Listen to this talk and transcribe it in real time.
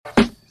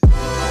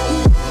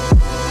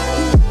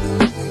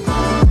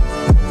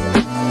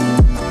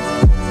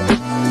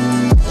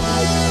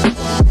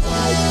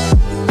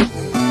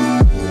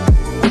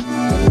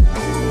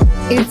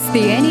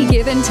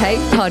Take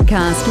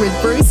podcast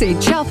with Brucey,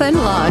 Chuff and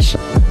Lush.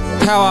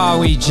 How are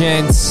we,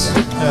 gents?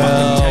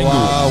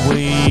 How are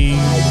we,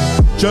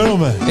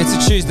 gentlemen? It's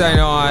a Tuesday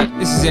night.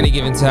 This is Any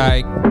Give and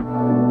Take.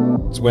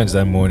 It's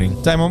Wednesday morning.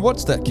 Damon,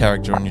 what's that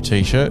character on your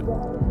t-shirt?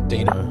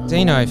 Dino.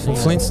 Dino from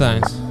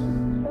Flintstones.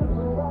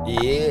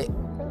 Yeah.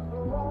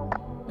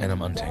 And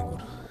I'm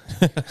untangled.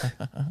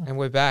 And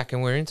we're back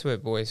and we're into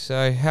it, boys.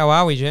 So, how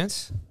are we,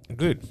 gents?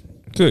 Good.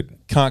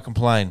 Can't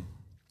complain.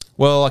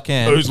 Well, I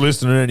can. Who's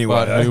listening anyway?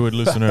 But who would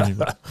listen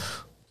anyway?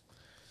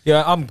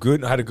 Yeah, I'm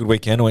good. I had a good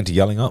weekend. I went to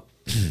Yelling Up.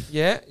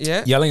 Yeah.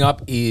 Yelling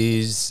Up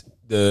is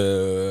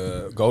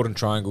the Golden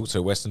Triangle,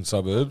 so western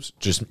suburbs,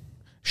 just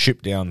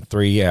shipped down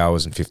 3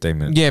 hours and 15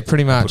 minutes. Yeah,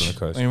 pretty Put on much. the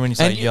coast. I mean, when you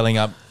say And- Yelling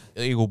Up,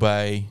 Eagle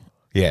Bay.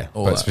 Yeah,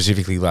 All but that.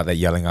 specifically like that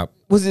Yelling Up.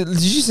 Did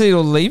you see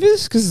all the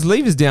levers? Because there's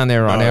levers down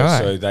there right now,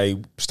 So eh? they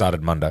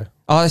started Monday.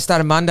 Oh, they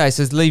started Monday,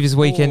 so there's levers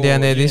weekend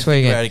down there this About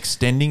weekend.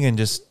 extending and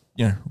just,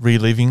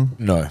 reliving.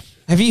 No.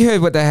 Have you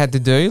heard what they had to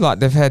do? Like,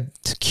 they've had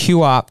to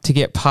queue up to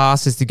get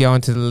passes to go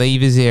into the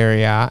levers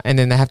area, and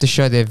then they have to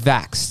show they're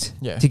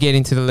vaxxed to get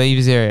into the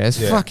levers area. It's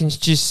fucking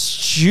just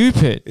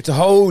stupid. It's a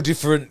whole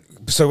different...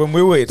 So when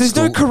we were at There's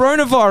school, no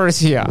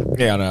coronavirus here.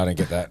 Yeah, no, I don't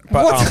get that.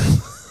 But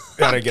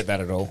What? I don't get that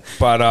at all.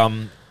 But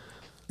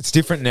it's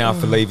different now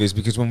for leavers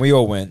because when we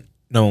all went,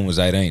 no one was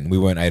 18. We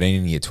weren't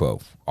 18 in year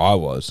 12. I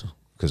was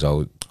because I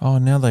was. Oh,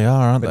 now they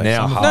are, aren't But they?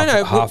 now Some half,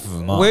 of half of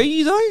them are. Were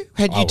you though?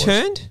 Had I you was.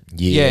 turned?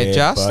 Yeah,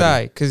 just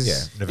buddy.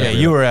 because them. November. Yeah,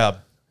 you were our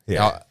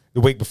the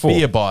week before.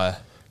 beer buyer.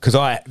 Because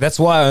that's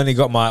why I only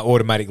got my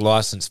automatic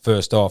license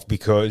first off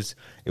because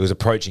it was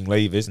approaching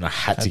leavers and I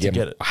had to get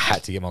it. I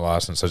had to get my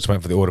license. So I just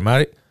went for the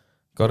automatic,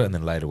 got it, and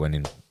then later went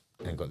in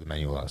and got the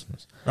manual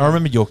license. I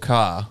remember your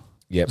car.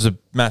 Yep. It was a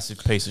massive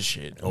piece of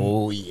shit.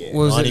 Oh yeah,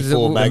 Was it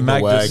 94 the Magna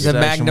Magna- wagon. The Station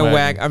Magna wagon.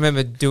 Wag. I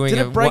remember doing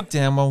Did it break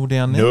down while we were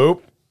down there?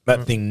 Nope,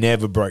 that thing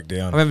never broke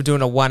down. I remember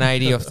doing a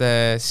 180 off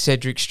the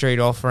Cedric Street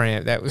off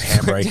ramp. That was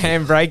Handbrake.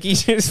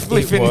 handbrake. Just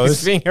flipping It his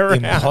was finger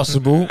around.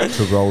 impossible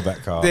to roll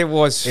that car. There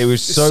was. It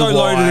was so low to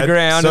the wide,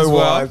 ground so as well.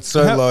 wide,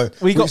 so low.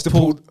 We got used to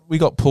pull-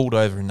 pulled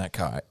over in that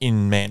car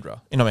in Mandurah.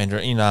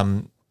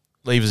 In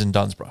Levers in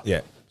Dunsborough.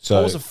 Yeah. So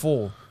What was it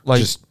for? Like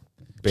just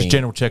being,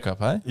 general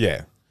checkup, eh?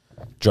 yeah,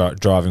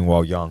 driving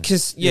while young.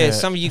 Because Yeah.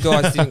 some of you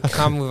guys didn't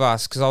come with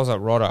us because I was at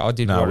Rodder. I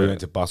did. No, Rodder. we went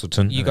to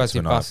Bustleton. You and guys that's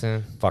did when I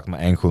Bustleton. Fucked my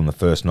ankle in the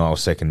first night or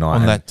second night.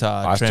 On and that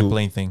I still-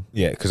 trampoline thing.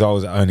 Yeah, because I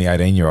was only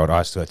 18-year-old.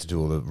 I still had to do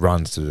all the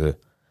runs to the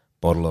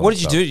bottle. What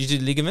did you do? Did you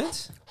do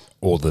ligaments?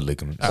 All the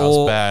ligaments. That was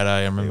Or- bad,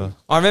 I remember.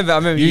 I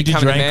remember You did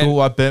coming your to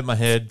ankle, I burnt my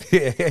head.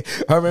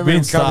 I remember We him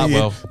didn't start coming in.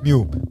 well.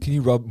 Mule, can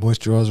you rub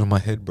moisturizer on my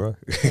head, bro?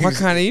 Why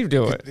can't he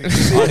do it?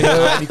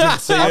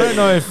 I don't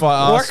know if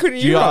I Why asked couldn't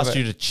you rub asked it?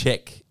 you to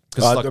check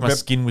because my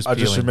skin was I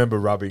peeling. just remember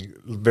rubbing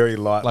very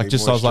lightly. I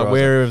was like, moisturiser.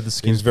 where the He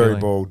skin's was very peeling.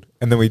 bald.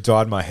 And then we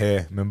dyed my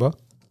hair, remember?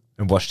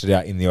 And washed it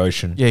out in the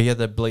ocean. Yeah, you had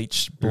that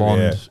bleached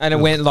blonde. Yeah. And it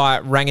went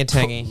like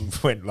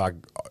rangatangy. Went like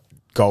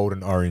gold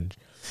and orange.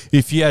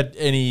 If you had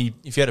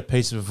a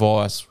piece of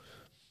advice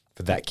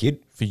For that kid?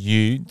 for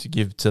you to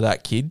give to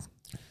that kid,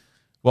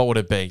 what would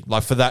it be?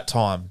 Like for that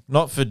time,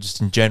 not for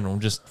just in general,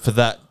 just for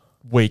that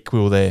week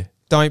we were there.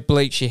 Don't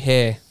bleach your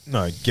hair.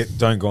 No,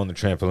 don't go on the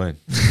trampoline.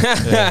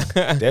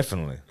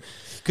 Definitely.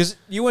 Because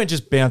you weren't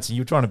just bouncing;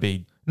 you were trying to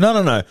be. No.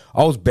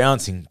 I was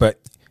bouncing, but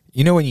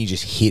you know when you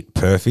just hit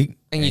perfect?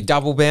 And you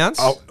double bounce.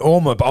 I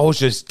was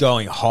just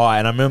going high,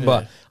 and I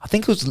remember, I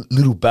think it was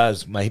Little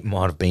Baz might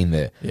have been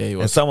there. Yeah, he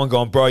was. And someone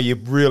going, bro, you're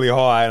really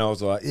high, and I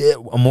was like, yeah,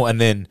 I'm more, and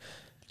then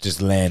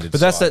just landed. But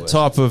that's that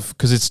sideways. type of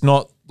because it's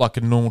not like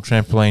a normal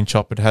trampoline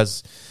chop.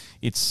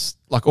 It's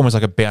like almost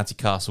like a bouncy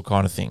castle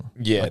kind of thing.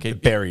 Yeah,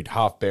 like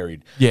half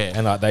buried. Yeah.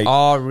 and like they.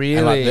 Oh, And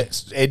really? like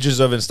the edges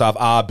of it and stuff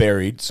are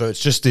buried, so it's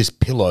just this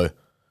pillow.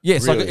 Yeah,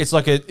 it's Really? it's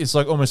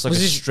like almost like Was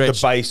a this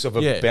stretch. The base of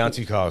a Yeah.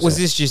 bouncy castle. Was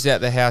this just at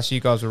the house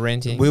you guys were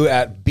renting? We were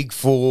at Big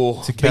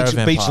Four a caravan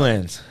park.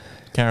 Beachlands.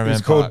 caravan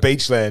It's called park.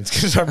 Beachlands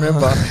because I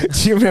remember.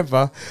 Do you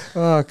remember?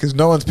 Because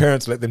no one's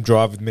parents let them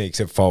drive with me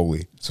except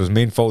Foley. So it was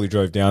me and Foley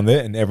drove down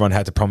there, and everyone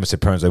had to promise their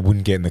parents they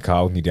wouldn't get in the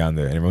car with me down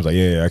there. And everyone was like,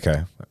 "Yeah,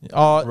 okay."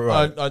 Oh,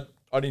 Right.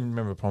 I didn't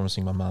remember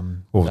promising my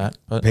mum Well, that.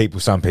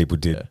 But some people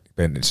did, Yeah.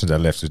 but since I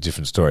left, it's a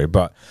different story.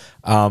 But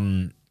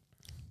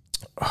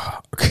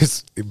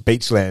because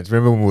Beachlands,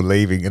 remember when we were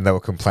leaving and they were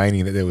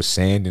complaining that there was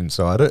sand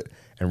inside it,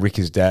 and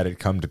Ricky's dad had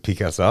come to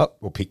pick us up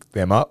or pick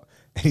them up.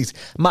 And he's,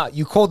 Matt,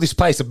 you call this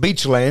place a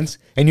Beachlands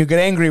and you get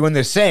angry when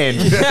there's sand.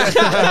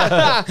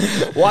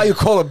 Why you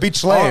call it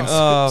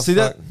Beachlands? see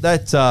that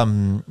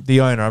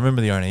the owner. I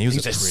remember the owner. He was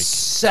He's a a prick.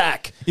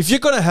 sack. If you're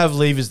gonna have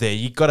levers there,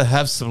 you got to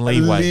have some A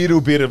leeway.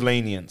 little bit of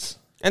lenience.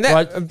 and that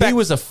Like, he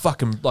was a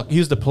fucking he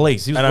was the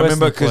police. He was And I worse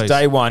remember than the because police.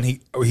 day one,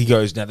 he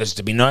goes, now there's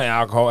to be no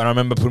alcohol. And I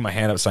remember putting my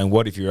hand up saying,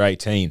 what if you're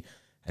 18?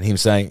 And him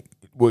saying,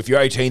 well, if you're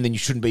 18, then you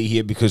shouldn't be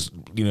here because,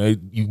 you know,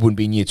 you wouldn't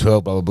be in year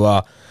 12, blah, blah,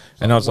 blah.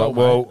 And I was like,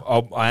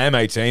 well, I am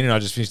 18 and I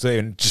just finished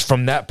leaving. And just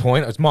from that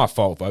point, it's my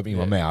fault for opening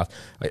my mouth.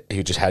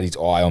 He just had his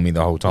eye on me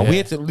the whole time.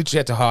 Yeah. We literally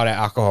had to hide our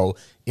alcohol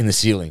in the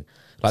ceiling.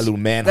 like little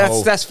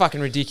manhole. That's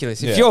fucking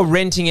ridiculous. If Yeah. you're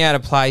renting out a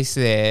place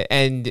there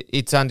and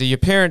it's under your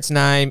parents'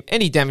 name,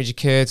 any damage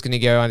occurred is going to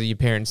go under your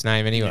parents'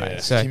 name anyway.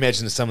 So Can you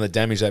imagine some of the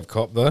damage they've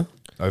copped though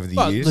over the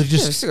But years? you Yeah,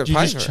 just, they've still got to you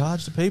pay just for it.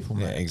 charge the people,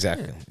 Yeah, man.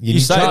 exactly. You You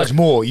say charge that-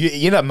 more.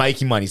 You end up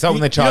making money. So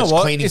when they charge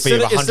cleaning fee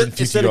of $150.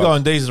 Instead of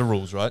going, these are the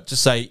rules, right?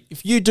 Just say,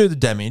 if you do the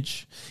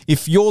damage,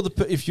 if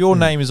your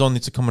name is on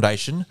this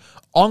accommodation,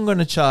 I'm going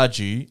to charge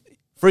you.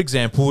 For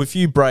example, if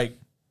you break,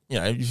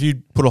 if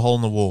you put a hole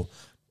in the wall,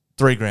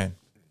 $3,000.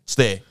 It's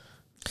there.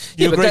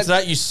 You but agree that- to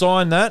that? You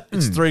sign that.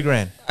 It's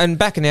 $3,000. and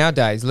back in our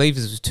days,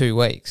 levers was 2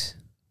 weeks.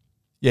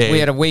 Yeah, We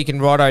had a week in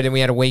Rotto, then we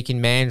had a week in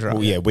Mandurah.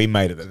 Well, yeah, we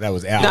made it. That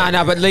was our.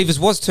 No, but levers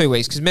was 2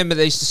 weeks because remember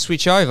they used to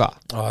switch over.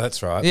 Oh,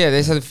 that's right. Yeah,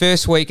 they had the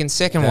first week and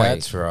second week.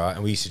 That's right.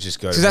 And we used to just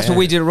go. Because that's what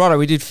we did at Rotto.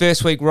 We did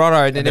first week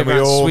Rotto, and then then we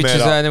everyone all switches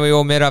met up. and then we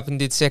all met up and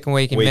did second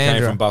week in We came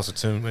Mandurah. from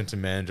Busselton, went to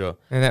Mandurah.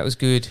 And that was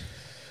good.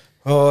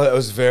 Oh, that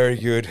was very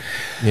good.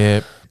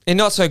 yeah. In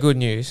not so good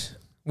news,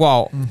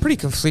 well, pretty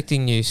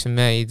conflicting news for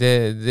me.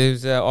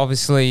 There's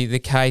obviously the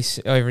case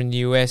over in the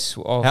US.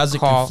 Of How's it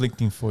Kyle.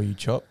 conflicting for you,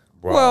 Chop?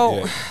 Right, Well-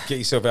 yeah. Get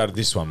yourself out of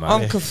this one, mate.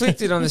 I'm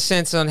conflicted on the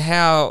sense on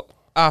how,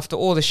 after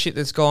all the shit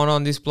that's gone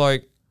on, this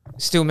bloke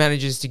still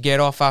manages to get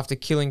off after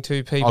killing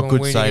 2 people and good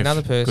wounding save.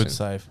 another person. Good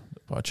save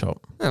by Chop.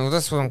 Yeah, well,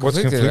 that's what I'm What's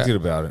conflicted, conflicted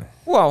about. about it?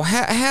 Well,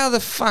 how the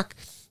fuck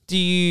do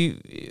you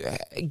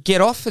get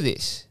off for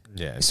this?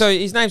 Yeah. So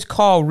his name's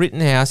Kyle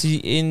Rittenhouse.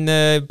 In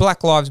the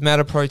Black Lives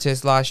Matter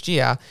protest last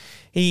year,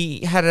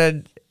 he had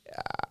an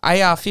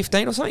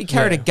AR-15 or something. He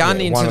carried a gun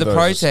yeah, into one the of those-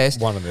 protest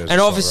one of those and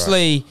assault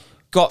obviously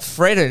got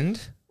threatened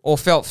or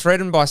felt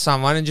threatened by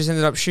someone and just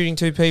ended up shooting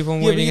 2 people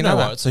and Yeah, but wounding you know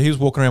another. what? So he was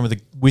walking around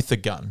with a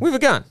gun. With a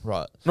gun.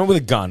 Right. Not with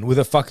a gun, with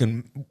a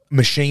fucking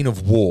machine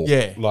of war.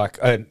 Yeah. Like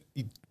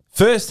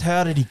First,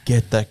 how did he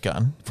get that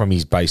gun? from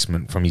his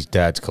basement, from his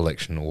dad's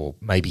collection, or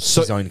maybe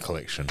his own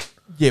collection.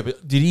 Yeah,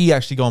 but did he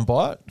actually go and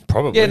buy it?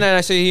 Probably. Yeah,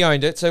 no. So he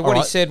owned it. So what he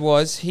Alright. said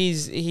was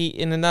he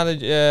in another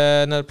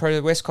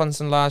protest,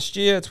 Wisconsin last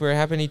year. That's where it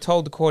happened. He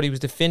told the court he was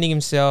defending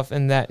himself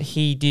and that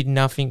he did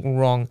nothing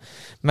wrong,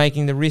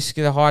 making the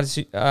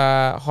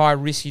high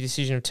risky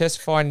decision of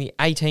testifying the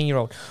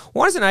 18-year-old.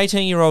 Why does an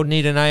 18-year-old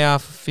need an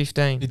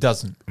AR-15? It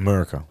doesn't.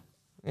 America.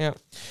 Yeah.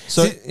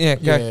 So yeah,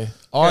 go.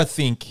 I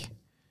think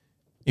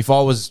if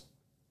I was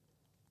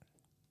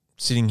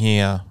sitting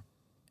here,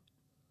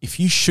 if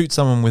you shoot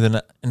someone with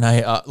an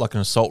AR, like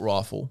an assault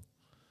rifle,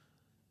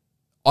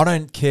 I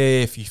don't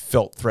care if you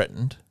felt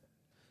threatened,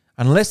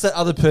 unless that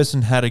other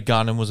person had a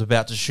gun and was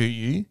about to shoot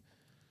you.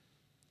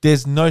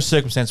 There's no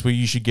circumstance where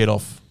you should get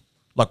off,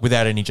 like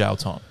without any jail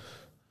time.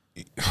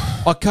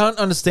 I can't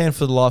understand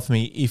for the life of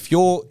me if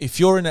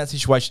you're in that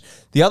situation.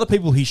 The other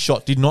people he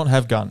shot did not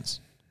have guns.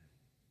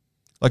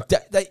 Like,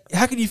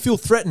 how can you feel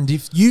threatened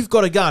if you've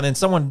got a gun and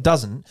someone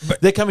doesn't?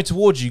 They're coming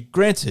towards you.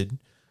 Granted,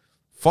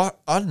 fire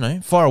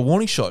a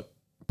warning shot.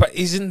 But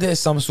isn't there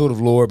some sort of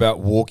law about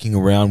walking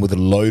around with a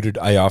loaded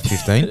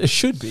AR-15? It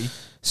should be.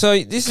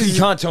 So this You is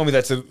can't tell me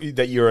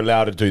that you're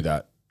allowed to do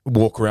that.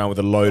 Walk around with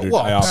a loaded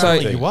Well, AR-15.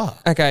 apparently you are.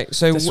 okay.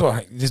 So That's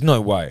right. There's no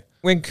way.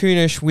 when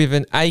Kunish with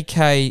an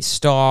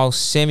AK-style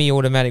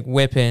semi-automatic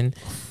weapon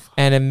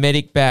and a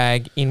medic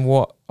bag in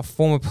what a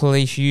former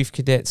police youth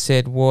cadet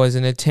said was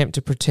an attempt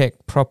to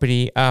protect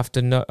property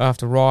after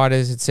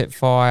rioters had set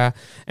fire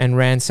and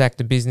ransacked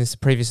the business the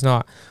previous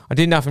night. I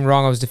did nothing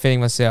wrong. I was defending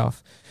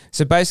myself.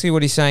 So basically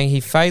what he's saying, he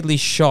fatally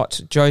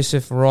shot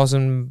Joseph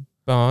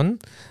Rosenbaum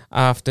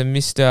after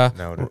Mr.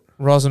 Nailed it.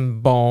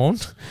 Rosenbaum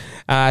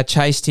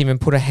chased him and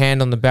put a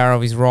hand on the barrel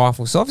of his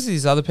rifle. So obviously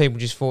these other people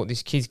just thought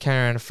this kid's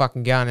carrying around a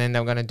fucking gun and they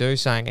were going to do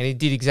something. And he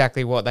did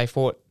exactly what they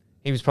thought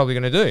he was probably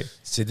going to do.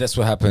 See, that's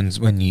what happens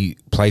when you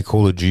play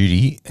Call of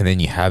Duty and then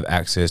you have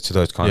access to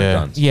those kind Yeah. of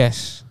guns.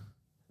 Yes.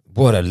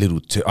 What a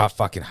little... I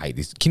fucking hate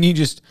this. Can you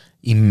just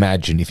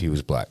imagine if he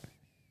was black?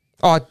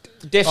 Oh,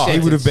 death He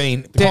sentence. would have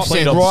been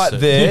Complete right opposite.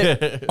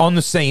 there on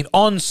the scene,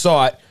 on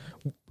site,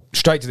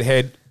 straight to the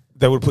head.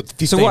 They would have put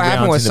 15 So what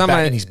happened rounds was in the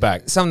back in his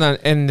back. someone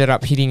ended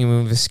up hitting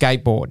him with a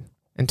skateboard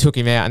and took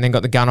him out and then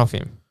got the gun off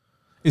him.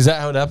 Is that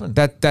how it happened?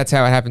 That's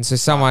how it happened.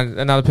 So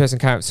another person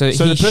came up. So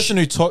So he the person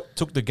who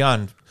took the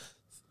gun,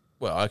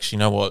 well, actually, you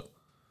know what?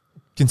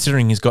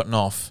 Considering he's gotten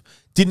off,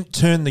 didn't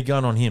turn the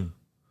gun on him.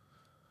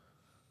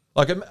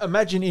 Like,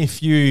 imagine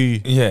if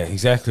you, Yeah,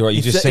 exactly right. You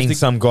If just the- if seen the-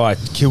 some guy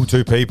kill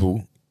 2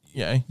 people.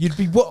 you'd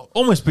be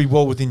almost be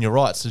well within your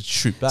rights to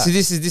shoot back. So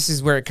this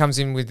is where it comes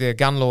in with the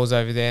gun laws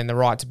over there and the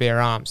right to bear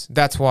arms.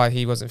 That's why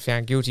he wasn't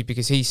found guilty,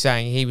 because he's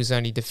saying he was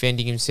only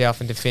defending himself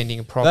and defending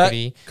a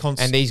property,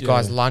 and these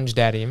guys lunged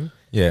at him.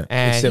 Yeah.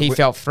 And Except he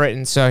felt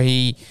threatened, so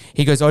he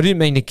goes, I didn't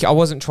mean to. I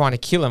wasn't trying to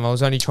kill him. I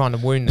was only trying to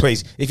wound him.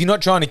 Please, if you're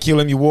not trying to kill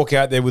him, you walk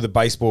out there with a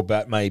baseball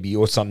bat maybe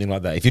or something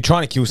like that. If you're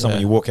trying to kill someone,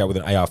 Yeah. you walk out with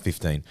an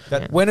AR-15.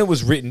 When it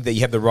was written that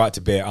you have the right to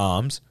bear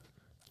arms,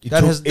 it That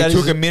took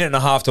is- a minute and a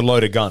half to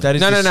load a gun. That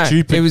is No.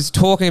 stupid. It was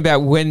talking about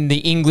when the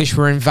English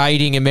were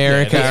invading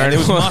America Yeah, and there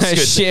was all that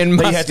muskets shit and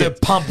that you had to muskets.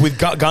 pump with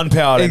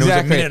gunpowder, and it was a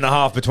Exactly. minute and a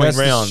half between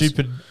rounds.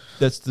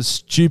 That's the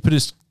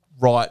stupidest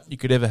right you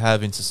could ever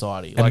have in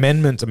society. Like,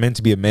 Amendments are meant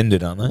to be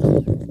amended, aren't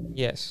they?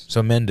 Yes. So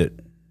amend it.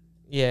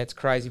 Yeah, it's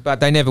crazy, but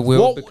they never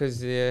will What-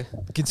 because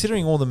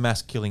Considering all the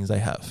mass killings they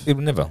have, It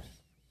will never.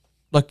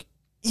 like,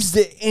 is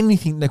there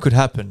anything that could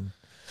happen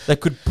that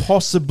could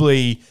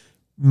possibly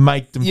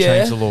make them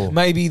change the law?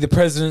 Maybe the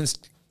president's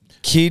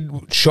kid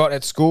shot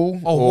at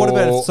school. Oh, what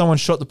about if someone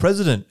shot the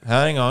president?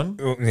 Hang on.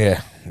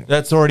 Yeah.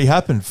 That's already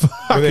happened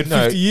fucking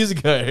no, 50 years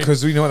ago.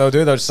 Because you know what they'll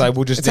do? They'll just say,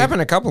 we'll just... it's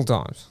happened a couple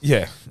times.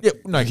 Yeah. Yeah,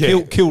 no,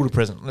 Yeah. killed the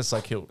president. Let's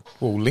say killed.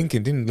 Well,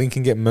 didn't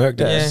Lincoln get murked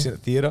Yeah. at the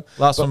theatre?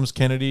 Last one was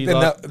Kennedy.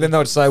 Then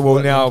they'll say, well,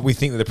 now we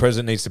think that the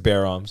president needs to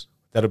bear arms.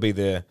 That'll be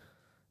their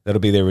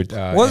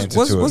answer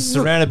to it.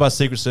 Surrounded by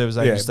Secret Service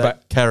agents Yeah,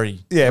 that carry.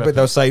 Yeah, but weapons.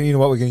 they'll say, you know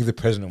what, we're going to give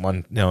the president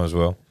one now as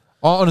well.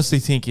 I honestly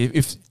think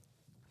if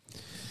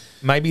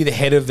Maybe the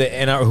head of the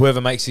NRA,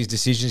 whoever makes these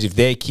decisions, if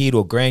their kid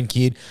or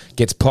grandkid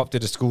gets popped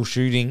at a school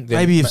shooting, then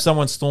maybe if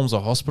someone storms a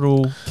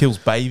hospital, kills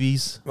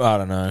babies. I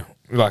don't know.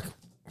 Like,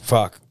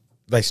 fuck.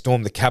 They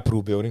stormed the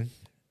Capitol building.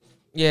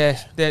 Yeah,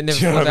 they never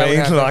Do you know thought what I that would mean?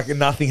 happen. Like,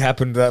 nothing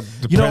happened. The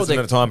You know what president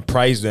at the time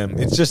praised them.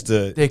 It's just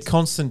a... They're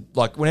constant.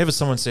 Like whenever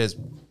someone says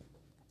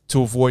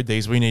to avoid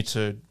these, we need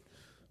to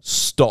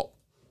stop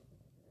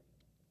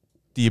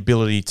the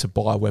ability to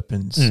buy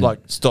weapons. Like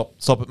stop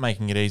it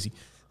making it easy.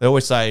 They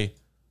always say,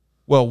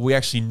 well, we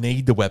actually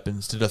need the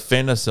weapons to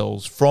defend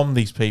ourselves from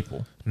these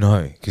people.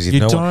 No, because if You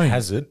no don't. one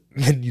has it,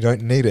 then you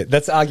don't need it.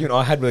 That's the argument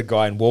I had with a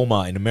guy in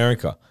Walmart in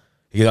America.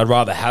 He goes, I'd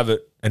rather have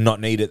it and not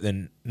need it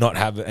than not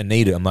have it and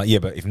need it. I'm like, yeah,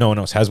 but if no one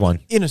else has one,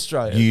 In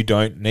Australia, you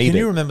don't need can it.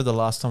 you remember the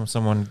last time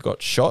someone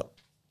got shot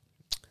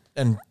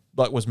and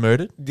like was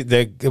murdered?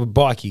 They were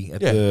bikie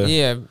at Yeah. the...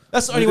 Yeah,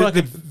 That's the only one I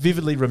could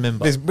vividly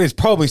remember. There's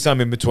probably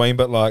some in between,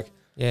 but like,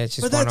 yeah, it's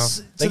just But one that's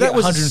off. they so that get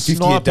was 150 a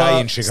sniper- day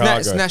in It's, Chicago.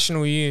 it's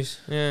national use.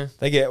 Yeah.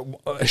 They get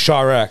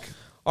Chirac.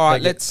 All right,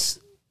 They get-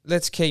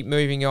 let's keep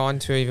moving on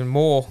to even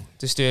more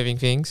disturbing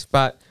things.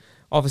 But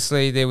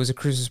obviously, there was a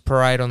Christmas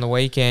parade on the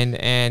weekend,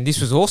 and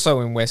this was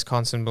also in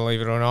Wisconsin, believe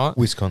it or not.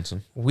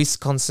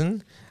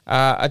 Wisconsin.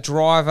 A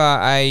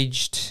driver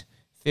aged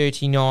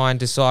 39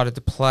 decided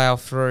to plough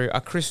through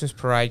a Christmas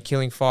parade,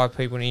 killing 5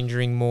 people and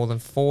injuring more than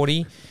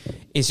 40.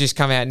 It's just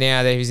come out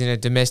now that he was in a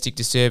domestic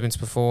disturbance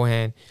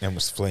beforehand And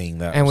was fleeing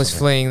that. and or was something.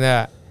 fleeing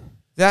that.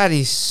 That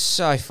is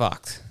so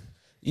fucked.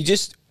 You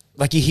just,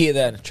 like, you hear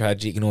that and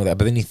tragic and all that,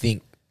 but then you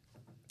think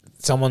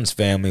someone's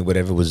family,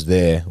 whatever was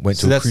there, went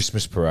So to a that's-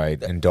 Christmas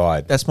parade and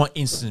died. That's my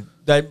instant.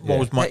 That Yeah.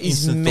 was my That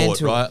is instant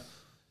mental. thought. Right,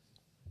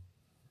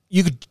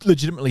 you could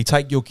legitimately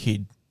take your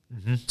kid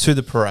to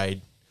the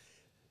parade,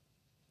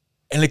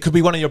 and it could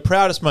be one of your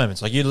proudest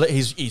moments. Like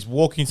he's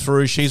walking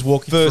through, she's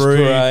walking First through,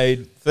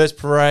 parade. first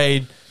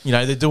parade. You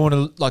know, they're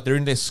doing like they're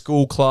in their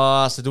school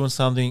class, they're doing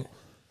something,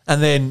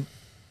 and then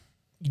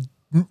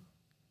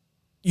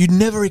you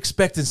never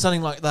expected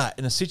something like that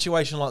in a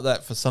situation like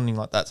that for something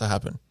like that to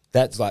happen.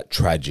 That's like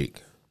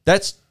tragic.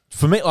 That's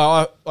for me.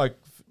 I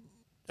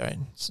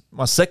mean,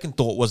 my second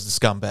thought was the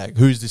scumbag.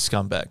 Who's this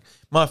scumbag?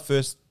 My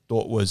first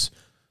thought was,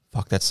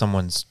 fuck, that's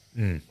someone's,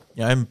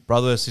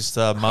 brother,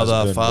 sister, mother,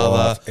 Husband, father,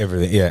 wife,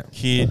 everything. Yeah.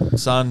 kid,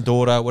 son,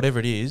 daughter, whatever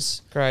it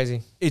is.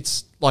 Crazy.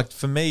 It's like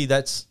for me,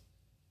 that's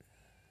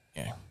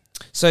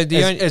So the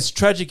as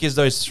tragic as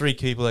those 3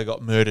 people that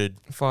got murdered.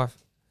 5.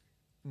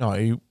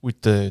 No,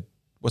 with the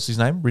what's his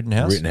name,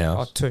 Rittenhouse,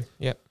 Oh, 2.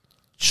 Yep.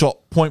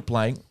 shot point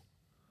blank.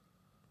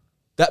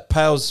 That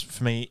pales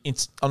for me.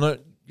 I'm not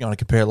going to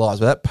compare lives,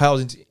 but that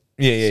pales into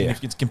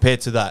significance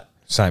compared to that.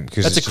 Same.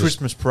 Because That's a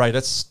Christmas parade.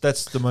 That's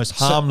the most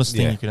harmless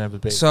thing yeah. you can ever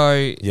be.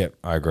 So, Yeah,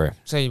 I agree.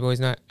 so you boys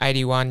know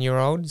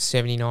 81-year-old,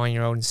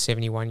 79-year-old, and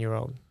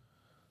 71-year-old.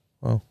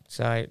 Well,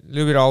 So a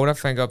little bit older,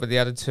 thank God, but the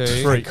other 2.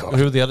 3.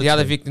 Who are the other? The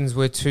other two? victims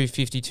were 2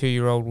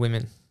 52-year-old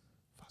women.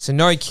 So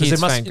no 'Cause kids,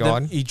 there thank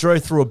God. He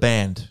drove through a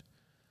band,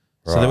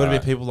 so there would have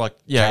Right. been people like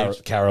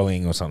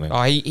caroling or something.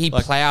 Oh, he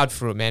Like- ploughed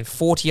through it, man.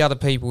 40 other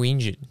people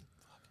injured.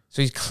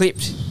 So he's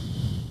clipped.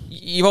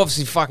 You've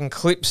obviously fucking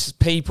clipped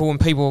people and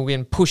people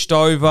getting pushed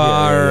over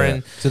Yeah.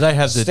 and Do they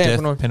have the Stamping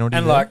death on- penalty?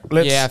 And there? like,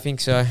 let's yeah, I think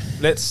so.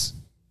 let's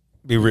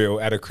be real.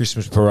 At a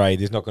Christmas parade,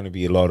 there's not going to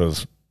be a lot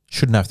of,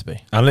 shouldn't have to be.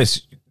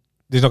 unless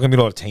there's not going to be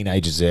a lot of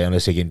teenagers there,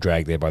 unless they're getting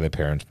dragged there by their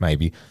parents,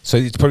 maybe. So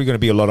it's probably going to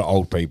be a lot of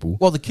old people.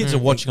 Well, the kids are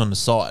watching on the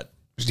side.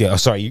 Yeah,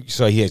 sorry.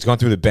 So yeah, it's gone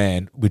through the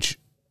band, which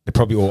they're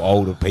probably all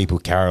older people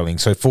caroling.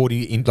 So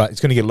 40, it's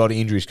going to get a lot of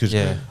injuries because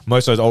Yeah.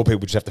 most of those old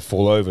people just have to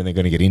fall over and they're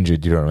going to get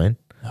injured. You know what I mean?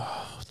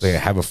 They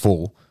have a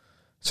fall.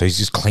 So he's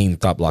just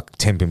cleaned up like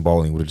Tempin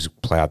bowling would have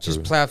just plowed through.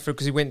 Just ploughed through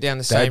because he went down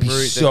the That'd same be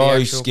route. so that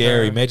the actual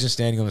scary. car- Imagine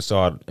standing on the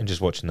side and just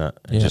watching that.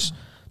 And Yeah. just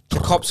The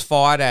cops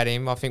fired at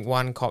him. I think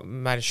one cop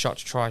made a shot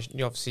to try,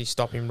 obviously,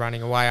 stop him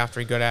running away after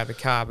he got out of the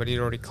car, but he'd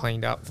already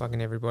cleaned up fucking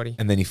everybody.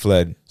 and then he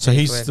fled. So He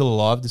he's fled. still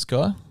alive, this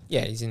guy?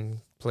 Yeah, he's in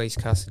police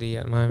custody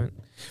at the moment.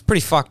 Pretty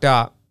fucked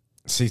up.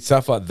 See,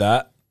 stuff like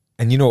that.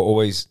 And you know,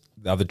 always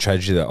the other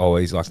tragedy that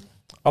always like,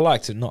 I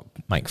like to not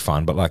make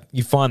fun, but like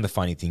you find the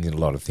funny things in a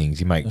lot of things.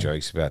 You make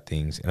jokes about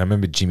things. And I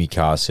remember Jimmy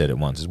Carr said it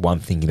once. There's one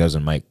thing he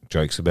doesn't make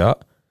jokes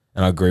about.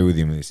 And I agree with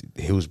him. It's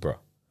Hillsborough,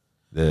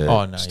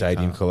 the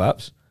stadium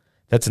collapse.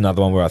 That's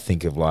another one where I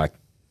think of like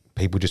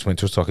people just went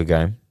to a soccer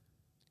game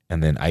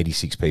and then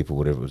 86 people,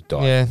 whatever it was,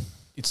 died. Yeah.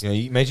 It's, you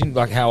imagine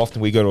like how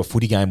often we go to a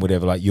footy game,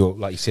 whatever. Like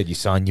you said, your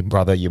son, your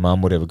brother, your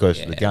mum, whatever goes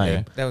to the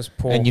game. Yeah. That was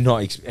poor. And you're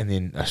not, and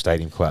then a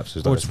stadium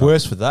collapses. What's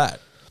worse for that?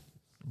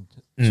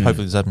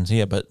 Hopefully this happens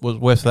here, but what's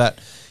worse for that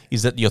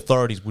is that the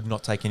authorities would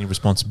not take any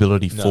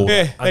responsibility for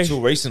that.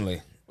 Until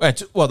recently.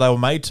 Well, they were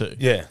made to.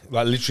 Yeah,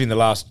 like literally in the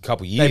last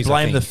couple of years. They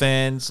blame the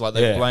fans, like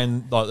they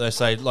blame, like they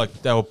say,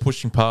 like they were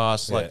pushing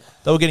past, like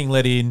they were getting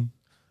let in.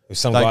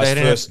 Some Like, guys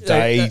they first didn't-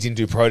 day they- he didn't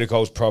do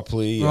protocols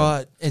properly.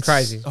 Right, It's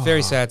crazy.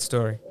 Very sad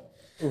story.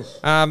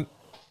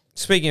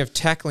 Speaking of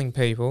tackling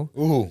people,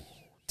 Ooh.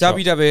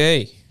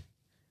 WWE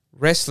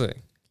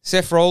wrestling.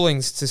 Seth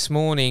Rollins this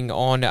morning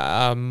on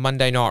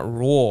Monday Night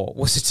Raw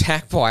was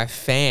attacked by a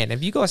fan.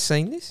 Have you guys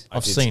seen this?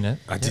 I've seen it.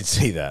 I did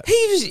see that.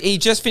 He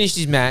just finished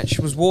his match,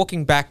 was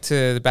walking back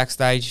to the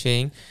backstage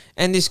thing,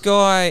 and this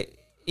guy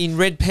in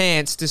red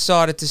pants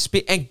decided to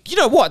spear. And you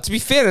know what? To be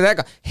fair to that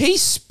guy, he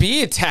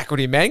spear tackled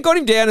him, man. Got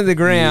him down to the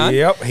ground.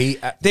 Yep.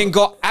 Then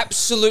got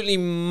absolutely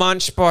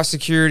munched by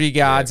security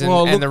guards and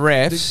the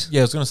refs.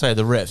 Yeah, I was going to say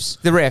the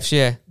refs. The refs,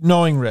 yeah.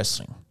 Knowing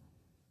wrestling,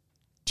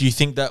 do you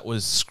think that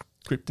was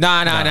scripted?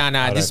 No.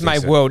 don't This is think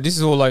made so. world. This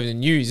is all over the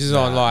news. This is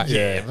on like.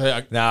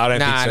 Yeah. No, I don't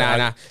think so.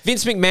 Nah.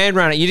 Vince McMahon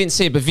ran it. You didn't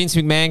see it, but Vince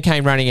McMahon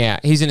came running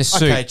out. He's in a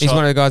suit. Okay, He's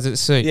one of the guys in the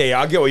suit.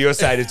 Yeah, I get what you're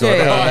saying. It's all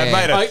Yeah, right.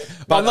 yeah, yeah.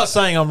 But I'm not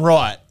saying I'm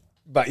right.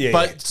 But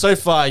So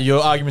far,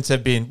 your arguments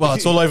have been, well,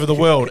 it's all over the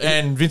world,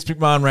 and Vince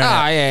McMahon ran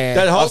out. Yeah.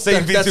 That whole- I've seen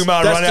Vince that's-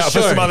 McMahon that's run the out for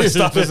show. some other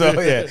stuff as well.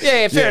 Yeah.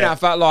 Yeah, fair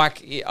enough. But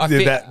like, I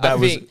think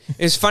was-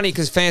 it's funny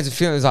because fans are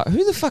feeling like,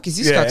 who the fuck is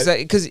this Yeah. guy?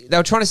 Because they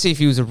were trying to see if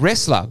he was a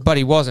wrestler, but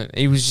he wasn't.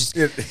 He was just.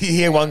 You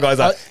hear one guy's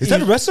like, "Is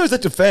that a wrestler? Or is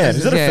that a fan?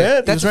 Is that a Yeah, fan?"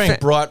 He that's was wearing fa-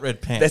 bright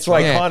red pants. That's why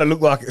Yeah. he kind of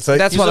looked like. So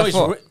That's what I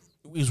thought.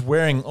 He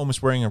was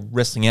almost wearing a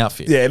wrestling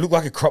outfit. Yeah, it looked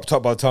like a crop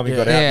top by the time he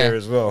got out there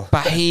as well.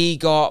 But he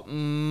got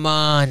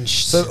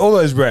munched. So all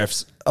those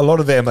refs, a lot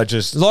of them are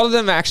just a lot of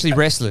them are actually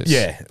wrestlers.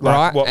 Yeah, like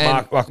right. what And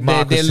Mark was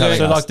they're telling learning-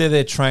 So us. like they're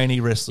their trainee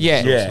wrestlers.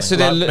 Yeah. yeah. So Like,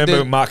 they're-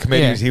 remember Mark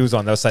Comedians yeah. he was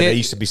on? They'll say They're- they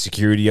used to be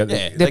security. Yeah.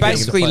 They're They get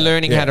basically into play.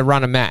 learning how to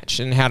run a match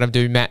and how to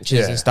do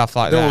matches and stuff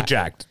like They're that. all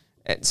jacked.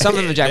 Some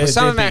of them are jacked, but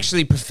some of them are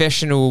actually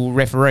professional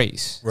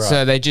referees. Right.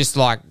 So they just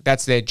like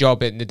that's their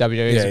job in the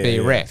WWE is to be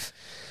a ref.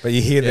 But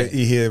you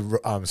hear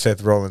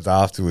Seth Rollins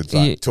afterwards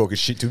like talking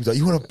shit to him. He's like,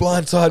 "You want to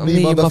blindside me,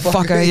 Me, motherfucker?"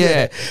 motherfucker,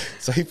 yeah.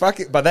 So he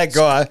fucking. But that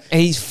guy,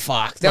 He's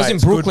fucked. That was Mate, in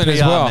it's good Brooklyn as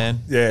PR, well. man.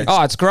 yeah.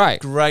 Oh, it's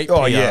great. Great.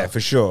 Oh PR. yeah, for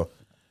sure.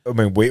 I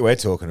mean, we're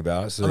talking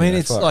about it. So, I mean, you know,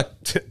 it's fuck. like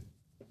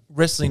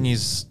wrestling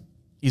is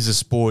a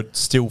sport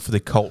still for the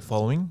cult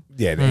following.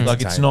 Yeah,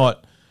 Like it's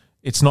not.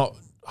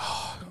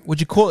 Would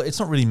you call it? It's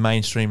not really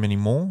mainstream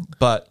anymore.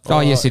 But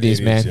Oh, yes, it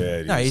is, man. Yeah,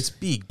 it no, is. it's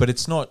big, but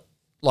it's not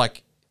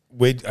like.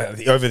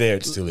 Over there.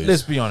 It still is.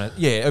 Let's be honest.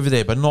 Yeah, over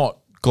there, but not.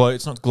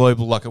 It's not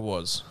global like it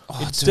was.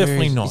 it's dude,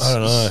 definitely not. I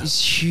don't know.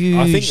 It's huge.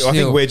 I think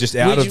still. we're just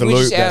out of the we're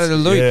loop. Just out of the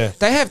loop.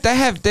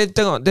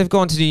 Yeah. They've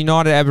gone to the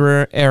United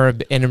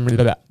Arab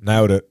Emirates.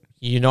 Nailed it. Go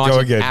United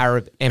again.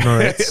 Arab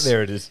Emirates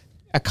There it is.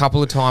 a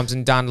couple of times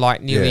and done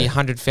like nearly Yeah.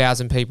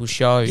 100,000 people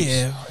shows.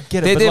 Yeah, I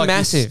get it. They're, but they're like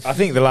massive. I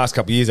think the last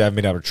couple of years they haven't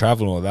been able to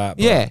travel and all that.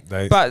 But Yeah,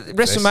 they- but they're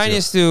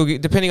WrestleMania still,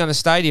 depending on the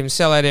stadium,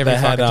 sell out every They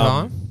had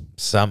fucking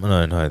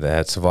time. no, they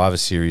had Survivor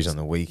Series on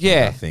the weekend.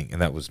 Yeah. I think,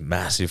 and that was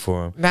massive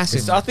for them.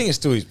 Massive. I think it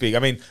still is big. I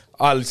mean,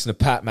 I listen to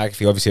Pat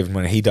McAfee. Obviously,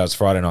 when he does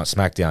Friday Night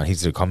SmackDown,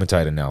 he's the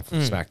commentator now for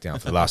SmackDown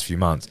for the last few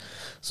months.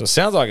 So it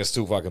sounds like it's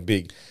still fucking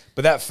big.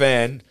 But that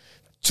fan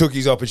took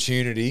his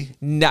opportunity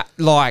Nah,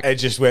 like and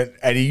just went,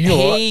 and you know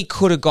what? he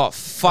could have got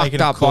fucked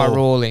Making a up by call.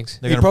 Rawlings.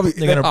 They're He gonna, probably-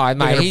 they're gonna, Oh, they're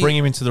mate, gonna he- bring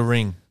him into the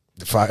ring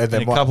And in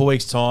then a couple of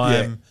weeks' Yeah.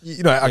 time.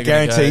 You know, I They're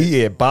gonna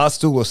guarantee,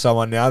 Barstool or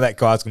someone now, that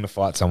guy's going to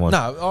fight someone.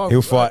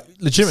 He'll fight.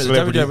 Legitimately,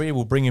 celebrity. WWE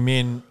will bring him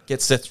in,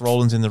 get Seth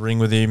Rollins in the ring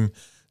with him.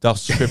 They'll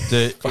script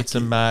it. It's a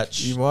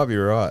match. You might be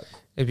right.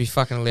 It'd be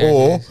fucking Or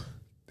hilarious.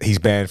 he's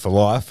banned for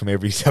life from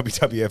every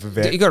WWF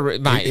event. You gotta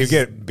mate, He'll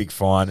get a big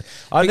fine.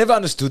 I never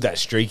understood that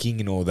streaking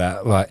and all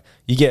that. Like,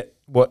 you get,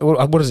 what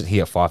is it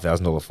here,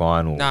 $5,000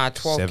 fine? Or Nah,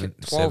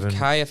 12K. seven?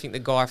 I think the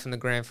guy from the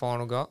grand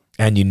final got.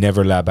 And you're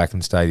never allowed back in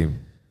the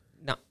stadium.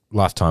 No,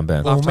 Lifetime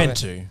ban. Well, Lifetime meant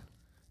to.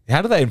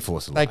 How do they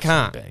enforce it? They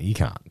can't. You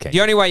can't. Can the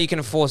you? only way you can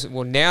enforce it.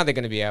 Well, now they're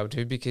going to be able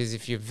to because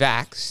if you're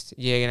vaxxed,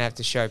 you're going to have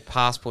to show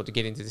passport to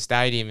get into the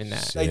stadium and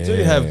that. They do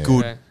have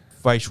good Yeah.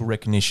 facial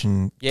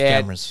recognition Yeah,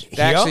 cameras.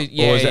 they actually,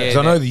 Or is that- 'cause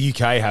I know they- the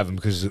UK have them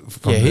because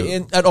from Yeah,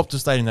 the- at Optus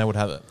Stadium they would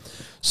have it.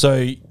 So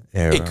Yeah,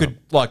 it right. could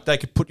they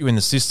could put you in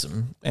the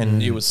system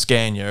and it would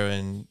scan you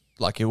and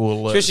it will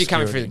alert especially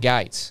coming through security.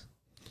 the gates.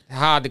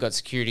 Hard they got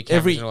security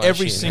cameras. and all that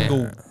every shit, single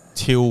man.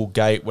 till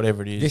gate,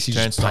 whatever it is, Yes, you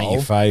just turnstile, paint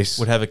your face.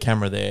 would have a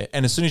camera there.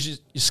 And as soon as you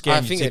scan I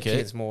your think ticket,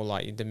 it's more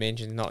like your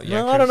dimension, not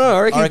No, I don't know.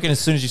 I reckon, I reckon as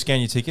soon as you scan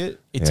your ticket,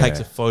 it Yeah. takes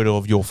a photo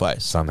of your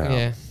face somehow.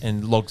 Yeah,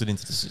 and logs it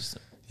into the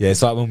system. Yeah,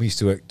 it's like when we used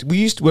to work. We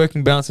used to work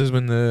in bouncers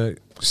when the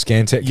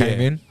scan tech came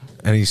Yeah. in,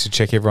 and he used to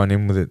check everyone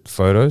in with the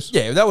photos.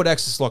 Yeah, that would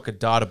access like a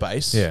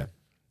database. Yeah.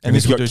 And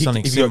this if you would got do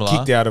something if you got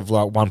similar. kicked out of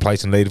like one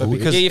place in Leaderville,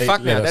 because- yeah, you're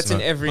fucked let now. us That's in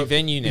know. every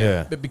venue now.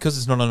 Yeah. But because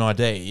it's not an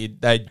ID,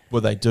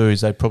 what they do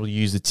is they probably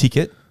use the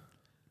ticket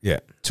Yeah.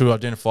 to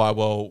identify,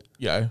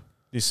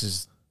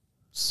 this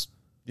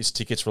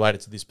ticket's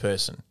related to this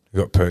person. You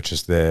got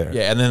purchased there.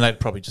 Yeah, and then they'd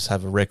probably just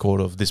have a record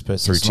of this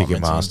person Through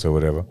Ticketmaster or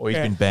whatever. or he's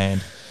been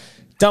banned.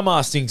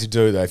 Dumbass thing to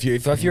do, though. If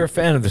you're a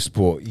fan of the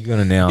sport, you're going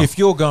to now... If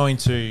you're going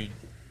to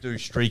do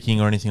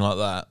streaking or anything like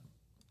that,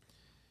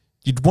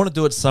 you'd want to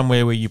do it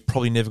somewhere where you're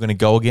probably never going to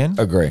go again.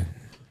 Agree.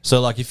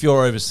 So, like, if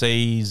you're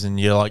overseas and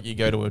you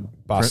go to a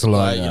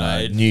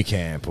Barcelona, New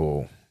Camp,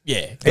 or...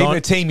 Yeah. Even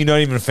a team you're not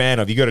even a fan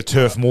of. You go to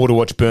Turf Moor to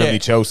watch Burnley,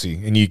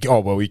 Chelsea, and you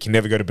can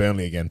never go to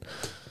Burnley again.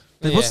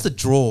 But what's the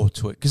draw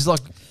to it? Because,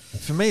 like,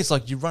 for me, it's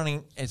like you're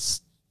running.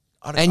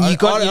 I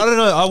don't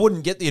know. I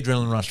wouldn't get the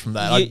adrenaline rush from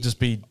that. I'd just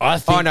be.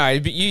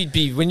 But you'd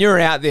be when you're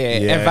out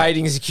there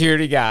evading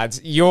security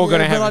guards. You're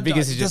going to have the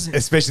biggest,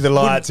 especially the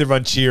lights,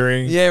 everyone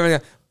cheering. Yeah,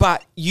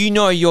 but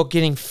you're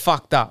getting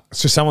fucked up.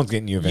 So someone's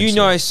getting you eventually. You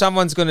know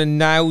someone's going to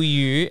nail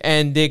you,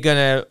 and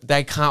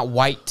they can't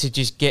wait to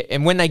just get.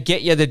 And when they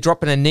get you, they're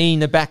dropping a knee in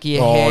the back of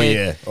your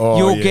head.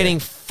 You're getting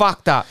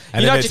fucked up.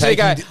 And you're not just going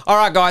to go, all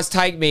right, guys,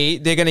 take me.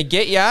 They're going to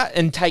get you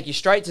and take you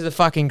straight to the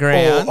fucking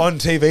ground. Or on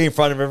TV in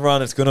front of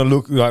everyone, it's going to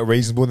look like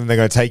reasonable, then they're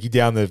going to take you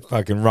down the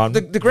fucking run.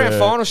 The grand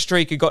final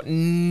streaker got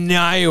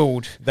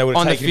nailed. They would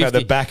have taken him out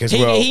the back as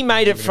well. He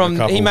made it from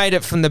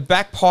the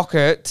back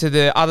pocket to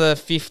the other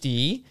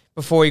 50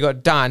 before he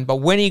got done. But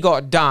when he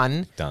got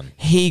done.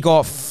 He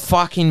got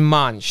fucking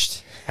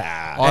munched.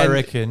 I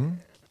reckon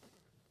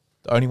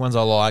the only ones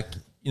I like,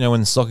 in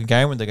the soccer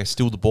game when they go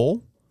steal the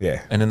ball.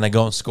 Yeah. And then they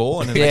go and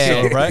score and then they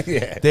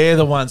celebrate. They're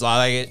the ones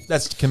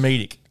that's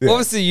comedic. What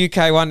was the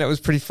UK one that was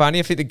pretty funny?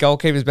 I think the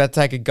goalkeeper's about to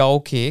take a goal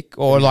kick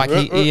or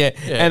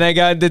and they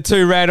go, the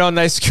two ran on,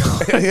 they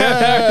scored.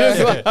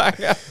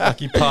 Like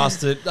he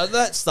passed it.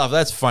 That stuff,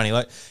 that's funny.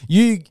 Like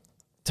you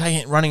taking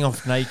it, running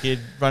off naked,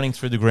 running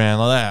through the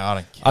ground like that, I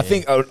don't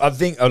care. I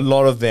think a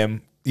lot of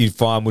them you'd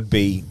find would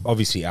be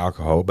obviously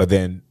alcohol, but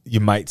then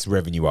your mate's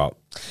revenue up.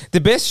 The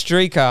best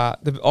streaker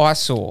that I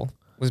saw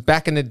was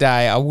back in the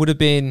day. I would have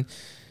been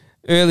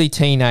early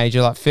teenager,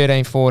 like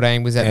 13,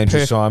 14, was at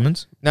Andrew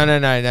Simons? No.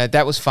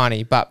 That was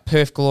funny. But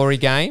Perth Glory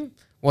game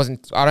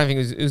wasn't, I don't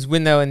think it was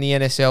when they were in the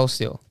NSL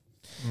still.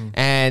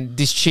 And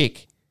this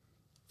chick,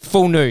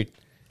 full nude,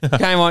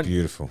 came on.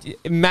 Beautiful.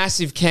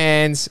 Massive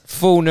cans,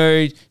 full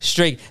nude,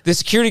 streak. The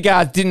security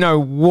guards didn't know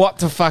what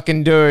to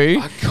fucking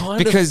do.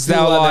 Because they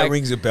were like, that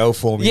rings a bell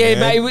for me. Yeah,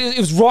 mate, it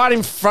was right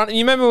in front.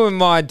 You remember when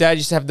my dad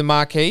used to have the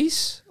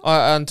marquees?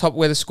 On top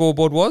where the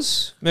scoreboard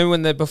was.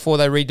 Remember before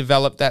they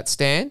redeveloped that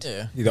stand?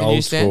 Yeah. The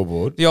old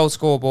scoreboard. The old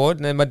scoreboard.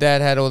 And then my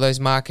dad had all those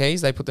marquees.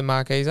 They put the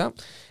marquees up.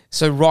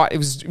 So it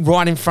was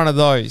right in front of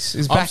those. It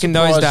was back in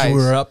those days. We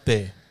were up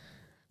there.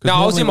 No,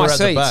 I was in my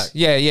seats.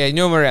 Yeah,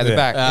 normally we're at the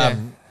back.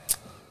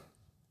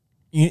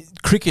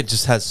 Cricket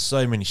just has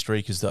so many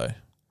streakers though.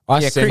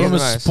 From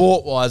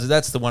sport-wise,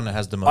 that's the one that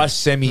has the most. I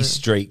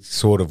semi-streaked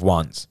sort of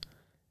once.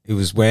 It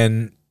was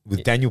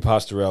with Daniel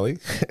Pastorelli,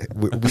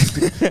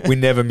 we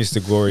never missed a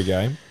glory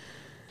game.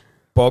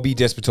 Bobby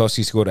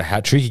Despotowski scored a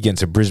hat-trick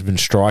against the Brisbane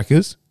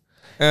Strikers.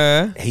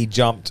 He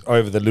jumped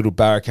over the little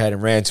barricade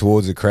and ran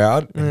towards the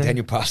crowd. And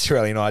Daniel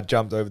Pastorelli and I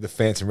jumped over the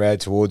fence and ran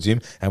towards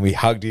him. And we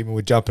hugged him and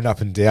we're jumping up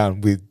and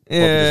down with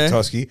Bobby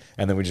Despotowski.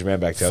 And then we just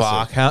ran back to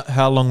ourselves.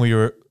 How long were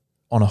you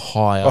on a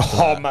high after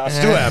that? Man, I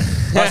still am.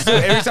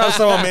 Every time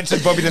someone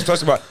mentions Bobby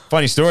Despotowski,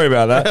 funny story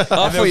about that.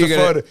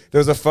 There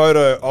was a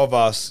photo of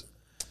us.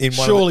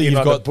 Surely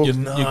you've got your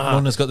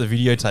one has got the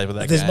videotape of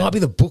that. There might be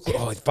the booklet.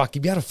 Oh fuck,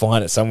 you'd be able to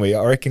find it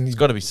somewhere. I reckon it's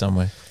got to be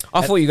somewhere.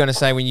 I thought you were going to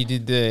say when you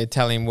did the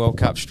Italian World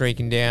Cup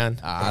streaking down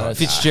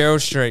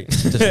Fitzgerald Street.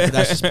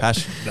 That's just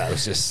passion. That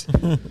was just.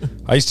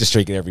 I used to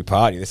streak at every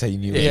party. That's how you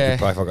knew I could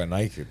play if I got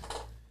naked.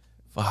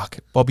 Fuck,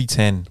 Bobby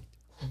 10.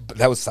 But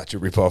that was such a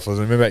rip off. I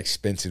remember how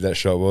expensive that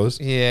shot was.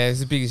 Yeah, it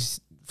was the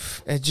biggest.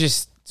 It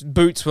just.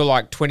 Boots were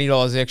like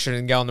 $20 extra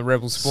and go on the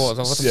Rebel Sports.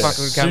 Like, what the fuck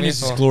was coming in for? As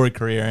soon as his glory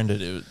career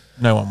ended,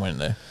 no one went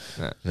there.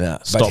 No.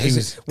 Stop.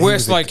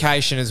 Worst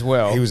location as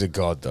well. He was a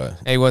god, though.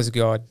 He was a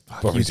god.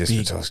 Bobby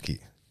Despotowski.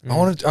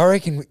 I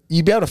reckon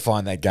you'd be able to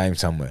find that game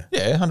somewhere.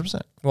 Yeah,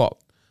 100%. What?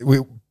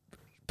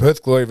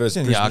 Perth Glory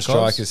versus Brisbane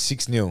Strikers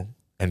 6-0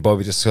 and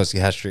Bobby Despotowski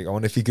hat-trick. I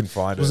wonder if you can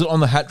find it. Was it on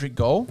the hat-trick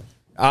goal?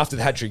 After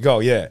the hat-trick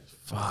goal, yeah.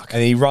 Fuck.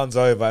 And he runs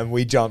over and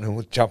we jumped and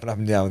we're jumping up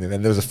and down with him.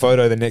 And there was a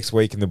photo the next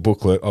week in the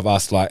booklet of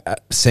us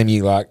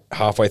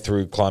halfway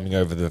through climbing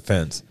over the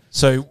fence.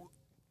 So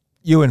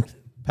you and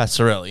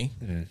Pastorelli,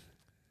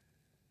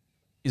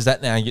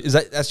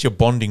 that's your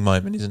bonding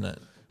moment, isn't it?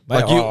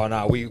 Mate,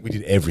 no, we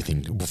did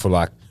everything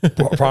for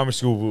primary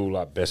school. We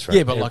were best friends.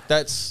 Yeah, but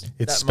it's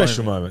a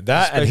special moment.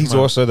 And he's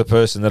also the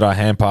person that I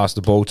hand passed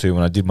the ball to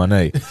when I did my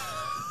knee.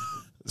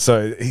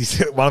 So he's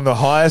one of the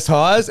highest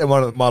highs and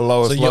one of my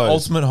lowest lows. So your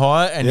ultimate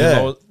high and your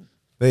lowest.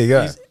 There you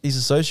go. He's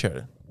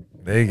associated.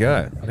 There you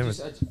go.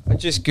 I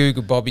just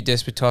Googled Bobby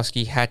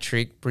Despotowski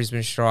hat-trick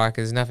Brisbane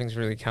Strikers. Nothing's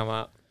really come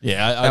up.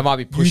 Yeah, I might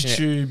be pushing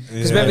YouTube.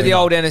 Because remember the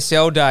old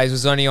NSL days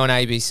was only on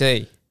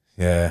ABC.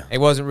 Yeah. It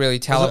wasn't really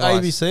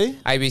televised. Was it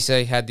ABC?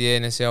 ABC had the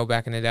NSL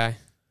back in the day.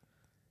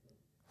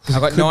 I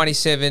got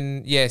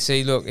 97. Yeah,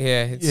 see, look,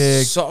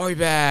 it's so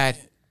bad.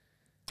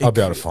 I'll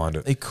be able to find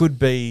it. It could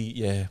be,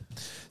 yeah.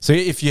 So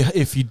if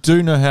you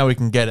do know how we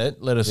can get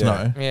it, let us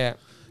know. Yeah.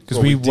 Because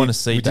we want to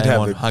see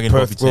Damon hugging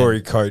Bobby Perth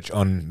Glory coach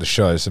on the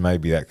show, so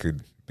maybe that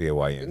could be a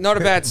way in. Not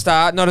a bad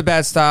start. Not a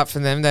bad start for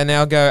them. They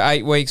now go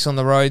 8 weeks on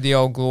the road, the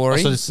old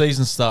glory. So the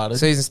season started.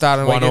 Season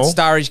started on the weekend.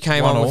 Sturridge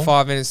came on with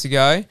 5 minutes to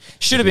go.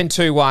 Should have been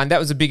 2-1. That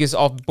was the biggest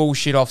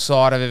bullshit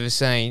offside I've ever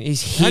seen.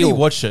 He's heel. How do you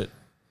watch it?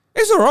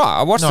 It's all right.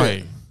 I watched No.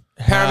 it.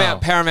 How?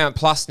 Paramount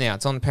Plus now.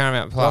 It's on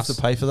Paramount Do I have Plus.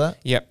 to pay for that?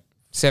 Yep.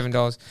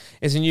 $7.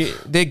 It's a new.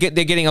 They're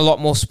getting a lot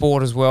more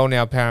sport as well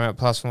now. Paramount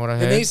Plus, from what I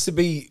heard. There needs to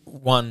be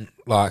one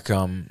like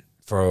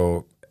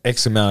for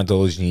X amount of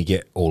dollars and you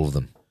get all of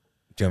them.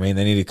 Do you know what I mean?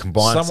 They need to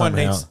combine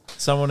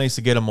Someone needs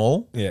to get them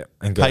all. Yeah,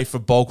 and Pay for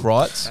bulk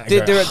rights.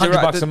 They're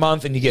 $100 a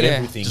month and you get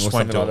everything. Just or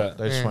won't something do like it.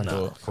 that. They just won't do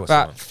it. Of course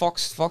But not.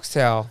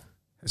 Foxtel.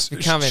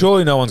 becoming-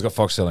 Surely no one's got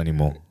Foxtel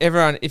anymore.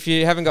 Everyone, if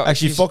you haven't got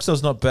Actually,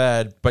 Foxtel's not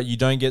bad, but you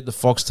don't get the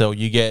Foxtel.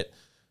 You get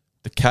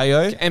the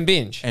KO and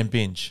binge. and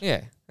binge.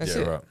 Yeah, that's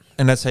it. Right.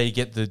 And that's how you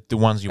get the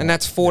ones you And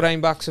want. that's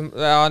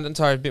 $14. I'm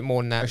sorry, a bit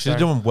more than that. Actually, so.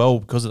 they're doing well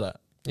because of that.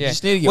 Yeah.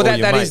 just need to get well, all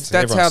your that mates is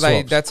and that's how everyone they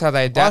swaps. that's how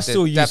they adapt. I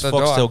still use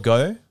Foxtel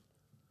Go.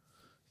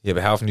 Yeah,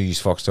 but how often do you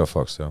use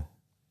Foxtel?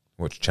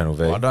 Watch Channel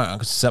V. Well, I don't. I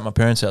was at my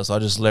parents' house. I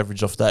just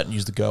leverage off that and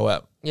use the Go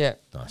app. Yeah,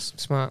 Nice.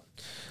 smart.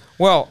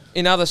 Well,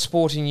 in other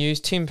sporting news,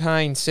 Tim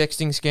Paine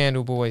sexting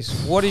scandal, boys.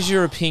 What is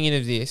your opinion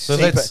of this? So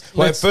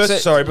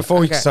Before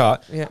we okay.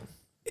 start, Yeah,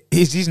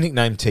 is his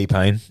nickname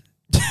T-Pain?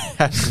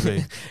 Has to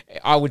be.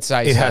 I would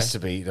say It so. has to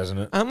be, doesn't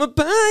it? I'ma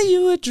buy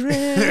you a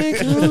drink,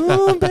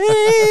 oh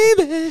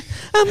baby.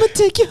 I'ma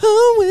take you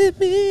home with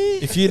me.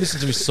 If you listen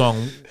to his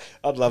song,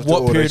 I'd love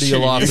what period of your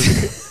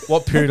life?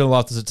 What period of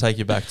life does it take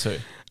you back to?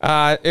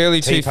 Early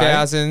T-Pain?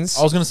 2000s.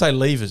 I was going to say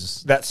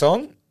Levers. That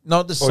song?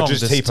 Not the song,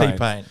 just just T-Pain?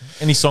 T-Pain.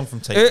 Any song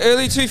from T-Pain.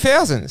 Early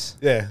 2000s.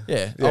 Yeah. Yeah,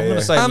 Yeah, I'm going yeah.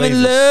 to say I'm Levers.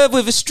 in love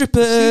with a stripper.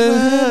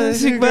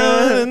 That's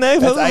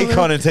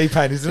Akon and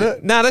T-Pain, isn't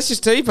it? No, that's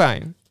just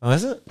T-Pain. Oh,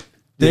 is it?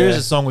 There Yeah. is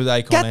a song with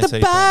Akon Got and the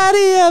T-Pain.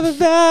 body of a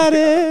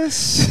goddess.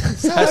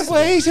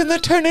 Sideways in the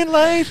turning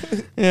lane.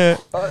 Yeah.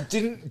 Do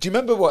you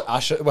remember what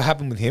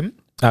happened with him?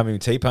 I mean,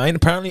 T-Pain.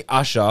 Apparently,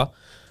 Usher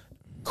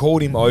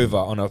called him over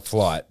on a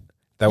flight.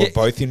 They were Yeah.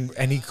 both in,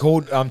 and he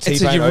called T-Pain. It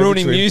said you're over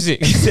ruining to him.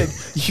 music. He said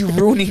you're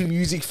ruining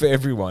music for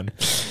everyone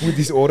with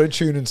this auto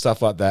tune and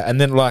stuff like that. And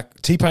then like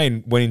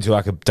T-Pain went into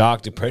like a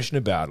dark depression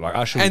about it. Like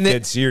Usher was And then-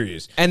 dead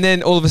serious. And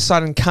then all of a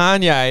sudden,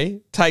 Kanye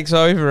takes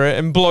over it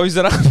and blows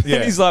it up. Yeah.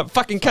 And he's like,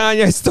 "Fucking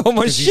Kanye stole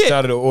my Because he shit."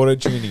 started auto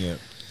tuning it.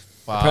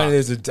 Wow. Apparently,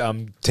 there's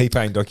a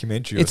T-Pain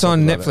documentary. or It's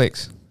on something like that.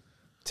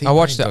 Netflix. I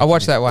watched it. I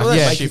watched that one. Well,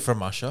 that's Yeah. actually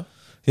from Usher.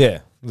 Yeah.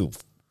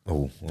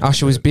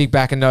 Usher was big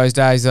back in those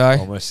days, though.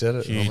 Almost said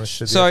it. Huge. Almost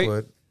said the So- F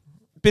word.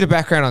 Bit of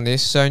background on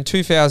this. So in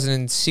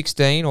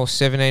 2016 or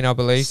 17, I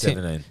believe,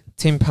 17.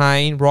 Tim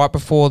Paine, right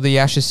before the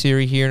Ashes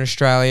series here in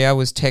Australia,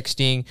 was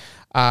texting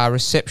a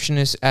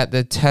receptionist at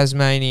the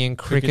Tasmanian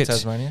Cricket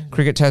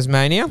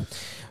Tasmania,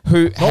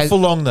 who Not for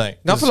long, though.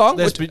 Not for long.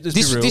 Let's be real.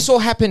 This all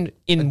happened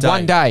in day.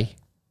 1 day.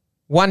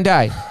 1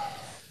 day.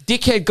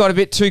 Dickhead got a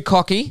bit too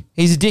cocky.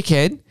 He's a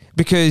dickhead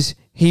because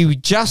he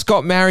just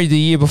got married the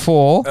year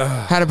before,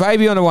 had a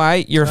baby on the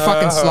way. You're a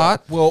fucking slut.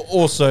 Well,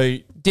 also,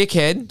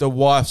 Dickhead. the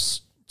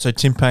wife's... So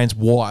Tim Paine's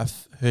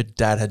wife, her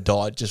dad had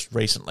died just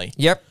recently.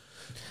 Yep.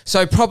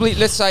 So probably,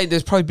 let's say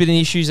there's probably been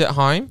issues at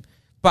home,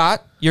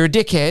 but you're a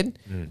dickhead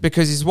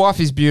because his wife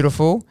is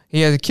beautiful.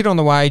 He has a kid on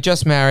the way,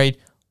 just married.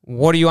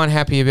 What are you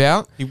unhappy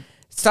about? He-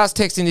 Starts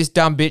texting this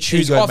dumb bitch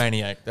who's off.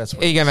 Egomaniac, that's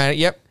what it is. Egomaniac,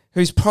 yep.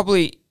 Who's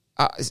probably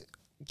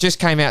just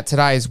came out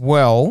today as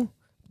well.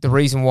 The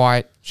reason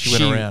why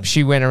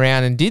she went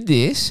around and did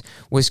this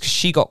was because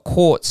she got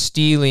caught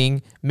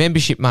stealing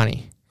membership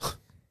money.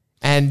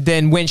 And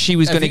then when she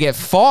was going to get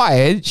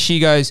fired, she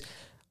goes,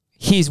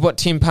 "Here's what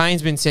Tim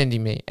Paine's been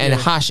sending me," and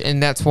hush,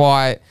 and that's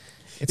why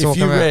it's all If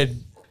you come out.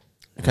 read...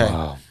 Okay.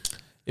 Wow.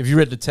 If you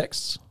read the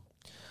texts...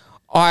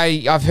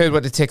 I've heard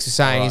what the text is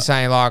saying. Right. He's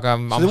saying like,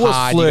 "I'm So there was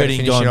hard." You gotta flirting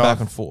finish going it off. back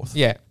and forth.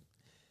 Yeah,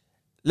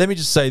 Let me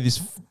just say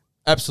this.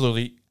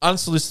 Absolutely.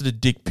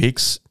 Unsolicited dick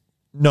pics.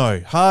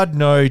 No. Hard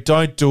no.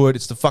 Don't do it.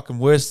 It's the fucking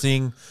worst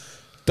thing.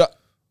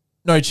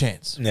 No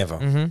chance. Never.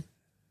 Mm-hmm.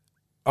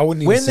 I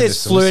wouldn't even When send a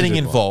there's flirting solicited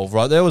one. involved,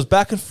 right? There was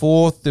back and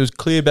forth. There was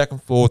clear back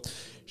and forth.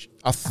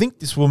 I think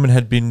this woman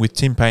had been with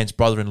Tim Paine's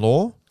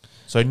brother-in-law.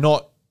 So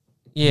not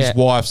his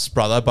wife's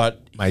brother,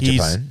 but Major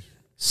his Paine.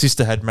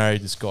 sister had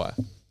married this guy.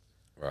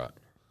 Right.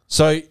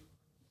 So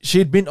she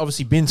had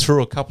obviously been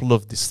through a couple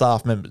of the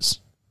staff members.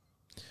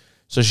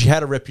 So she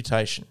had a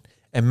reputation.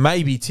 And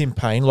maybe Tim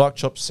Paine, like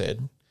Chop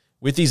said,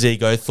 with his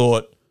ego,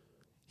 thought,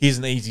 here's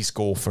an easy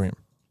score for him.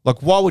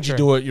 Like, why would you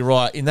do it? You're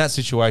right. In that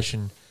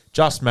situation,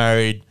 just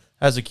married,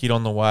 has a kid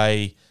on the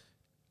way.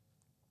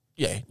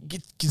 Yeah,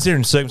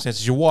 considering the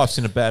circumstances, your wife's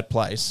in a bad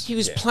place. He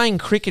was playing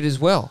cricket as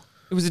well.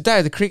 It was the day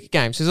of the cricket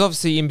game, so it's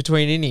obviously in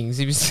between innings.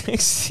 He was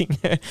texting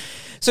her.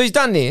 So he's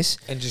done this.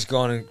 And just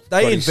gone and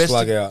They got his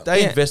slug out.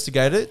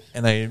 investigated it,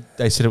 and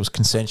they said it was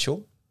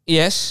consensual,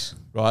 Yes.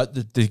 right?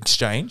 The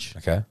exchange.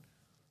 Okay.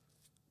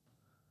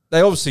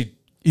 They obviously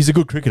he's a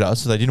good cricketer,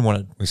 so they didn't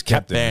want to He's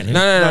captain, ban isn't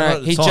him. he? No, not at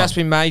the he'd time. just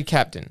been made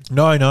captain.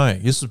 No,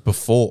 this was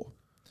before.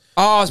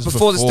 Oh, it was This was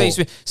before the before. Steve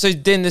Smith. So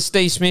then the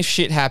Steve Smith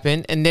shit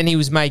happened, and then he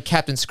was made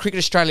captain. So Cricket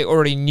Australia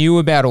already knew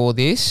about all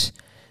this.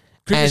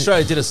 Cricket And-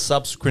 Australia did a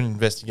subsequent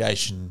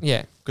investigation.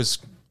 Yeah. Because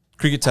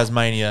Cricket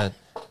Tasmania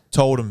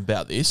told him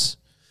about this.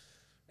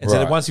 And so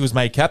Right. that once he was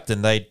made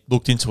captain, they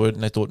looked into it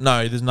and they thought,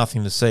 no, there's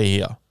nothing to see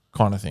here,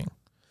 kind of thing.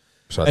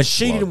 So And that's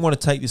she why- didn't want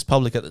to take this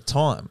public at the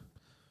time.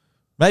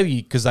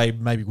 Maybe because they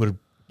maybe would have,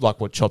 like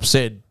what Chop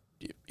said,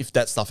 if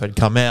that stuff had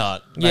come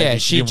out. Yeah, maybe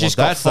she didn't just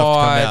want got that stuff to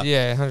come fired. out.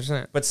 Yeah,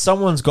 100%. But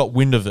someone's got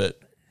wind of it.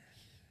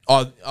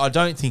 I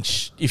don't think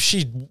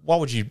why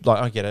would you, like,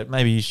 I get it.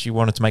 Maybe she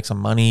wanted to make some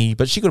money,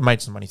 but she could have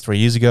made some money 3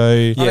 years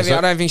ago. I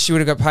don't think she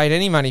would have got paid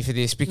any money for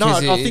this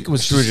because I think it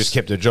was She would have just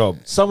kept her job.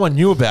 someone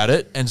knew about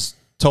it and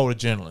told a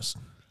journalist.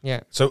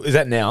 yeah. So is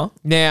that now?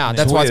 Now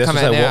that's So why what- it's come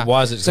that's out what I say, now.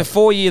 why is it- So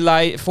 4 years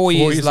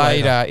years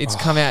later, later. it's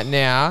come out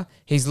now.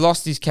 He's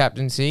lost his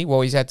captaincy.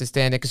 Well, he's had to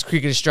stand there because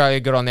Cricket Australia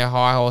got on their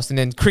high horse, and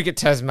then Cricket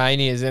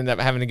Tasmania has ended up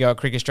having to go at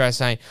Cricket Australia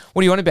saying,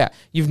 "What do you want about?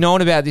 You've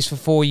known about this for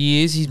 4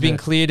 years. He's been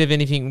cleared of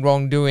anything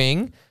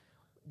wrongdoing.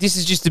 This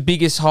is just the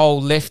biggest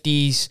whole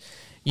lefties,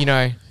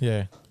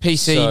 Yeah.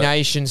 PC So-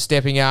 nation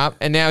stepping up,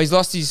 and now he's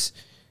lost his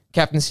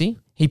captaincy.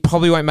 He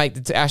probably won't make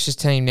the Ashes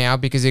team now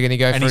because they're going to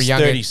go And for a he's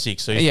younger.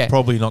 36, so he's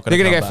probably not going to They're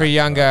going to come go for a back.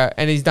 younger,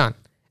 and he's done.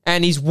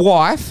 And his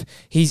wife,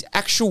 his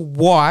actual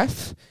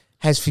wife,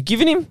 has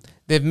forgiven him.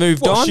 They've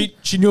moved Well, on.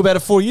 she knew about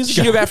it 4 years ago.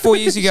 She knew about 4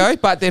 years ago,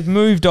 but they've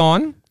moved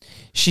on.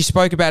 She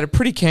spoke about it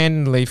pretty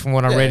candidly from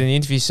what I read in the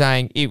interview,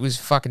 saying it was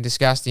fucking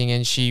disgusting,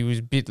 and she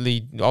was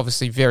bitterly,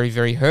 obviously very,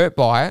 very hurt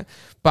by it.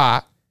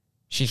 But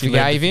she learned to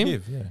forgave him.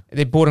 forgive, yeah.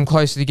 They brought him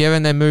closer together,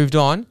 and they moved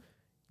on.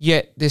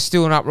 Yet there's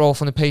still an uproar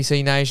from the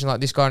PC nation, like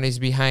this guy needs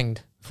to be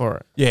hanged for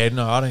it. Yeah,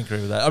 no, I don't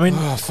agree with that. I mean,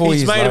 4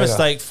 he's years made later. a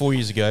mistake 4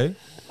 years ago.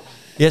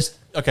 Yes,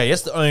 okay, he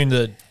has to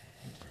own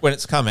when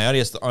it's come out, he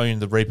has to own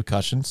the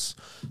repercussions,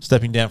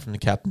 stepping down from the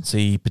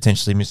captaincy,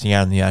 potentially missing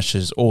out on the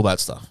Ashes, all that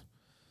stuff.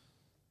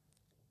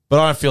 But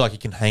I don't feel like he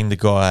can hang the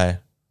guy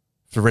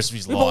for the rest of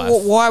his Yeah, life.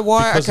 but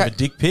why? Because Okay. of a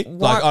dick pic?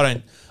 Why-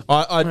 Like,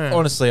 I don't...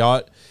 Honestly,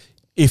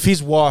 if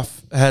his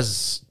wife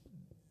has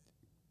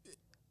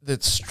the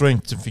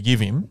strength to forgive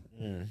him,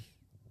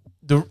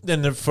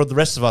 then for the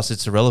rest of us,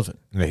 it's irrelevant.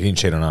 No, he didn't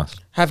cheat on us.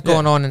 Have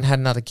gone on and had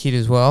another kid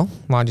as well.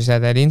 Might just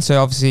add that in.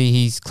 So obviously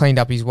he's cleaned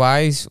up his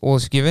ways,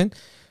 all's forgiven.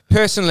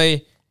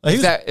 Personally, He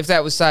was- if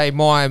that was say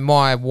my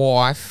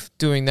wife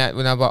doing that,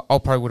 I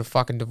probably would have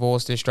fucking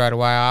divorced her straight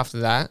away after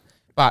that.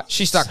 But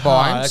she stuck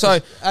by him. hard, So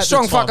 'cause at the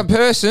strong time- fucking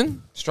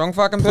person. Strong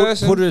fucking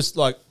person. Put us,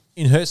 like,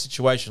 in her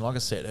situation, like I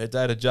said, her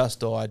dad had just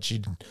died.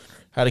 She'd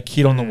had a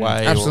kid on the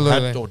way.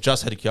 absolutely. Or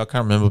just had a kid. I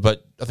can't remember,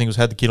 but I think it was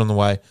had the kid on the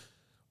way.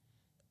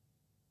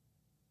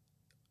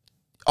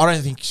 I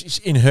don't think she's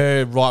in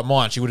her right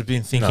mind. She would have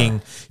been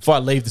thinking, if I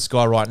leave this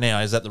guy right now,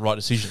 is that the right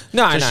decision?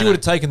 No, so no, she no. would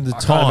have taken the I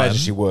can't time. imagine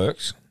she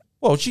works.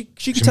 Well, she could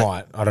She take,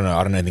 might. I don't know.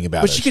 I don't know anything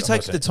about but it. she could I'm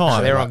take not the saying-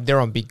 time. they're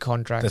on big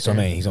contracts. That's what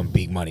I mean. He's on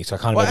big money, so I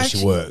can't Well, imagine she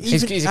actually, works.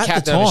 He's a At the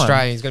captain of time,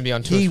 Australia. He's going to be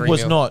on 2 or He 3 was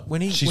mil. not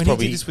when he She's when he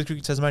probably did this with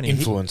Cricket Tasmania.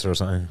 Influencer or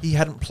something. He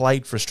hadn't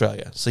played for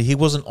Australia, so he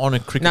wasn't on a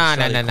cricket. No.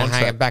 Australia Hang on,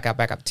 contract.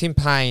 back up. Tim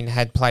Paine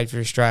had played for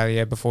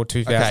Australia before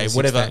 2016. Okay,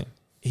 whatever.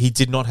 He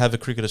did not have a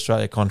Cricket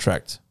Australia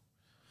contract.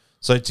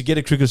 So to get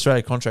a Cricket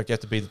Australia contract, you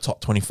have to be the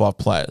top 25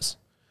 players.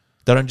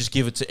 They don't just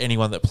give it to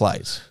anyone that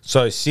plays.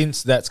 So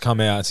since that's come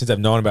out, since I've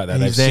known about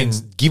that, He's they've then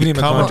since given him a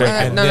become- contract.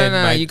 No, and no, then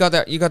no. made- You got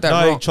that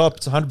No, wrong. Chop,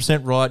 it's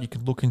 100% right. You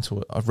can look into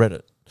it. I've read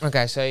it.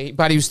 Okay,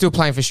 but he was still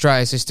playing for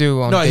Australia, so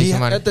still on No, decent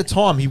money. at the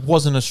time, he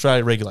wasn't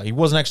Australia regular. He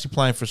wasn't actually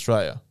playing for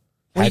Australia.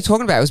 What are you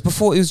talking about? It was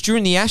before. It was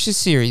during the Ashes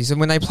series and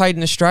when they played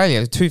in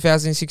Australia,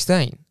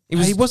 2016. It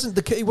was. He wasn't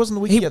the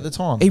wiki at the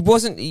time. He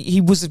wasn't. He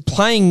was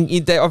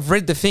playing. I've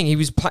read the thing. He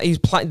was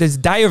playing. There's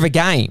day of a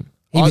game.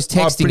 He was I'm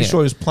texting pretty it. sure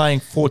he was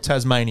playing for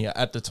Tasmania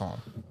at the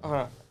time. All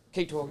right,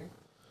 keep talking.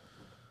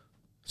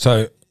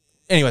 So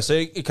Anyway, so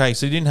he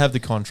didn't have the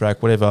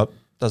contract, whatever,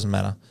 doesn't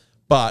matter.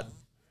 But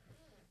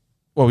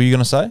what were you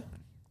going to say?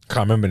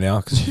 can't remember now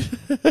because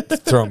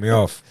it's throwing me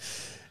off.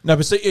 No,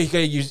 but so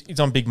he's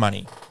on big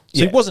money. So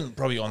Yeah. he wasn't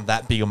probably on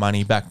that big a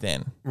money back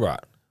then. Right,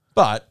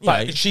 But,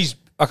 but know, she's.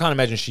 I can't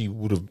imagine she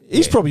would have.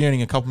 he's probably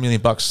earning a couple $1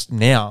 million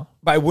now.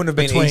 But it wouldn't have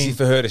been between easy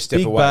for her to step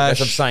Big away. That's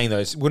what I'm Bash- saying though.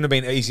 It wouldn't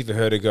have been easy for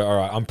her to go, all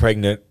right, I'm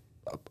pregnant.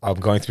 I'm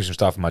going through some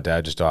stuff. My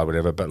dad just died,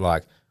 whatever. But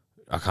like,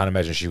 I can't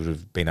imagine she would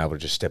have been able to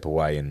just step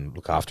away and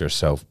look after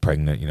herself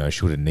pregnant. You know,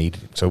 she would have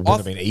needed it. So it wouldn't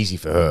have been easy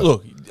for her.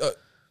 Look,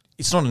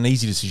 it's not an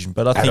easy decision,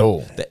 but I think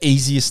all. the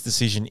easiest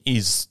decision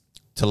is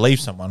to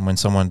leave someone when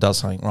someone does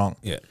something wrong.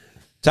 Yeah.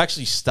 To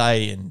actually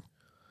stay and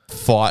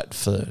fight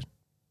for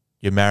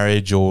your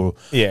marriage or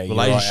Yeah, you're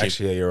right. relationship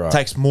Actually, yeah, you're right.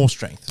 takes more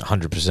strength.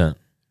 100%.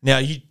 Now,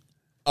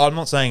 I'm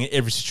not saying in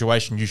every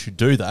situation you should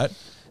do that,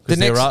 The because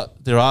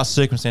next- there are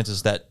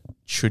circumstances that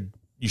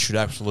you should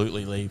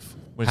absolutely leave.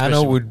 Hannah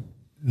Especially- would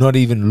not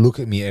even look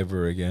at me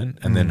ever again.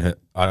 And then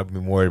I've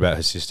been worried about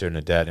her sister and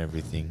her dad and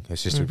everything. Her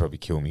sister would probably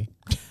kill me.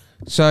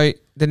 So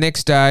the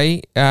next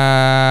day,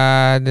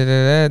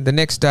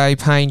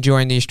 Paine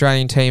joined the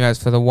Australian team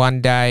as for the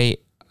 1 day,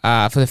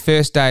 for the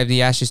first day of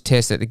the Ashes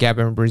test at the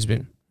Gabba in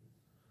Brisbane.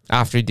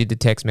 After he did the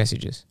text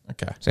messages,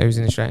 Okay. so he was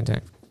in the Australian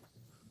team.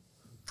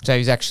 So he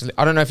was actually,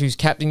 I don't know if he was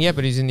captain yet,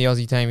 but he's in the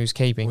Aussie team. He was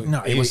keeping. No,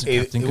 he wasn't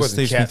captain he because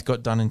wasn't Steve Smith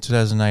got done in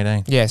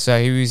 2018. Yeah,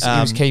 so he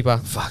was keeper.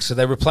 Fuck. So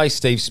they replaced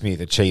Steve Smith,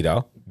 a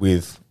cheater,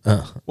 with.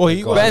 Well,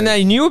 he But and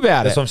they knew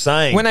about That's it. what I'm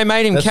saying. When they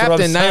made him That's what I'm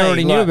captain, they saying,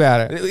 already knew like,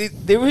 about it.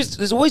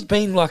 There's always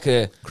been like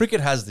a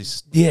Cricket has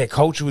this.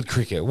 culture with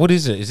cricket. What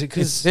is it? Is it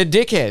because They're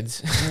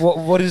dickheads.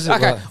 what is it?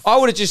 Okay, like? I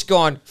would have just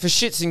gone for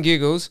shits and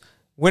giggles.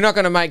 We're not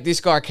going to make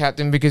this guy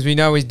captain because we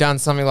know he's done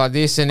something like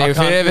this, and if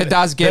it ever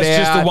does get that's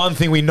out, just the one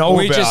thing we know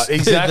about.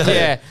 Exactly.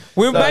 Yeah,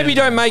 we maybe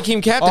don't make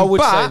him captain. I would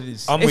but say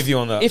this. I'm with you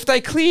on that. If they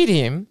cleared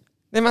him,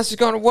 they must have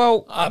gone.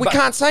 Well, we But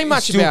can't say he's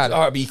much still, about it.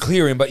 All right, but you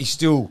clear him, but you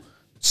still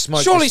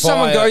smoke. Surely the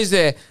someone fire. goes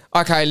there.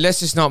 Okay,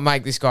 let's just not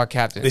make this guy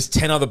captain. There's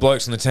 10 other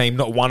blokes on the team.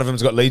 Not one of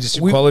them's got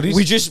leadership qualities.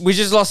 We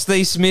just lost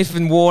Steve Smith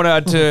and Warner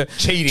to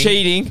Cheating.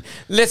 cheating.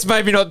 Let's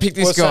maybe not pick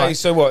this Well, guy.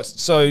 So what?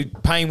 So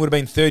Paine would have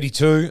been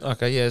 32.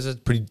 Okay, yeah, that's a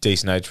pretty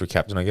decent age for a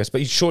captain, I guess.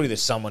 But surely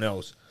there's someone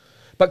else.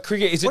 But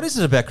cricket is it? What is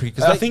it about cricket?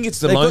 'Cause I think it's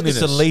the they've got loneliness.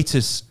 this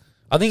elitist.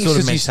 I think it's sort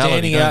of because you're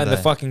mentality, standing out in don't the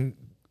they? fucking.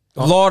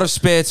 A lot of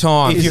spare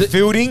time. If you're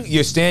fielding,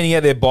 you're standing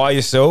out there by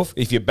yourself.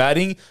 If you're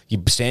batting, you're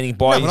standing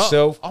by No, but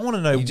yourself. I want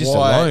to know You're just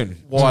why, alone.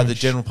 why the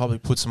general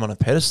public puts them on a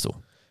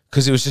pedestal.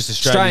 Because it was just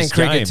Australian Australia's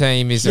cricket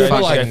game. team is Yeah, a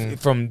fucking. like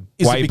from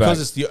Is way it because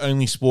back. it's the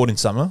only sport in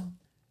summer?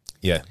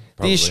 Yeah, The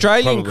probably.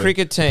 Australian Probably.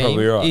 cricket team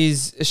Probably right.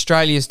 is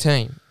Australia's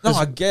team. No,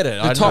 I get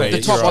it. The top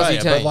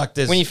Aussie team. But like,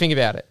 there's when you think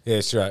about it, Yeah,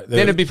 that's right. then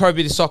it'd be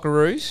probably the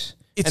Socceroos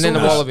It's and then the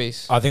almost-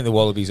 Wallabies. I think the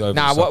Wallabies over.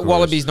 Nah, the Socceroos.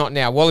 Wallabies not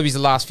now. Wallabies the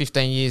last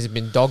 15 years have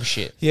been dog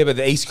shit. Yeah, but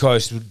the East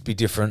Coast would be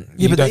different.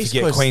 Yeah, but don't the East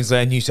forget Coast-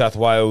 Queensland, New South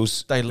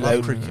Wales. They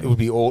love cricket. It would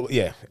be all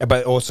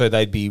but also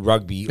they'd be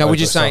rugby. No, we're over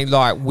just saying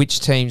soccer. like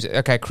which teams.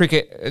 Okay,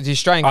 cricket. The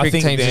Australian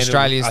cricket team is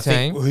Australia's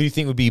team. Who do you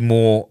think would be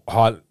more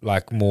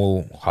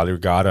more highly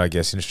regarded? I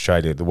guess in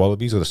Australia, the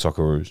Wallabies or the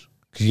Socceroos?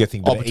 Because you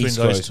think about the between East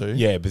those Coast, two?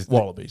 yeah, but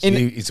Wallabies.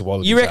 It's the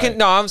Wallabies. You reckon? eh?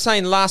 No, I'm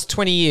saying last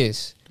 20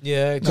 years.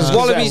 Yeah, Because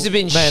Wallabies have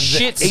been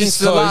shit since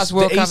the last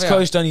World the Cup East out.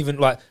 Coast don't even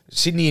like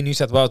Sydney and New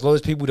South Wales. A lot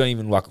of those people don't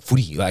even like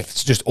footy. Like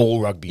it's just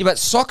all rugby. Yeah, but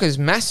soccer's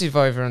massive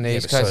over on the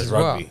East but so Coast is as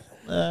well. rugby.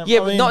 Yeah,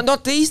 but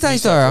not these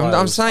days though.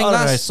 I'm saying I don't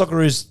know. last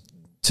Soccer is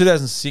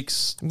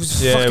 2006. it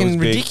was Yeah, it fucking was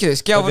big.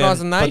 ridiculous.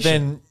 Galvanised the But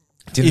nation.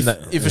 then,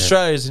 if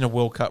Australia's in a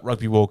World Cup,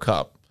 Rugby World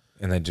Cup,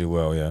 and they do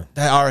well, yeah.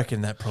 I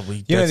reckon that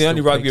probably. You know, that the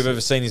only still rugby peaks I've it.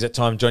 ever seen is that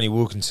time Johnny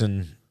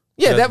Wilkinson.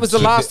 Yeah, that was the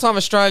last time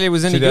Australia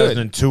was any good.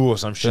 2002 or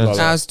some shit like It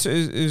that.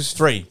 was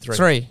Three.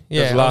 three.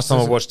 Yeah, That was the last time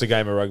I watched a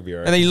game of rugby.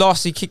 Right? And he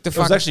lost. He kicked the It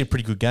was fucking. actually a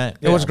pretty good game.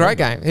 It was a great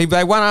game.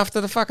 They won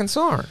after the fucking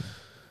siren.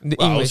 The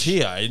Well, I English. was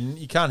here, and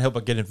you can't help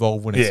but get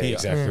involved when yeah, it's here.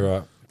 exactly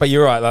right. But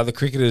you're right. Like the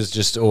cricketers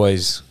just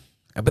always,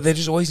 but they're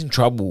just always in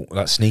trouble,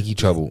 like sneaky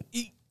trouble.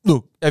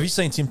 Look, have you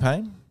seen Tim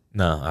Paine?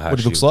 No, I What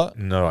he looks like?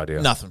 No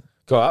idea. Nothing.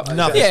 Go up.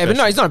 Nothing. Yeah, but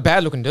no, he's not a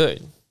bad looking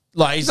dude.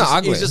 Like he's not just,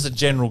 ugly. he's just a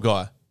general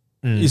guy,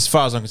 as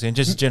far as I'm concerned.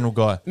 Just a general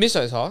guy.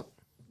 Misso's hot.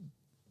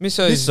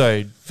 Misso's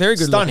So very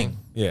good stunning. looking.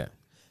 Yeah,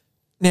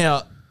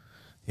 Now,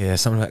 yeah.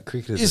 Something about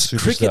cricket. is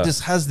cricket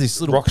just has this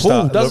little rock pull,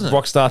 star, doesn't it?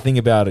 rock star thing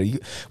about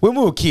it. When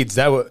we were kids,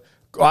 they were.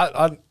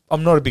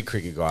 I'm not a big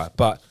cricket guy,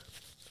 but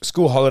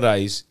school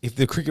holidays, if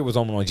the cricket was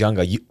on when I was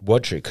younger, you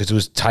watch it because it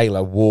was Taylor,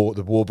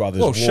 the War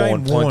Brothers, Well,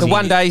 Shane Warne. The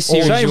one day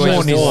series. Shane you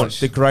always Warne watch. is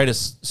the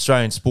greatest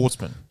Australian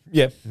sportsman.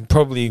 Yeah,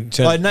 probably. In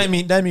terms, Like,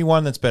 name me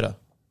one that's better.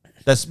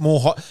 That's more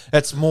hot.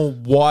 That's more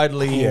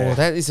widely Oh,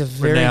 that is a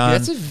very. renowned,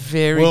 That's a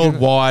very good-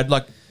 worldwide.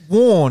 Like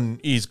Warne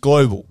is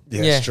global,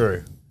 yeah, Yeah. it's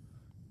true.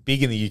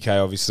 Big in the UK,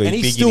 obviously. and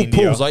he big still in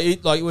India. pulls.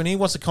 Like when he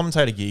wants a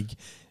commentator gig,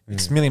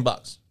 it's $1 million.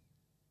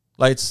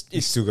 Like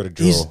He's still got a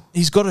draw.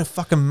 He's got a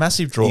fucking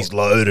massive draw. He's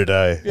loaded,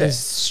 eh? He's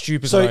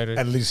stupid So- loaded.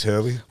 And Liz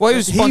Hurley. Well, he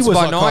was He sponsored was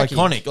by like Nike.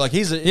 iconic. Like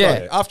he's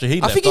Yeah. after he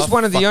I left. think he's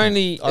one of the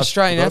only I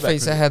Australian forgot about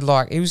athletes that cricket. had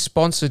like he was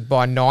sponsored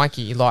by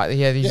Nike. Like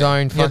he had his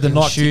own He had fucking the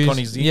Nike shoes. tick on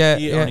his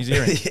yeah. on his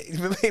earring.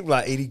 Remember him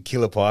like eating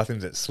killer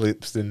pythons at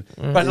slips and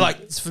But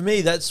like for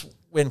me, that's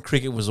when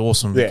cricket was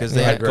awesome Yeah, because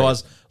they yeah, I had agree.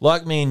 guys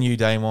like me and you,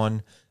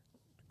 Damon,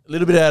 a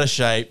little bit out of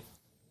shape,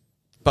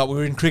 but we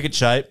were in cricket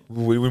shape.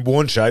 we were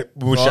worn shape.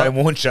 We were Right.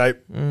 worn shape.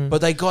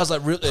 But they guys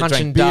like really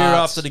Punching drank beer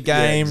darts. after the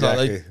game. Yeah, Like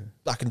they, exactly.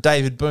 like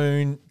David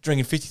Boone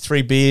drinking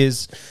 53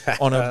 beers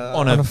on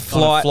a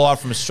flight. flight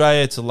from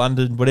Australia to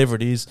London, whatever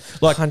it is.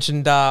 Like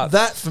Punching darts.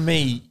 that for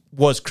me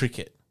was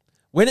cricket.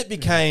 When it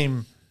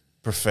became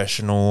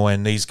professional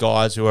and these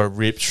guys who are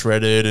ripped,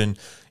 shredded, and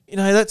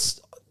that's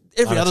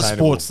every other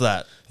Unattainable. sport's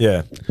that.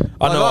 Yeah,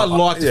 I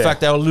like the fact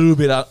they were a little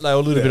bit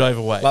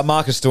overweight. Like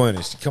Marcus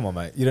Stoinis. Come on,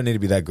 mate. You don't need to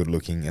be that good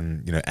looking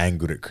and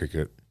good at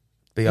cricket.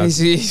 Be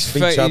He's be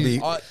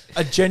chubby.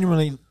 I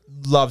genuinely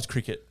loved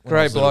cricket. when I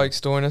great was little. bloke,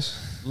 Stoinis.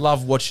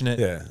 Loved watching it.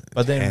 Yeah.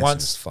 But then Handsome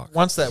as fuck.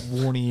 once that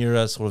Warney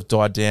era sort of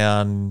died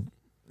down,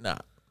 nah.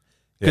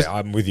 Yeah,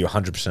 I'm with you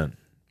 100%.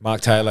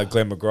 Mark Taylor,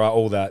 Glenn McGrath,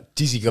 all that.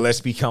 Dizzy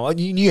Gillespie come on.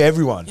 You knew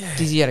everyone. Yeah.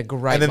 Dizzy had a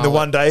great And then mullet. the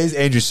one day is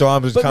Andrew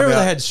Simons But come remember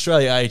out. they had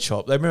Australia A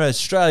chop. They remember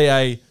Australia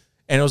A,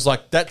 and it was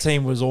like that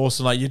team was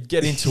awesome. Like you'd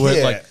get into it.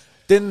 Yeah. Like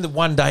then the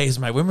one days,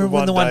 mate. Remember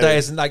when the one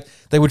days and like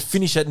they would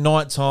finish at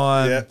night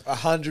time. Yeah,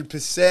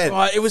 100%.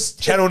 Right, it was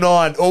Channel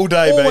 9 all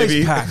day, always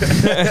baby. packed. And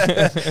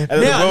then the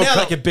now World they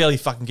Cup- could barely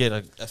fucking get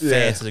a fan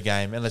Yeah. to the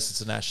game unless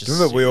it's an Ashes.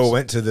 Remember we series. all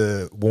went to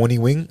the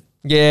Warning Wing?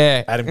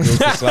 Yeah. Adam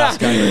Gilchrist's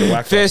last game at the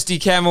Wacker. Thirsty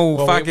Camel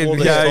Well, we fucking wore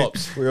these go.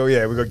 tops.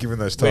 We got given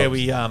those tops. where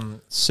we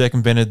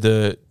circumvented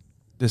the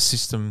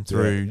system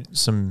through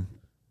some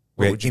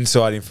We had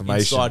inside information.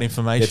 inside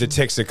information. You had to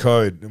text a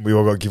code, and we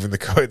all got given the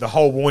code. The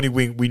whole Warning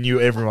Wing, we knew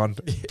everyone.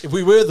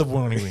 We were the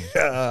warning wing.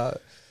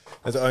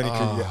 That's the only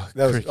cricket.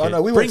 That was, cricket. oh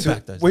no, Bring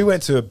back those we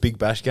went to a Big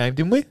Bash game,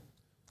 didn't we?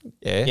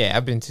 Yeah, Yeah,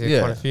 I've been to Yeah.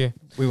 quite a few.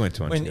 We went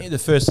to one. When together. the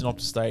first in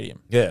Optus Stadium.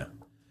 Yeah.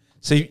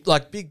 See,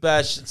 like Big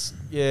Bash, it's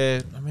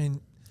I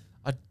mean,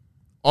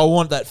 I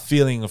want that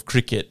feeling of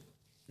cricket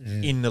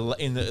in the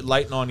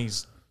late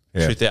 90s,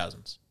 Yeah.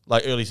 2000s,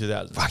 like early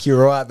 2000s. Fuck,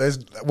 you're right. There's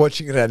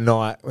watching it at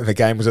night when the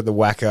game was at the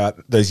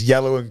Wacker. Those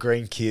yellow and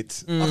green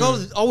kits. Like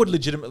I would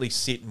legitimately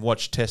sit and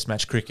watch Test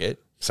match cricket.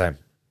 Same.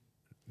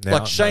 Now,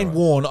 Like Shane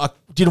Warne, I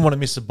didn't want to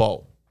miss a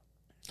bowl.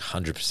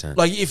 100%.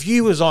 Like if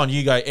you was on,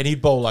 you go and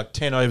he'd bowl like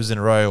 10 overs in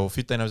a row or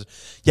 15 overs.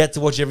 You had to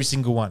watch every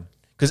single one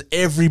because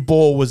every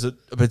ball was a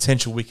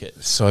potential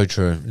wicket. So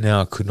true.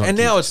 Now I could not. And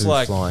give now it's two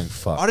like flying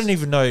fucks. I didn't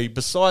even know.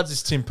 Besides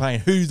this Tim Paine,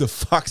 who the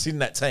fuck's in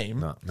that team?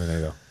 No, me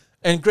neither.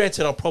 And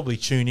granted, I'll probably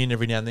tune in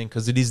every now and then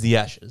because it is the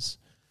Ashes.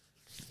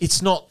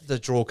 It's not the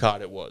draw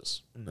card it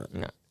was. No.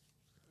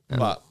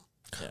 But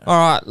All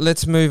right,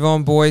 let's move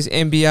on, boys.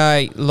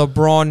 NBA,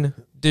 LeBron,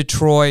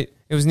 Detroit.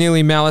 It was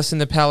nearly Malice in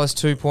the Palace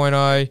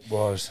 2.0.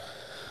 Was.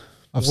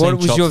 What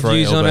was your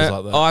views on it?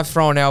 I've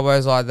thrown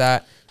elbows like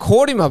that.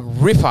 Caught him a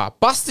ripper.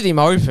 Busted him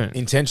open.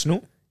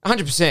 Intentional?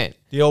 100%.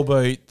 the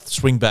elbow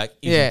swing back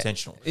is Yeah.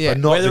 intentional. Yeah. But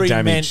not Whether the he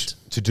damage meant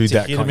to do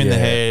that. hit him in the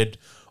head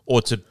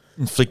or to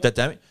inflict that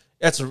damage,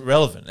 that's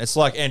irrelevant. It's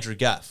like Andrew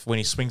Gaff when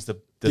he swings the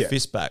Yeah.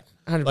 fist back.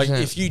 100%. Like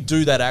if you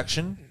do that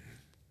action,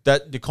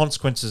 that the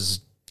consequences.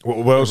 What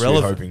else were you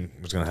Irrelevant. hoping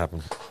was going to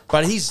happen?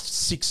 But he's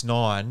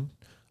 6'9",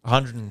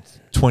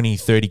 120,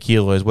 30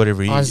 kilos,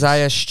 whatever he is.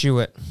 Isaiah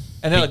Stewart.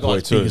 And the Big boy other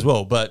guy's big too. as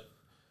well. But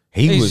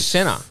He's was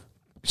centre.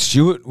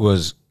 Stewart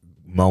was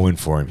mowing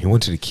for him. He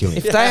wanted to kill him.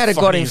 If they had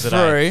got him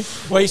through,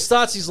 well, he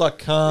starts, he's like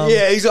calm.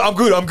 Yeah, he's. I'm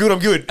good. I'm good. I'm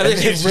good. And then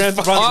he it's runs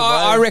just away.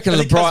 I reckon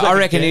And he comes LeBron. back I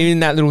reckon again. in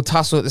that little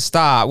tussle at the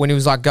start when he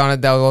was like going,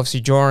 they were obviously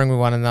drawing with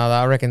one another.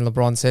 I reckon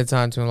LeBron said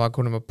something to him like,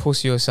 "Called him a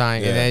pussy" or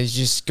something, Yeah. and then he's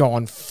just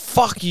gone,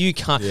 "Fuck you,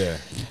 cunt." Yeah.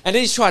 And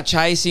then he's tried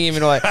chasing him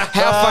and like,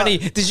 how funny!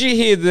 Did you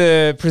hear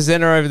the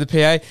presenter over the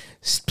PA?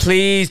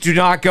 Please do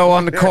not go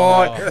on the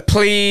court.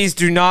 Please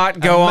do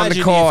not go on the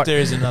Imagine court. if there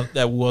is another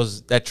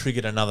that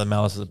triggered another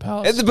Malice of the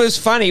Palace. It was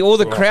funny. All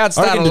the crowd I reckon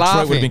started Detroit would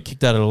have laughing. been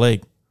kicked out of the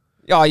league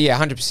Oh yeah,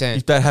 100%.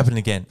 if that happened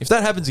again. If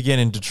that happens again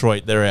in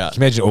Detroit, they're out.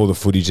 Can you imagine all the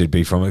footage there'd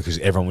be from it because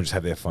everyone would just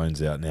have their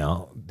phones out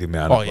now. The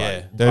amount Oh, of yeah.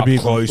 like, There'd up be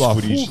close like,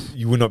 footage,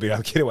 you would not be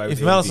able to get away with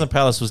If it. Malice in the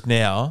Palace was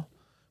now,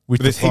 with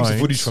But there's the heaps of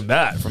phones- footage from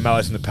that, from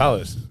Malice in the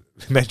Palace.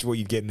 Imagine what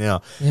you get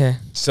now. Yeah,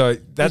 So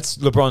that's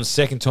LeBron's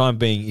second time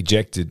being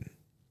ejected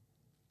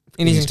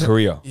in his enti-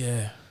 career,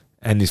 yeah,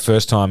 and his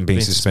first time being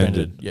been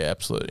suspended. Yeah,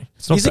 absolutely.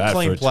 not He's a bad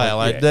clean for a player. team.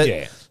 Like Yeah, that.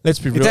 yeah. Let's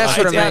be real. That's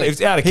what It's I out, mean.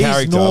 it's out of He's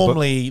character.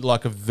 normally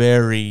like a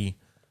very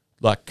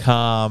like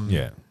calm, but,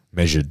 yeah,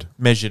 measured.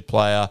 measured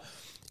player.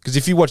 Because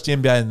if you watch the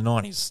NBA in the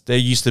 90s, there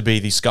used to be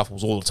these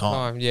scuffles all the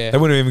time. yeah. They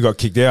wouldn't have even got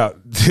kicked out.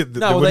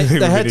 No, they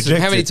had to.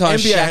 How many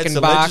times NBA Shaq had and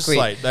to Barkley?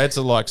 legislate. They had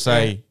to like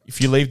say, if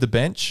you leave the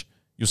bench,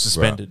 you're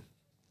suspended.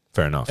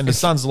 Fair enough. And the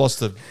Suns lost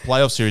the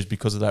playoff series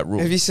because of that rule.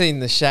 Have you seen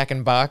the Shaq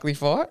and Barkley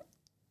fight?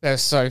 That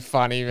was so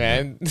funny,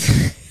 man.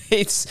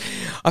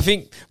 I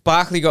think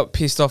Barkley got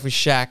pissed off with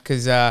Shaq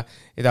because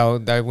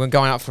they were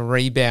going up for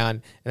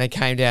rebound and they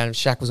came down and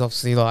Shaq was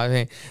obviously like,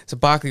 man. So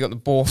Barkley got the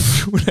ball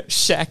from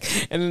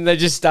Shaq and then they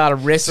just started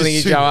wrestling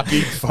each Just other.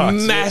 big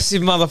fights,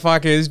 Massive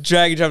motherfuckers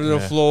dragging each other to the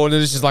floor and it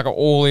was just like an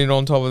all in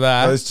on top of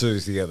that. Those two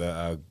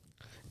together.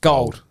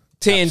 Gold.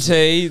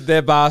 TNT,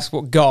 their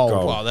basketball, gold.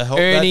 Gold. Wow,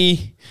 Ernie.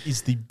 that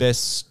is the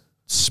best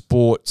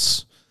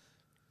sports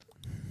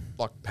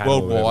like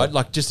Panel worldwide. ever.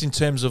 Like just in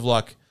terms of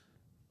like,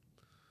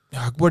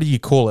 what do you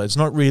call it? It's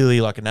not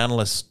really like an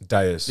analyst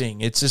Deus.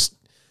 thing. It's just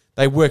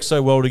they work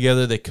so well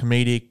together. They're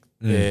comedic.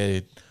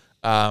 They're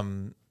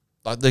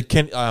like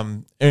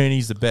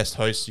Ernie's the best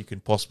host you can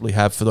possibly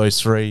have for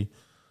those three.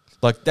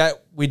 Like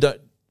that, we don't.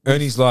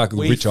 Ernie's like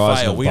We Rich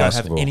Eisen fail. of We don't have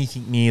basketball.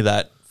 anything near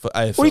that for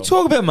AFL. What are you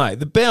talking about, mate?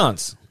 The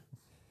bounce.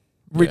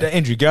 Yeah.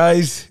 Andrew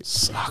Gaze.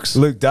 Sucks.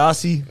 Luke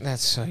Darcy.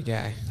 That's so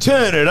gay.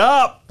 Turn it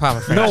up. Pardon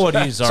my French. No, it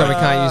is. So we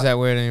can't use that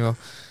word anymore.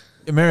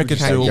 Americans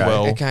Can't do go.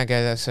 well. It can't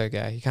go. That's so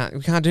gay.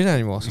 We can't do that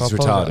anymore. So It's I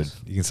apologise.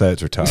 retarded. You can say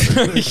it's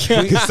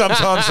retarded. Because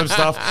sometimes some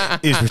stuff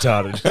is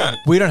retarded.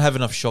 We don't have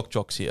enough shock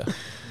jocks here.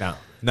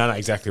 No,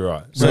 exactly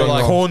right. So, So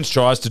like- Corns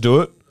tries to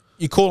do it.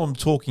 You call them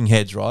talking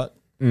heads, right?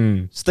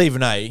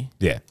 Stephen A.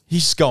 Yeah.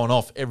 He's just going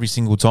off every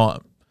single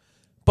time.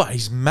 but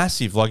he's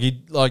massive.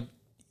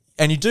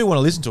 And you do want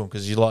to listen to him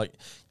because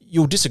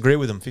you'll disagree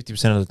with him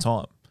 50% of the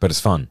time, But it's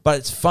fun. but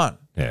it's fun.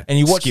 Yeah. And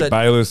you watch Skip that.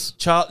 Bayless.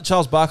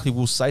 Charles Barkley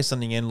will say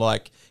something and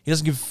he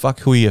doesn't give a fuck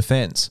who he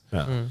offends.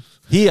 Yeah.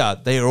 Here,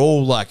 they're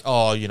all like,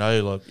 I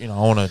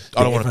don't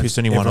want to piss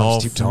anyone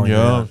off. tiptoeing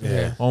Yeah,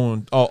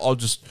 around.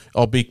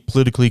 I'll be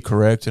politically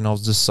correct and I'll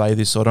just say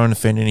this so I don't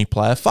offend any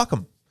player. Fuck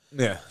them.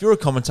 Yeah. If you're a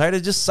commentator,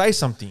 just say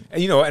something.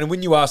 And and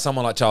when you are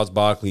someone like Charles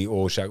Barkley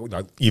or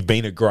Shaq, you've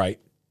been a great,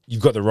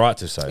 you've got the right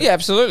to say it. Yeah,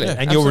 absolutely. And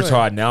Absolutely. you're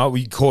retired now.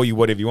 We call you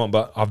whatever you want,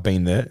 but I've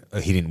been there.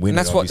 He didn't win. And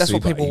that's it, what obviously,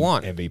 people but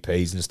want.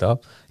 MVPs and stuff.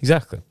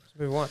 Exactly.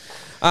 We want.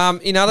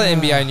 In other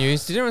NBA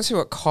news, did anyone see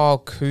what Kyle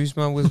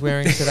Kuzma was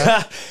wearing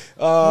today?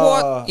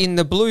 What in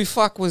the blue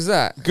fuck was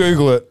that?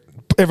 Google it.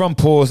 Everyone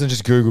pause and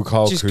just Google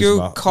Kyle Just Kuzma.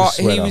 Google the Kyle.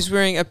 He sweater. was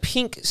wearing a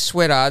pink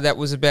sweater that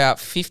was about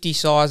 50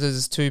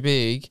 sizes too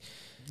big.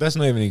 That's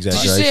not even an Did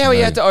exaggeration. you see how he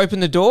mate. had to open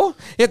the door?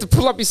 He had to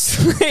pull up his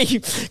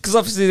sleeve because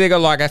obviously they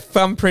got like a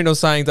thumbprint or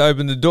something to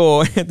open the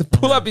door. He had to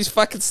pull up his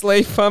fucking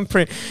sleeve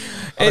thumbprint.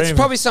 It's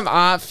probably some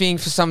art thing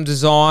for some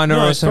designer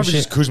No, or it's some probably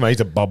shit. just Kuzma. He's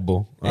a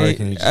bubble. I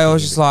reckon he I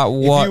was just like,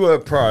 what? If you were a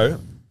pro,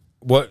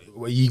 what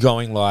were you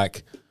going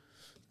like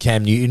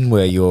Cam Newton,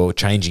 where you're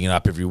changing it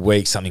up every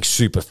week, something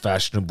super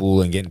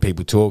fashionable and getting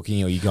people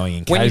talking, or are you going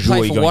in When you casual? play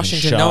are you for going in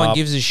Washington, no one sharp?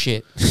 gives a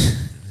shit.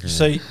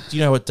 So, do you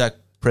know what Dak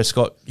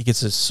Prescott, he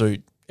gets a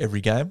suit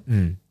every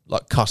game,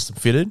 like custom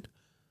fitted?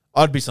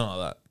 I'd be something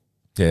like that.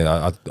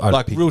 Yeah, I'd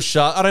Like pick, real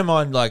sharp. I don't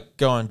mind like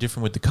going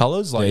different with the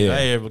colours, like Yeah, yeah.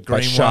 hey, a Like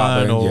green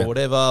sharp one or yeah.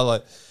 whatever,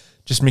 like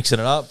just mixing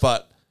it up.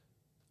 But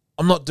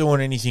I'm not doing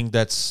anything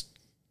that's,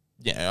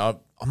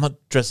 I'm not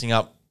dressing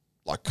up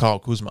like Kyle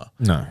Kuzma.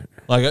 no.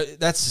 Like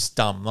that's just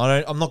dumb.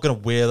 I'm not going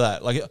to wear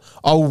that. Like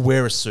I'll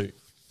wear a suit,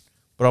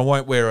 but I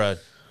won't wear a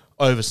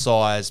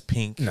oversized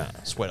pink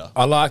sweater.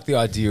 I like the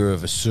idea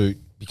of a suit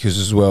because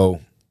as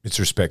well, it's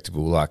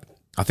respectable. Like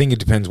I think it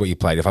depends what you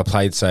played. If I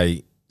played,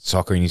 say,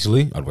 soccer in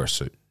Italy, I'd wear a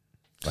suit.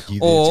 Like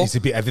Or- it's a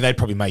bit. I think they'd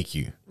probably make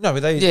you. No,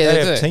 but they they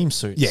have do. team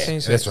suits. Yeah,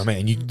 Seems that's what I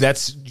mean. And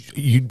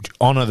you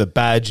honor the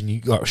badge and you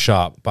got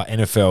sharp. But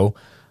NFL,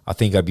 I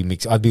think I'd be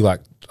mixed. I'd be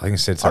like, I think I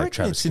said, I say reckon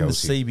Travis it's in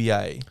Kelce. the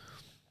CBA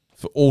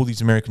for all these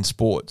American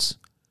sports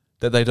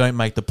that they don't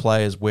make the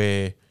players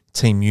wear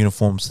team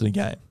uniforms to the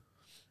game.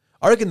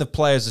 I reckon the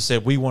players have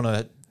said we want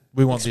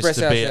this Express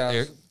to be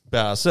ourselves.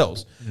 about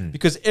ourselves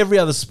because every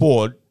other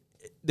sport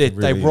they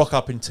really rock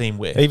up in team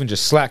wear. Even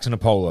just slacks and a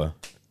polo.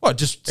 Well,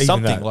 just Even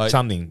something that, like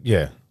something.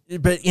 Yeah.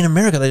 But in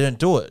America they don't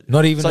do it.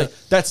 Not even It's like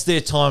that- that's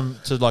their time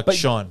to like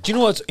shine. Do you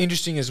know what's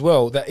interesting as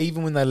well? That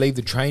even when they leave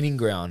the training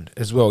ground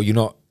as well, you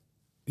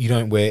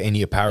don't wear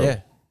any apparel.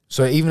 Yeah.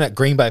 So even at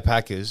Green Bay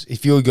Packers,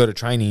 if you go to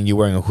training and you're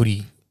wearing a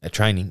hoodie at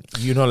training,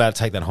 you're not allowed to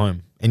take that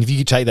home. And if you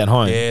could take that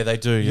home, Yeah, they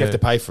do. you have to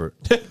pay for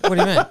it. What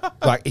do you mean?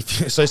 Like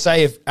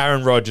say if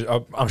Aaron Rodgers,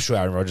 I'm sure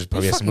Aaron Rodgers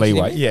probably has some fucking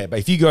leeway. kidding me? Yeah, but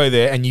if you go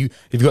there and if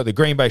you've got the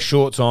Green Bay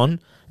shorts on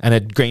and a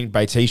Green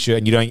Bay t-shirt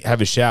and you don't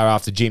have a shower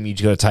after gym, you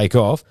just got to take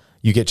off.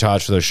 You get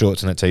charged for those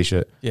shorts and that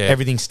t-shirt. Yeah.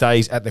 Everything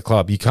stays at the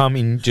club. You come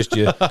in just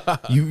you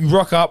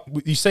rock up.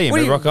 You see him. What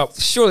do They you- rock up.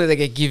 Surely they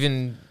get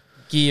given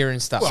gear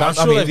and stuff. Well, I'm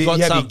sure they've got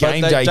you have some, your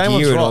game but day Damon's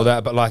gear and all right.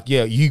 that, but like,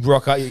 yeah, you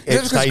rock up. It Is that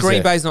because stays Green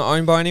there. Bay's not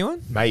owned by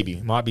anyone? Maybe,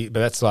 might be, but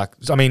that's like,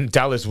 I mean,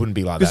 Dallas wouldn't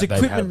be like Because that. They'd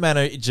equipment have-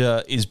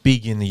 manager is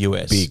big in the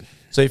US. Big.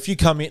 So if you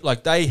come in,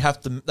 like they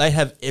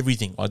have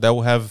everything. Like they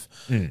will have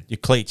your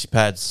cleats, your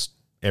pads,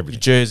 Everything. your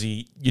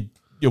jersey,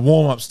 your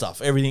warm up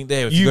stuff, everything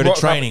there. If you go to rock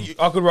up- training,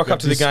 I could rock you up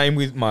to the have game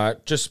with my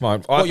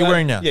iPad. What you're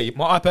wearing now? Yeah,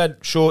 my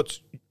iPad,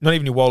 shorts, not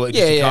even your wallet.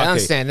 Yeah, just your yeah, car I key.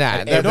 understand that.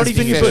 And That- not that's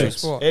even your professional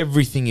boots. sport.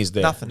 Everything is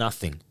there.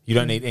 Nothing. You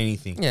don't need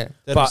anything. Yeah.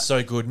 That'd But- be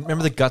so good.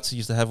 Remember the guts you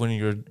used to have when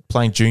you were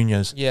playing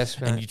juniors? Yes,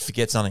 And mate. you'd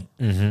forget something.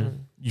 Mm-hmm.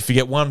 You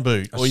forget one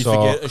boot, or you sock,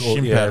 forget a or-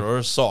 shin yeah. pad or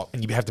a sock.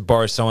 And you have to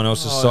borrow someone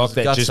else's Oh, sock it's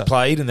that guts just up.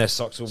 played, and their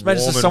socks are warm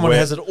Imagine and someone wet.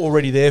 has it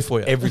already there for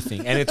you.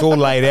 Everything, and it's all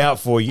laid out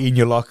for you in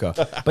your locker.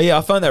 But yeah,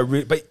 I find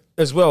that. But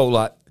as well,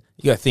 like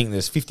you got to think,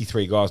 there's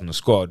 53 guys in the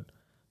squad.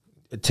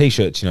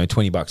 T-shirts,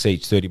 $20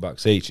 each,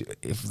 $30 each.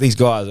 If these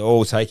guys are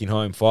all taking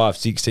home 5,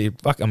 6,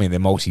 fuck, I mean, they're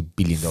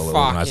multi-billion-dollar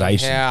Fucking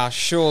organisations. hell,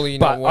 surely you're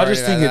But not I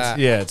just think about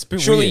it's a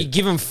bit Surely weird. you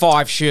give them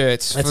 5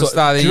 shirts for the what-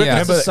 start of Do the you reckon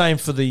year. it's the Remember- same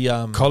for the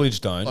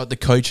College don't. like the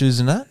coaches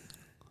and that?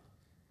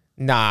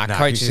 Nah, Nah,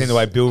 coaches. you've seen the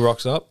way Bill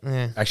rocks up?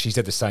 Yeah. Actually, he's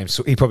had the same.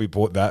 So he probably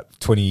bought that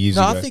 20 years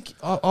No, ago. I think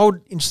I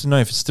would interested to know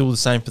if it's still the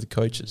same for the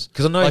coaches.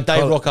 'Cause I know like they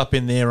college- rock up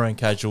in their own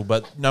casual,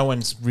 but no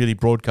one's really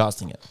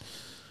broadcasting it.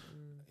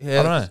 Yeah,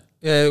 I don't know.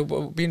 Yeah,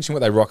 it'll be interesting what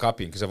they rock up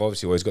in because they've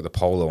obviously always got the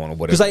polo on or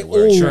whatever. Because they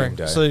wear on all, training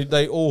day. so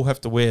they all have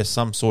to wear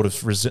some sort of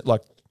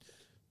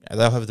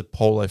they'll have the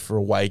polo for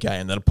away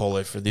game, then a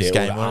polo for this Yeah, or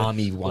game, the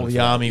army one or for the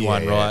that. army Yeah,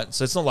 one, yeah. right?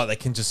 So it's not like they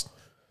can just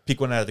pick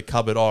one out of the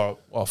cupboard. Oh,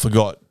 I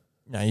forgot.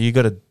 No, you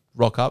got to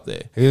rock up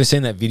there. Have you ever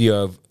seen that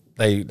video of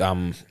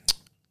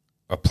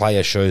a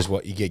player shows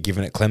what you get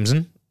given at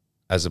Clemson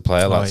as a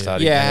player, like yeah.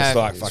 starting? Yeah, and it's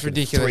like it's fucking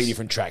ridiculous. 3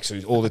 different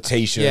tracksuits, all the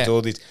t-shirts, Yeah.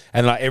 all this,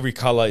 and like every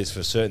color is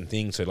for certain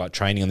things. So like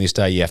training on this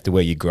day, you have to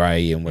wear your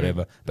grey and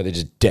whatever, but they're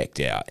just decked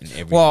out in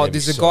every. Well, that'd be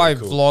there's a so guy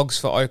cool. who vlogs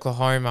for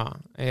Oklahoma,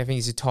 and I think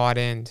he's a tight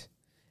end.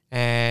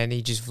 and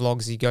he just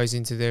vlogs. He goes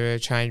into their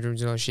change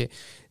rooms and all that shit.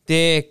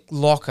 Their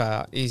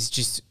locker is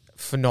just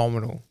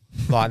phenomenal.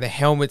 Like the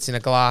helmet's in a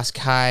glass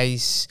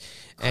case,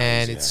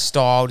 and it's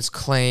styled, it's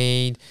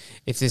clean.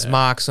 If there's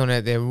marks on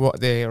it,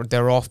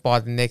 they're off by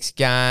the next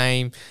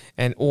game,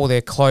 and all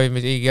their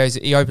clothes.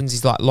 He opens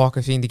his like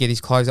locker thing to get his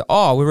clothes.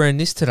 Oh, we're wearing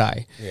this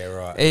today. Yeah,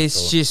 right.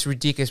 It's just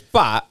ridiculous,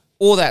 but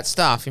all that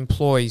stuff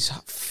employs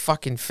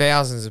fucking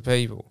thousands of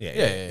people. Yeah,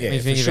 When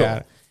you think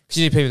about it, because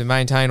you need people to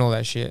maintain all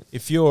that shit.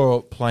 If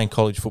you're playing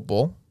college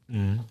football,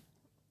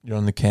 you're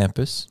on the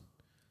campus,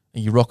 are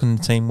you rocking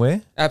the team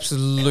wear?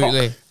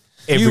 Absolutely.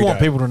 You want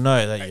people to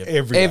know that you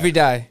Every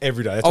day. That's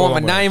I all want my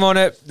I'm wearing. name on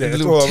it, Yeah, a that's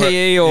little all I'm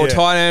TE or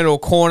tight end or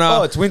corner.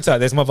 Oh, it's winter.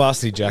 There's my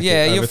varsity jacket.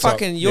 Yeah, over you're top.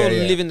 fucking, you're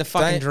living the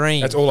fucking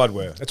dream. That's all I'd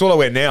wear. That's all I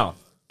wear now.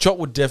 Chop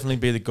would definitely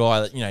be the guy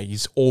that,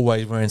 he's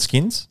always wearing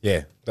skins.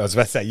 Yeah, I was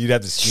about to say you'd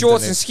have the skins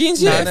Shorts on and there.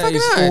 skins, yeah, fucking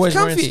he's hell, always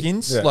it's wearing comfy.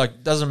 skins. Yeah.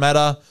 Like, doesn't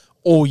matter,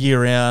 all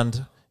year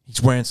round,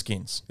 he's wearing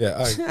skins.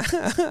 Yeah,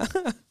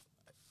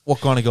 What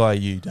kind of guy are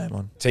you,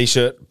 Damon?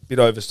 t-shirt, bit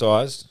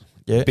oversized.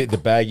 Yeah. Bit the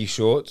baggy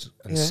shorts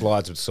and Yeah.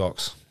 slides with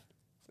socks.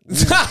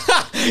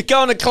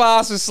 Going to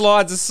class with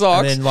slides and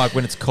socks. And then, like,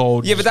 when it's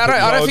cold... Yeah, but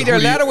I don't think they're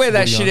allowed to wear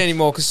that shit hoodie on.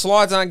 anymore because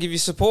slides don't give you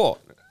support.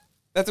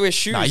 They have to wear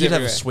shoes No, you'd have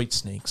everywhere. a sweet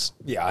sneaks.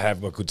 Yeah, I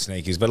have got good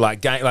sneakers, but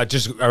like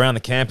just around the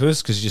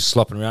campus because you're just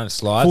slopping around in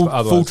slides. Full, but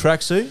otherwise- full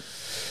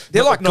tracksuit?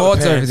 They're like not the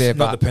gods over pants, there,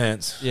 not but the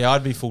pants. Yeah,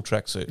 I'd be full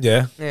tracksuit.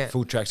 Yeah, Yeah.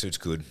 full tracksuit's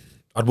good.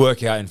 I'd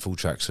work out in full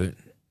tracksuit.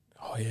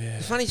 Oh, yeah.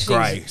 the funny thing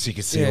Grey, is, so you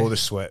can see Yeah. all the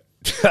sweat.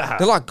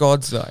 they're like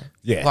gods though.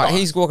 Yeah. Like Oh,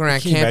 he's walking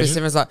around can you campus, imagine?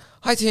 everyone's like,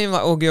 "Hi Tim,"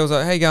 like all girls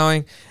like, "How you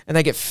going?" And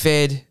they get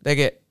fed. They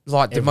get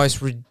like the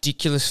most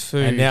ridiculous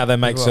food. And now they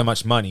make as so well.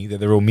 much money that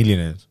they're all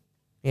millionaires.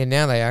 Yeah,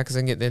 now they are because they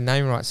can get their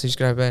name right. So you just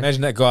go back.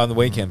 Imagine that guy on the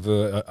weekend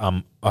for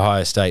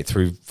Ohio State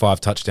threw 5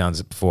 touchdowns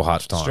before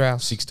halftime.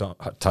 Strauss. 6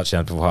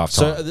 touchdowns before halftime.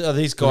 So are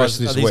these The rest guys, of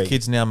this are these week.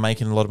 kids now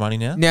making a lot of money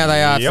now? Now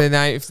they are. Yep.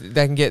 If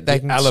they can get, they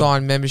can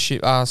sign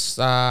membership,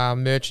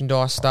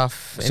 merchandise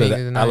stuff. So any the of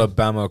the name.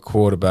 Alabama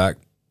quarterback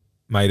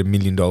made $1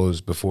 million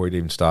before he'd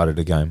even started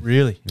a game.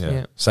 Really?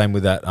 Yeah. Same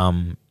with that.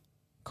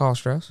 Kyle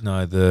Strauss.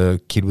 No,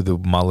 the kid with the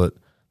mullet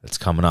that's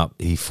coming up.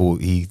 He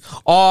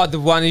Oh, the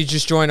one who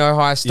just joined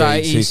Ohio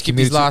State. he's he skipped committed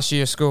his to- last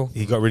year of school.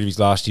 got rid of his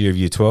last year of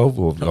year 12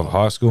 or of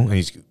high school, and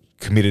he's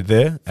committed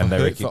there. And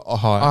they reckon, For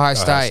Ohio. Ohio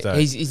State. State.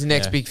 He's the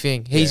next Yeah. big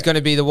thing. He's going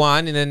to be the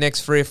one in the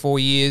next 3 or 4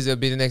 years. It'll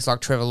be the next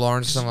like Trevor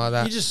Lawrence or something like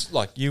that. You just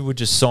you would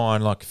just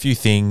sign like a few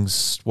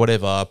things,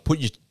 whatever. Put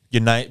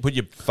your name, put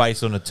your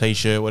face on a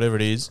t-shirt, whatever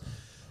it is,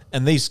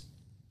 and these,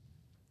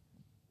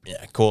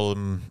 call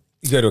them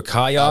you go to a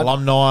car yard,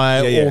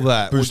 alumni, Yeah, yeah. all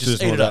that. We'll Boosters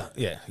just and eat all it that. up.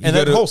 Yeah. You And go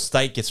that to- whole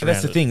state gets And around.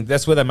 that's the thing.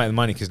 That's where they make the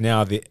money because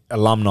now the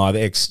alumni,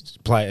 the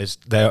ex-players,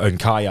 they own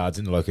car yards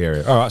in the local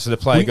area. All right, so the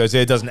player goes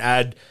there, does an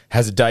ad,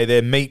 has a day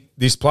there, meet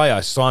this player,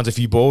 signs a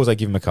few balls, they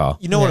give him a car.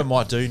 You know what it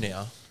might do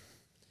now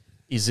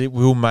is it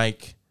will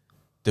make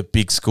the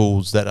big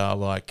schools that are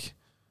like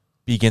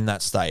big in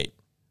that state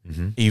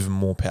even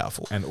more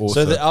powerful. And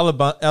also- so the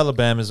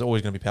Alabama is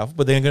always going to be powerful,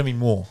 but they're going to be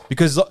more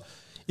because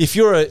if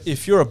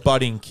you're a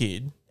budding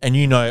kid and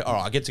you know, all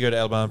right, I get to go to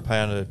Alabama, pay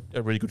on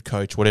a really good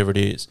coach, whatever it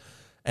is,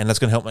 and that's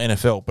going to help my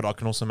NFL, but I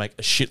can also make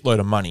a shitload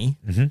of money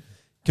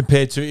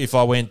compared to if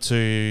I went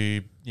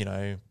to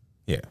Yeah.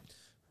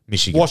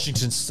 Michigan.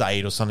 Washington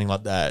State or something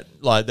like that.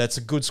 Like that's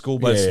a good school,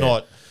 but it's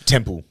not.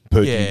 Temple,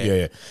 Perky, Yeah.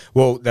 yeah.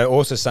 Well, they're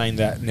also saying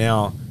that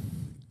now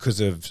because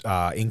of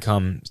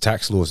income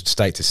tax laws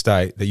state to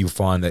state, that you'll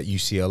find that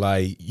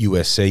UCLA,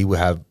 USC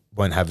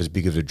won't have as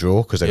big of a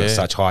draw because they've got Yeah.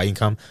 such high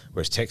income,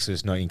 whereas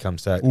Texas, no income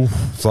tax.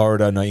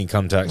 Florida, no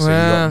income tax. So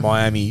Wow. you've got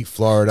Miami,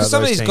 Florida. Some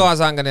of those these teams. guys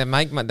aren't going to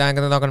make. They're not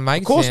going to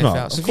make. Of course it to the not.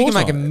 NFL. Of So if you can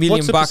course make $1 not. million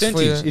What's the bucks for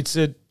percentage? you, It's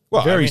a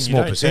Well, very you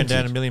small don't percentage.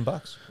 turn down $1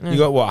 million. You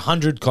got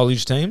 100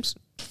 college teams?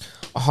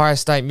 Ohio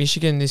State,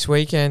 Michigan this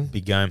weekend.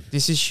 Big game.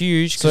 This is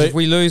huge because So- if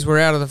we lose, we're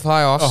out of the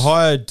playoffs.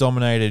 Ohio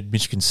dominated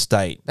Michigan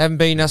State. They haven't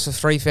beaten us for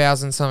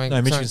 3,000 something. No,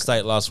 Michigan something.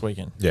 State last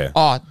weekend. Yeah.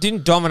 Oh,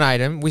 didn't dominate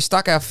them. We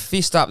stuck our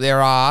fist up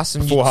their ass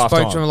and Before you spoke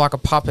halftime. to them like a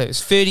puppet. It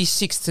was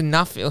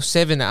 36-0 or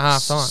 7 at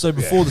half time. So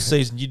before the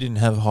season, you didn't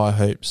have high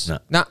hopes. No.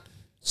 No,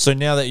 So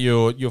now that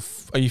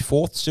are you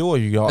fourth still, or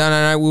you got?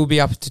 no. We'll be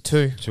up to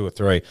 2. 2 or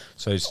 3.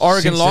 So it's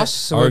Oregon since lost, that-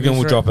 so we'll Oregon be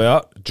will 3. drop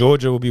out.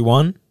 Georgia will be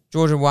 1.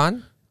 Georgia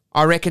 1.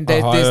 I reckon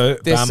they're Ohio,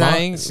 they're Bama,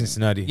 saying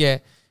Cincinnati. Yeah,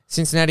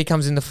 Cincinnati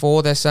comes in the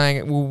 4. They're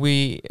saying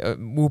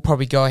we'll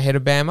probably go ahead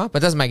of Bama,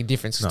 but it doesn't make a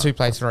difference because 2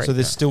 play 3. So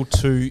there's still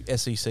 2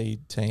 SEC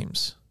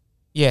teams.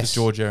 yes.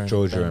 Georgia and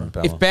and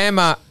Bama. If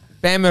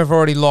Bama have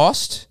already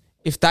lost,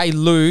 if they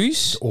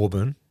lose,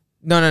 Auburn.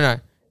 no.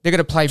 They're going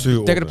to play. To They're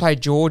going to Auburn. play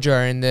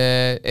Georgia in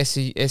the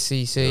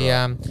SEC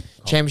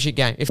championship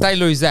game. If they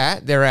lose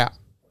that, they're out.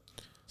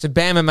 So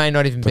Bama may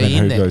not even But then be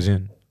in who there. goes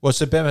in? Well,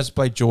 so Bama has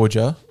played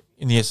Georgia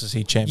in the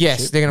SEC championship.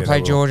 Yes, they're going to Yeah, play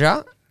they will.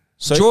 Georgia.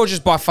 So- Georgia's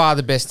by far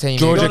the best team.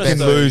 Georgia honest can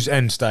though- lose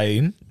and stay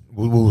in.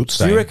 We'll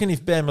Do you reckon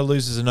if Bama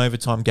loses an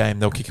overtime game,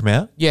 they'll kick him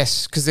out?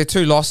 Yes, because they're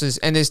 2 losses,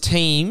 and there's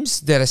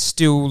teams that are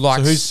still like.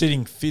 So who's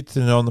sitting fifth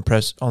and on the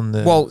press on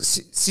the? Well,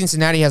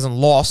 Cincinnati hasn't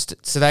lost,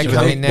 so they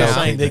come in They're now.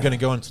 saying they're going to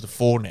go into the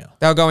 4 now.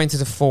 They'll go into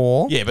the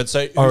 4. Yeah, but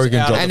so who's Oregon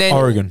out? dropped. And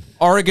then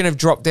Oregon have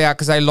dropped out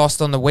because they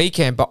lost on the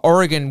weekend, but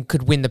Oregon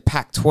could win the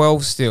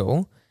Pac-12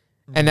 still,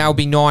 and they'll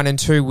be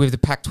 9-2 with the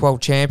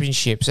Pac-12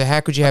 championship. So how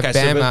could you have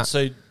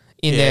Bama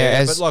in there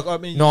as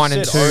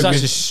 9-2? Such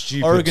a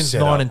stupid Oregon's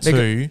setup.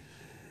 9-2,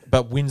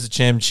 but wins the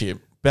championship.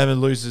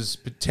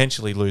 Bama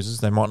potentially loses.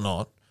 They might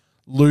not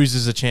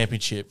loses a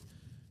championship.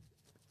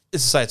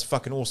 It's to say it's a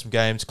fucking awesome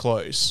game. It's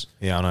close.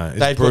 Yeah, I know. It's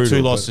They've brutal, got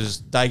 2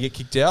 losses. They get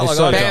kicked out. It's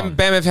so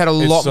Bama have had a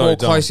lot so more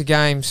dumb. closer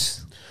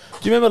games.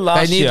 Do you remember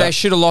last year? They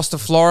should have lost to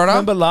Florida.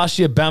 Remember last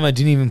year, Bama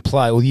didn't even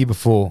play, or the year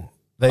before.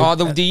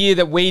 The year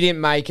that we didn't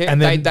make it, And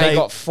they then they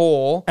got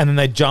 4. and then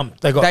they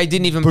jumped. They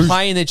Didn't even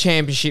play in the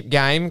championship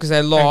game because they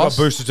and got lost.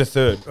 boosted to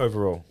 3rd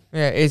overall.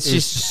 Yeah, it's It's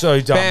just so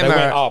dumb. They Bama-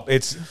 went up.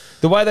 It's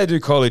the way they do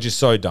college is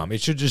so dumb.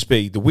 It should just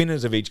be the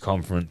winners of each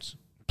conference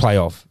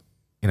playoff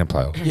in a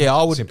playoff. Yeah,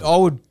 I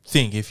would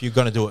think if you're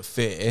going to do it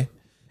fair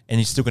and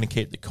you're still going to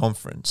keep the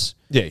conference,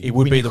 Yeah, it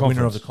would win be your the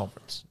winner of conference. the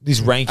conference. This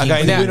ranking.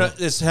 Okay, Now- the winner,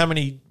 there's how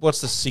many?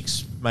 What's the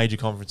 6 major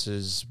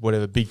conferences?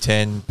 Whatever, Big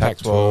 10,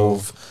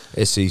 Pac-12,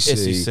 Pac-12,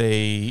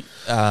 SEC.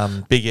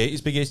 Big East.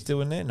 Is Big East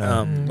still in there?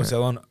 No. What's that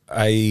one?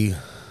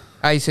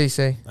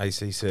 ACC.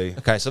 ACC.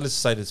 Okay, so let's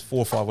say there's 4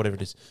 or 5, whatever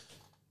it is.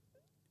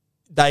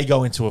 They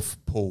go into a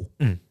pool.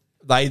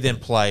 They then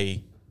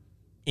play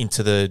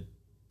into the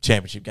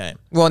championship game.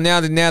 Well,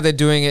 now they're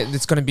doing it.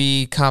 It's going to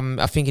become,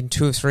 I think, in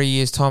 2 or 3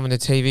 years' time when the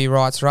TV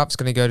rights are up, it's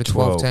going to go to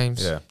 12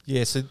 teams. Yeah.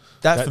 Yeah, so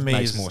that for me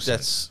makes is more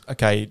that's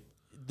okay.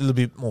 A little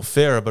bit more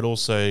fairer, but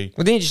also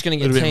Well, then you're just going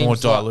a to get little bit more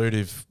teams like-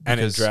 dilutive. And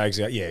it because drags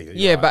out. Yeah.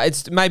 Yeah, but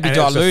it's maybe and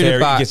it's diluted, it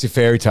but gets a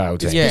fairy tale.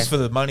 it's Yeah. just for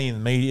the money and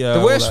the media. the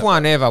all worst that.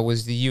 one ever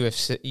was the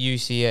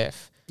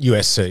UCF.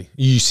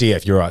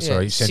 UCF. You're right. Yeah,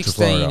 Sorry, Central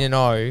 16 Florida. and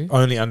 0.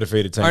 Only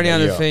undefeated team. Only that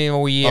year. undefeated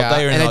all year. Oh,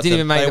 they were in and they like didn't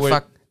even make they the were-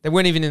 fuck. They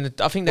weren't even in the.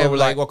 I think they What were were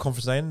like. what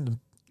conference are they in?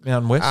 The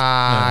Mountain West?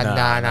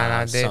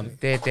 No. some-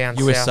 They're down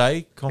USA south. They're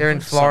in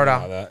conference? Florida.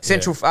 Something like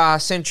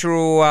that,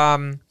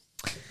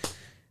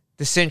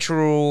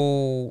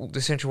 Central.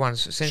 The central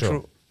ones. Central.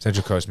 Sure.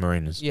 Central Coast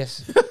Mariners.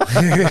 Yes.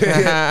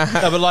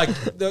 No, but like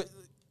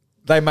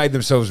They made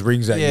themselves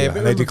rings that year.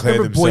 And they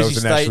declared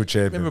themselves the national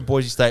champion. Remember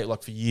Boise State,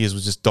 like for years,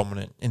 was just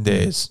dominant in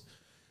theirs.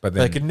 But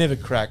They then could never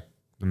crack.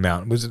 the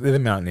mountain was it the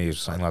Mountaineers or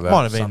something like that.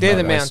 Might have been. Something They're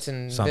the like that.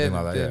 mountain. Something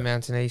they're like the that. Yeah.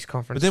 Mountain East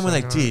Conference. But then when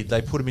they something like did,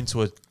 they put them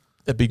into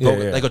a big Yeah,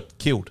 bowl. yeah. They got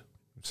killed.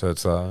 So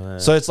it's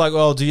So it's like,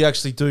 well, do you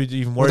actually do you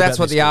even that. worry Well, that's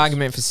about what these the schools?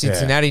 argument for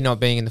Cincinnati not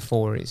being in the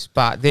 4 is.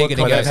 But they're What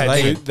going to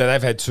kind go. of-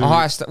 they've had two.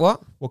 Highest.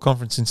 What? What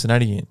conference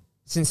Cincinnati in?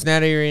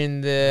 Cincinnati are in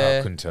I the.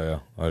 couldn't tell you.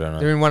 I don't know.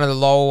 They're in one of the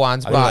lower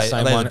ones, Are but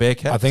they the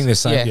Bearcats? I think the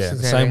same. Yeah, Yeah, the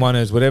Cincinnati. same one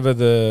as whatever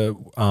the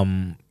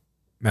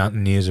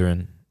Mountaineers are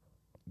in.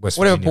 West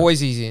whatever Virginia.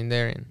 Boise's in,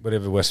 they're in.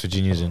 Whatever West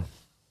Virginia's in.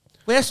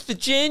 West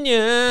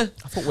Virginia.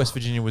 I thought West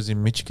Virginia was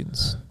in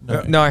Michigan's.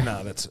 No,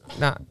 that's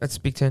that's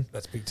Big Ten.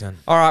 Big Ten.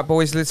 All right,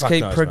 boys, let's Fuck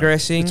keep knows, mate.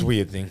 progressing. It's a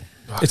weird thing.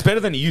 It's better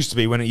than it used to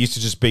be when it used to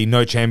just be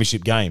no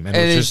championship game and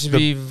And it it was should just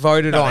be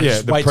voted on. yeah,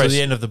 Just the wait till press-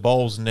 the end of the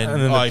bowls and then,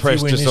 and then oh, the if press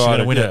you win this, you're going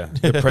decided. to win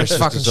Yeah, it. the press just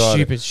Fucking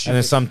decided. stupid. And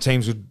then some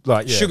teams would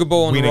like Sugar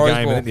ball and win the a Rose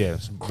game. Bowl. And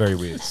it's very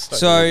weird.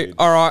 So,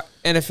 all right,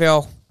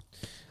 NFL.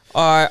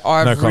 I've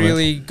No comment.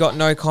 really got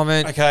no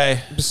comment Okay,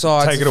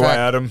 besides Take it the away, fact-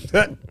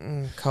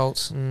 Adam.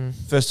 Colts.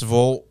 first of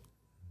all,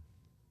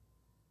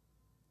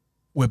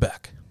 we're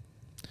back.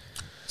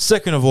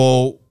 Second of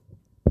all,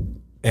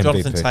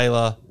 Jonathan MVP.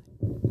 Taylor.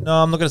 No,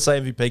 I'm not going to say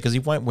MVP because he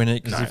won't win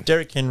it. Because No. if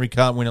Derrick Henry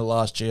can't win it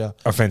last year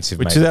Offensive,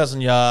 with mate.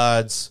 2,000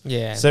 yards,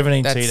 Yeah,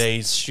 17 that's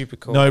TDs, stupid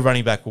call. no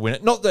running back will win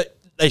it. Not that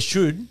they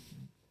should,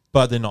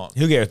 but they're not.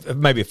 He'll get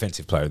maybe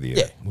offensive player of the year.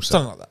 Yeah, We'll say.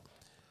 something like that.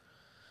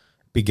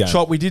 Big game.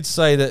 Chop, we did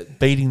say that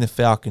beating the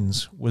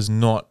Falcons was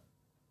not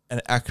an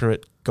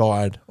accurate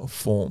guide of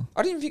form.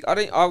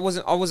 I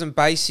wasn't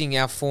basing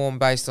our form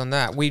based on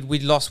that. We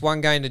lost one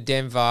game to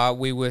Denver.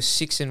 We were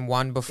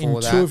 6-1 before In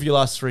that. 2 of your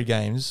last 3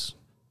 games,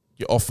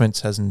 your offense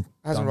hasn't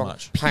done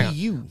rocked. much. Hang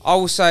on. I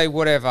will say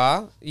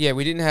whatever. Yeah,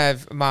 we didn't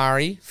have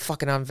Amari,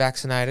 fucking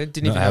unvaccinated.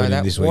 Didn't Not even know having him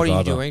that. this What week are you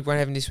either. doing? Won't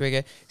have him this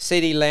weekend.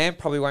 CD Lamb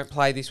probably won't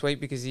play this week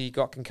because he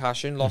got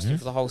concussion. Lost him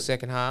for the whole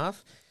second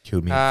half.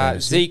 Killed me. in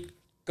fantasy. Zeke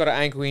got an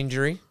ankle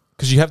injury.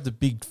 Because you have the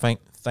big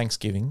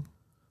Thanksgiving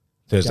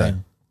Thursday.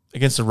 game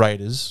against the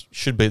Raiders.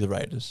 Should be the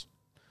Raiders.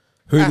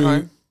 At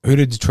home. Who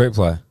did Detroit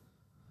play?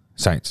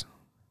 Saints.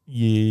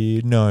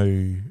 Yeah, no.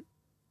 Is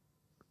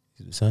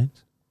it the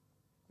Saints?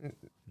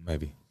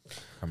 Maybe.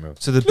 I remember.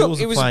 So the Bills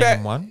it are was playing about-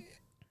 in one.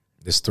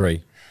 There's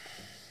 3.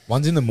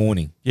 One's in the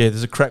morning. Yeah,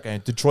 there's a crack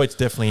game. Detroit's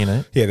definitely in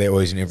it. Yeah, they're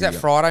always in Is every that game.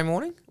 Friday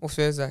morning or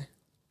Thursday?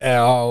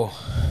 Our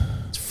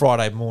It's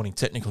Friday morning,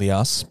 technically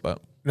us,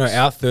 but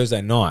our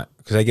Thursday night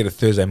because they get a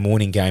Thursday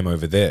morning game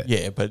over there.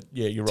 yeah,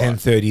 you're right.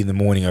 10:30 in the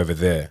morning over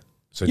there.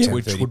 So Yeah, 10:30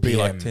 which would be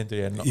like PM.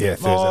 10:30. Yeah,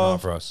 Thursday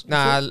night for us.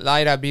 Nah,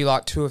 later it'd be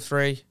like 2 or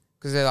 3.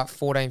 because they're like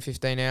 14,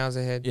 15 hours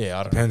ahead. Yeah,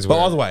 I don't Depends know. But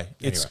where- either way,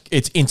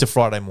 it's into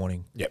Friday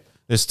morning. Yep.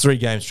 There's 3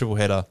 games, triple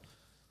header.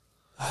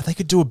 They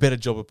could do a better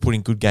job of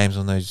putting good games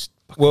on those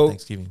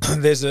Thanksgiving.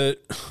 I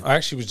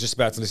actually was just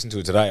about to listen to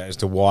it today as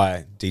to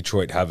why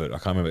Detroit have it. I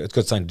can't remember. It's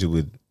got something to do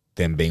with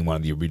them being one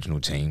of the original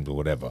teams or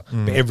whatever.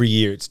 But every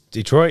year it's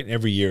Detroit, and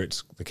every year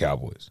it's the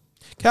Cowboys.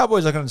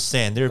 Cowboys, I can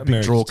understand. They're a big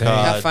America's draw team.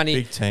 card, How funny-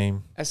 big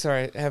team.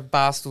 Sorry, have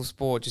Barstool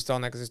Sport just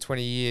on that because it's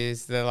 20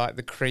 years. They're like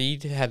the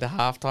Creed had the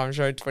halftime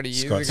show 20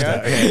 years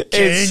ago.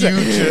 It's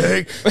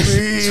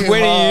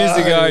 20 years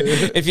ago.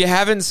 If you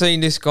haven't seen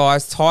this,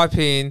 guys, type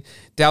in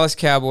Dallas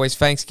Cowboys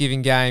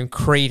Thanksgiving game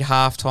Creed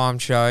halftime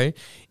show. It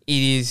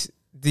is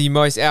the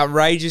most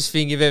outrageous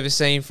thing you've ever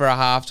seen for a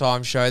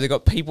halftime show. They've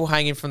got people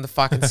hanging from the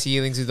fucking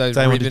ceilings with those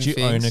Damon, ribbon did you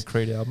things. own a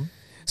Creed album?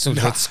 So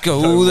let's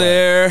go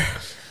there.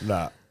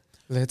 Nah.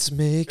 Let's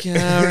make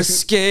our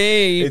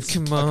escape. It's-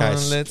 Come on, okay,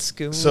 let's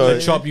go. So,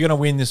 there. Chop, you're going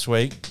to win this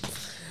week.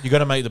 You're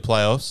going to make the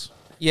playoffs.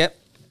 Yep.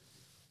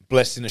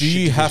 Blessed in a Do shit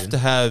you have division. to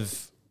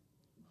have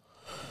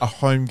a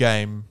home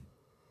game?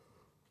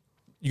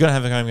 You're going to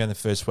have a home game the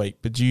first week,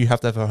 but do you have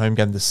to have a home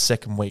game the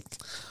second week?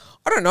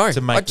 I don't know.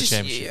 To make I the just,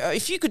 championship.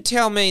 if you could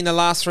tell me in the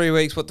last 3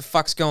 weeks what the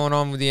fuck's going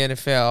on with the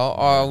NFL,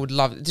 I would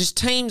love it. Just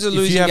teams are If you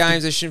losing have to-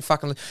 games they shouldn't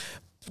fucking lose.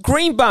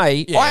 Green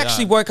Bay, Yeah, I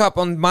actually woke up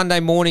on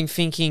Monday morning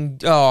thinking,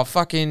 oh,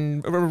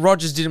 fucking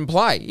Rodgers didn't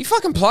play. He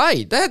fucking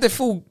played. They had their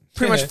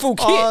pretty much full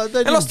kit.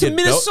 They lost to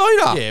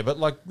Minnesota. Yeah, but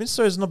like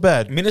Minnesota's not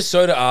bad.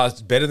 Minnesota are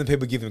better than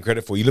people give them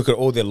credit for. You look at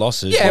all their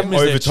losses. Yeah, like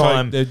but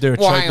overtime. They're a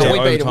Well, choke hang on, job.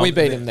 we beat them. We overtime.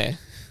 beat them there.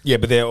 Yeah,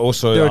 but they're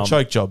also They're a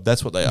choke job.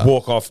 That's what they are.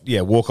 walk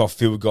off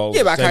field goals.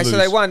 Yeah, but okay, so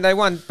they lose.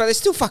 won, but they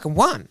still fucking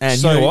won. And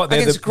So, you know what?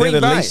 They're against the, they're Green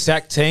the Bay. least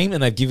sacked team,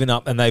 and they've given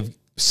up, and they've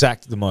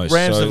sacked the most.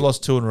 Rams So have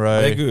lost 2 in a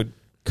row. They're good.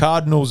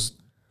 Cardinals,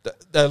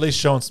 they're at least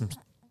showing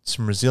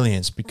some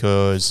resilience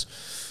because,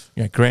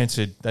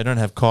 granted, they don't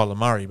have Kyler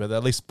Murray, but they're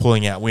at least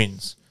pulling out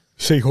wins.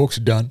 Seahawks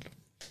are done.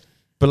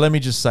 But let me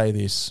just say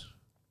this.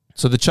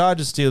 So the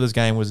Chargers-Steelers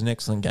game was an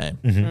excellent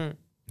game.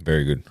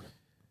 Very good.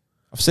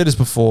 I've said this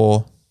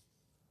before.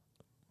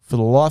 For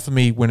the life of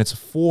me, when it's a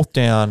 4th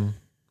down,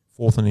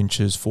 4th and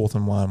inches, 4th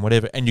and 1,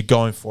 whatever, and you're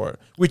going for it,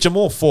 which I'm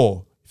all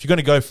for, if you're going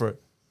to go for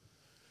it,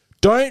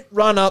 don't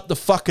run up the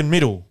fucking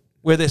middle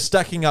where they're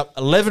stacking up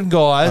 11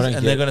 guys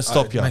and they're going to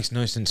stop you. It makes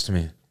no sense to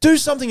me. Do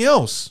something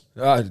else.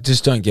 I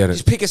just don't get it.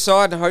 Just pick a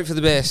side and hope for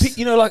the best.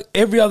 Like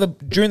every other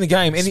during the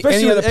game, any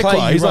Especially other with play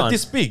Eckler, you he's run. like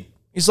this big.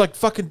 He's like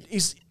fucking.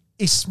 He's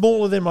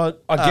smaller than my.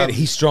 I get it.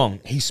 He's strong.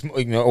 He's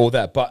all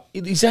that, but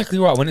exactly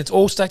right. When it's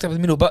all stacked up in the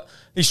middle, but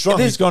He's strong.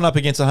 there's- He's gone up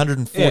against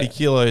 140 Yeah.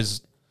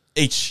 kilos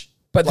each.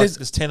 But Like, there's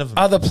there's 10 of them.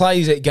 other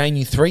plays that gain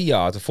you 3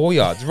 yards or 4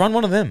 yards. Run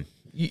one of them.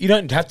 You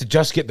don't have to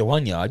just get the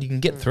 1 yard. You can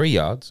get 3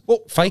 yards. Well,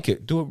 Fake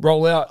it. Do it.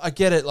 Roll out. I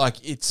get it. Like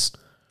it's,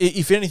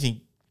 if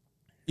anything,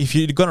 if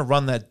you're going to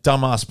run that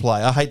dumbass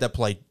play, I hate that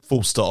play.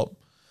 Full stop.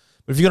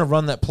 But if you're going to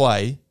run that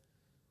play,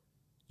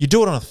 you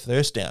do it on a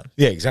first down.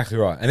 Yeah, exactly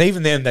right. And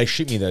even then, they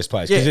ship me those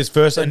plays because it's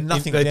first so and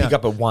nothing. they down. pick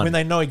up at 1. when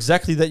they know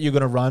exactly that you're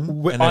going to run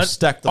and they've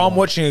stacked them. I'm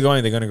watching it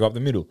going. They're going to go up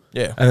the middle.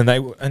 Yeah. and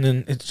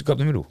then it's got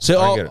the middle.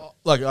 So I get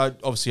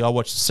it. I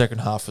watched the second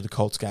half of the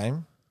Colts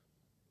game.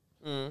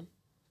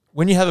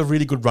 When you have a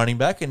really good running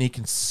back and you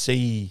can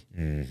see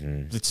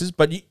blitzes,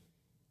 but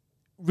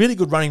really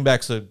good running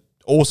backs are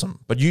awesome.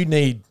 But you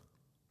need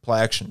play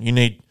action. You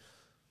need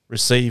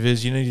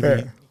receivers. You need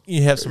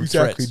you have some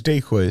threats.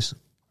 decoys.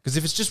 Because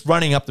if it's just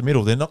running up the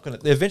middle, they're not going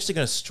to. They're eventually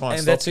going to try and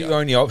And stop that's you. your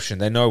only option.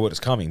 They know what is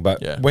coming.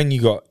 But Yeah. when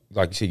you got,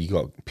 like you said, you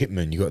got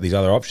Pittman, you got these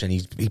other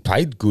options. He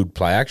played good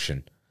play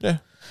action. Yeah.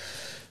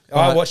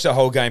 I watched that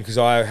whole game because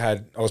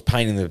I was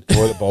painting the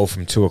toilet bowl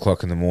from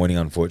 2:00 in the morning.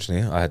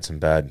 Unfortunately, I had some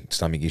bad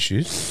stomach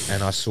issues,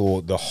 and I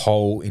saw the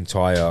whole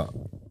entire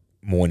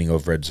morning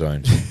of Red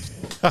Zone.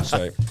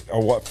 So,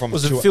 from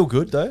Was it feel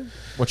good though?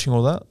 Watching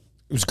all that.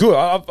 It was good.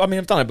 I mean,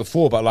 I've done it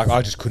before, but like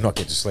I just could not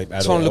get to sleep at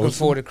That's all. why I'm I looking was-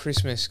 forward to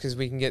Christmas because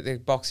we can get the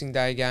Boxing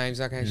Day games.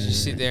 I can actually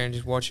just sit there and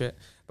just watch it.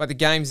 But the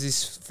games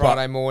this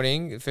Friday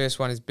morning. The first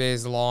one is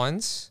Bears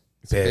Lions.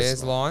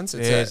 Bears Lions.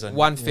 It's Bears at and-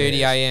 1:30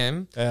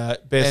 a.m. Bears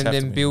and have to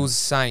then win. Bills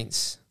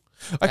Saints.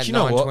 Actually, you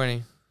know what?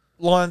 9:20.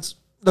 Lions,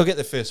 they'll get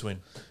their first win.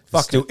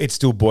 It's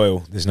still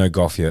Boyle. There's no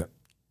Goff yet.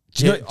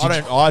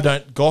 I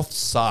don't. Goff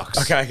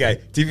sucks. Okay.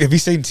 Have you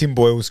seen Tim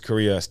Boyle's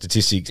career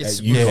statistics It's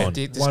at UConn?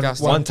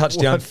 disgusting. One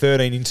touchdown,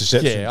 13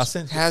 interceptions. Yeah, I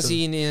sent. How's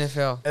he in the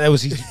NFL? That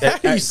was his How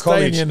at do you stay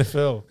college. in the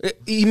NFL?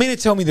 You mean to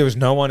tell me there was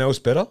no one else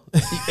better?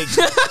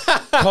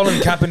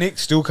 Colin Kaepernick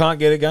still can't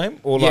get a game,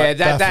 or Yeah, like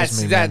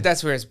baffles me, man.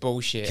 that's where it's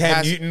bullshit. Cam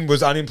How's- Newton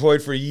was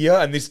unemployed for a year,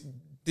 and this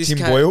Tim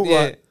Cam- Boyle, yeah,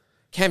 like,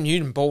 Cam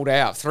Newton balled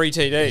out 3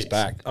 TDs. he's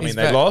back. I mean, He's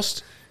they back.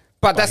 lost.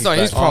 But that's he's not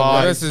his back. problem.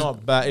 Oh, This it's is-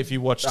 not bad. If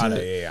you watched I know,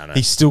 it, yeah, I know.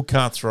 he still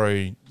can't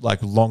throw like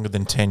longer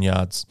than 10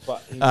 yards.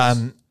 But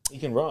he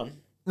can run.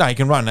 No, he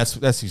can run.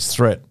 That's his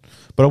threat.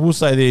 But I will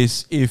say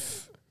this: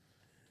 if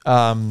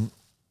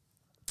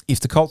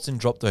the Colts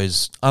didn't drop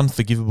those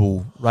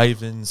unforgivable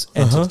Ravens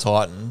and to the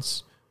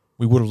Titans,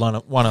 we would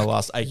have won our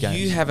last 8 games.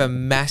 You have a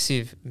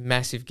massive,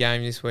 massive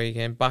game this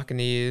weekend.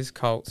 Buccaneers,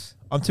 Colts.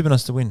 I'm tipping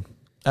us to win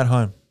at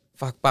home.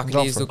 Fuck,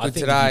 Buccaneers look good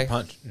today.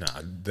 No,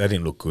 they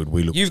didn't look good.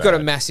 We looked You've bad. got a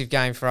massive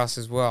game for us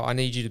as well. I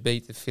need you to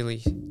beat the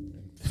Philly.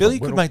 Philly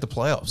could make the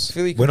playoffs.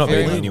 Philly We're not could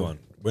beating very- anyone.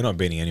 We're not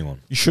beating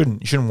anyone. You shouldn't.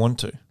 You shouldn't want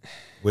to.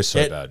 We're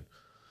so bad.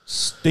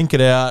 Stink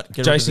it out.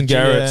 Get Jason rid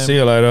of the Garrett, GM. see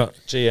you later.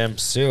 GM,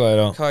 see you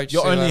later. Coach.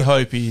 Your see you only later.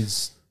 hope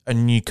is a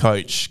new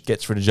coach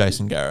gets rid of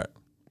Jason Garrett.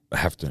 I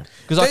have to.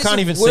 Because I That's can't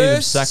the even see them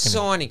worst sacking him.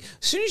 signing.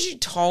 As soon as you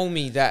told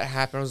me that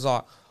happened, I was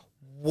like,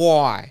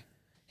 why?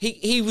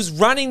 He was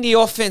running the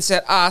offense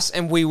at us,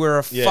 and we were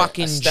a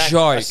fucking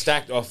joke. A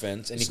stacked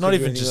offense. And It's not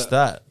even just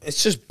that.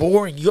 It's just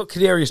boring. You got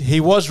Kadarius. He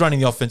was running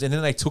the offense, and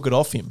then they took it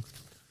off him.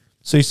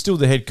 So he's still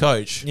the head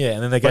coach. Yeah,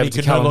 and then they but gave he it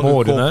to can no Callum longer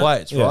Moore, call didn't they?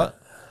 plays, Yeah. right?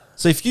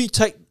 So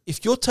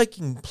if you're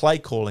taking play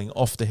calling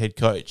off the head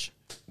coach,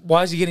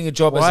 Why is he getting a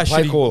job why as a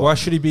play caller? why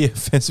should he be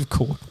offensive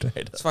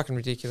coordinator? It's fucking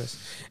ridiculous.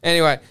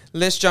 Anyway,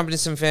 let's jump into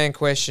some fan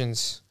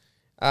questions.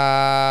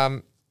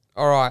 All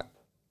right.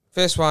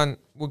 First one,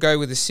 we'll go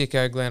with the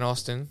sicko Glenn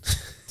Austin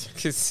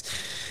because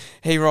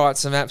he writes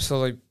some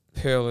absolute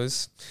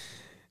pearlers.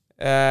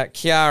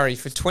 Chiari,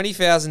 for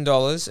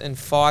 $20,000 and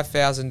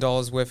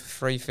 $5,000 worth of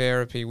free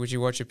therapy, would you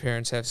watch your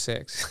parents have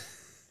sex?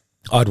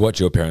 I'd watch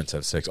your parents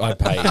have sex. I'd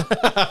pay.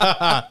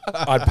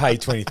 I'd pay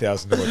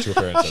 $20,000 to watch your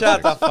parents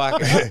have Shut sex.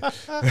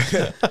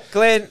 the fuck up.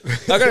 Glenn,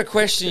 I got to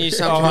question you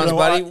sometimes,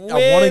 buddy.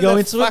 I want to go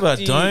into it, fuck but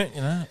do I you- don't.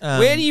 You know,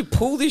 Where do you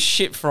pull this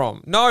shit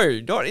from?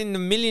 No, not in the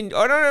million.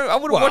 I don't know. I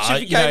would have Well, watched it if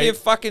you you gave know, me a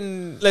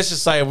fucking. Let's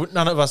just say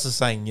none of us are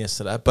saying yes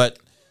to that. But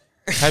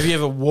have you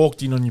ever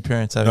walked in on your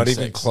parents having Not sex?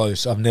 even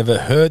close. I've never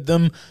heard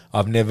them.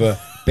 I've never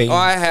been.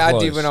 I did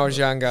close. when I was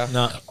younger.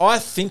 No. I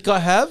think I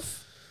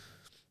have,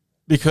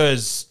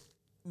 because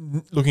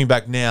looking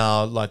back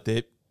now, like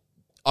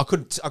I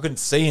couldn't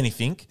see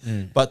anything,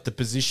 but the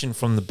position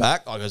from the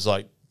back, I was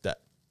like that.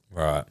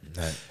 Right.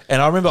 No.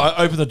 And I remember I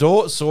opened the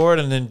door, saw it,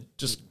 and then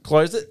just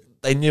closed it.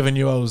 They never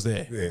knew I was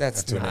there. Yeah,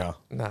 That's until nah,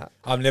 nah.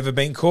 I've never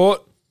been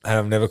caught, and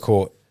I've never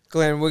caught.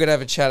 Glenn, we're gonna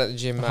have a chat at the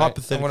gym, mate. I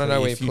Hypothetically, want to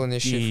know where you're if you pulling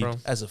this shit did, from.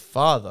 as a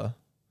father,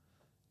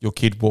 your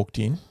kid walked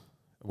in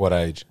What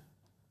age?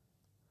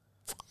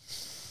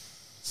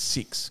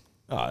 6.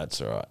 Oh,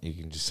 that's all right. You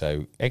can just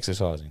say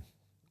exercising.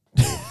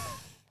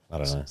 I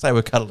don't know. Say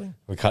we're cuddling.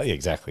 We cut. Yeah,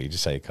 exactly. You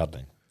just say you're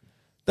cuddling.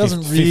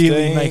 Doesn't 15.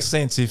 really make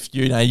sense if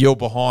you're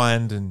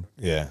behind and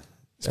Yeah.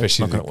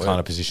 Especially not the gonna kind work.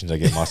 of positions I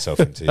get myself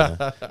into. You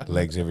know?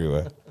 Legs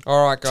everywhere.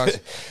 All right, guys.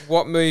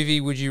 What movie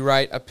would you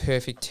rate a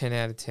perfect 10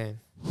 out of 10?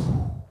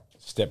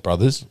 Step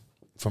Brothers,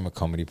 from a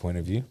comedy point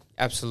of view,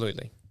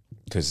 Absolutely.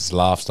 because it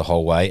laughs the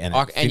whole way and it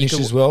And you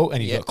finishes could- well,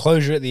 and you Yep. got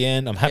closure at the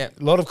end. I'm happy.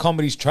 Yep. A lot of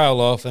comedies trail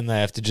off, and they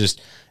have to just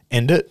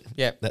end it.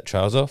 Yep. That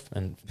trails off,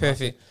 and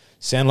Perfect.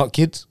 Sound Like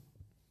Kids.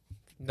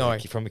 No.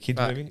 From a kids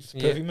No. movie. It's a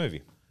Yeah. perfect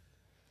movie.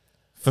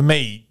 for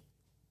me,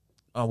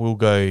 I will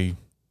go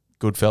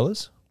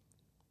Goodfellas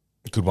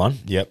Good one.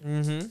 Yep.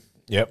 Mm-hmm.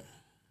 Yep.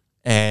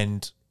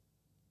 and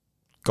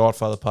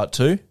Godfather Part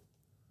 2.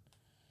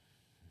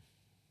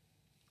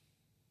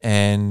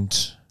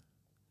 And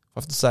I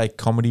have to say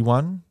comedy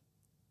one,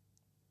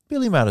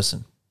 Billy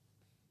Madison.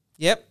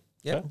 Yep.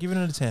 Yep. Giving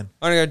it a 10.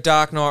 I'm going to go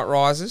Dark Knight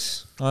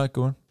Rises. All right,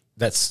 go on.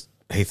 That's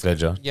Heath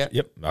Ledger. Yep.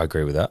 Yep. I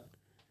agree with that.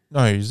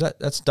 No,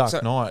 that's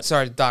Dark Knight.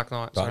 Sorry, Dark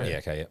Knight. But, Sorry. yeah.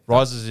 Okay. Yep.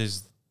 Rises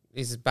is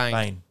This is Bane.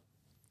 Paine.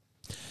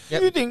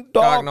 Yep. You think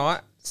Dark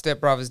Knight.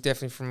 Step Brothers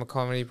definitely from a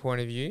comedy point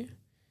of view.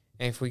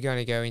 And if we're going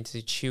to go into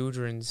the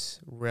children's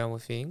realm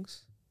of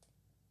things,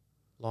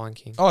 Lion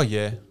King. Oh,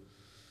 yeah.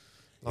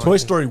 Lion Toy King.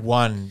 Story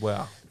 1,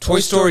 wow. Toy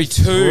Story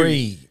 2.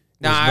 3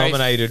 No, was if-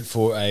 nominated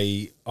for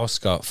a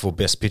Oscar for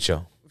Best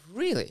Picture.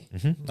 Really?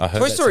 I heard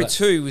Toy that's Story that.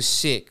 2 was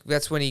sick.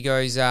 That's when he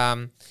goes,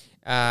 and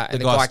the guy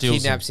guy steals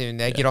kidnaps him. him and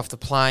they get off the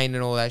plane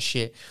and all that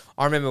shit.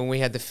 I remember when we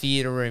had the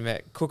theatre room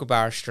at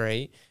Kookaburra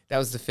Street. That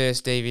was the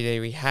first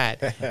DVD we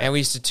had. And we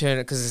used to turn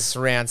it because it's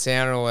surround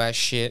sound and all that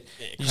shit.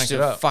 You used crank it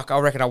to, up. fuck, I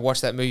reckon I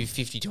watched that movie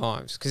 50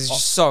 times because it's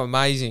just so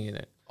amazing in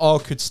it. I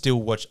would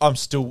still watch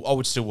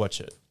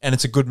it. And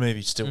it's a good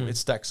movie still. It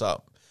stacks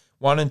up.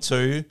 1 and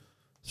 2,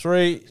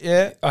 3,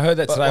 yeah. I heard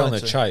that But today one on the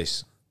and two.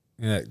 Chase.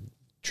 You know,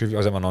 trivia. I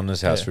was at my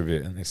nonna's house Yeah. for a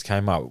bit, and this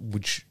came up.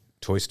 Which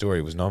Toy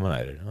Story was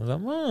nominated? I was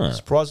like, oh.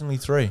 Surprisingly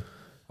 3.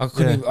 I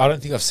couldn't. Yeah. Even, I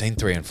don't think I've seen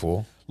 3 and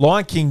 4.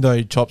 Lion King,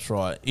 though, chops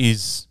right,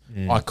 is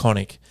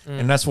iconic.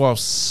 And that's why I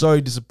was so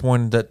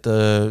disappointed that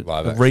the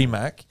Live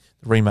action.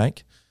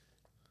 remake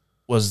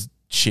was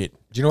shit.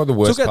 Do you know what the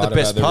worst Took out part the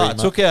best about part.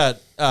 the remake? Took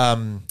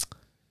out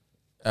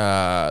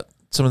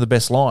some of the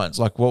best lines.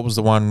 Like, what was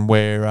the one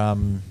where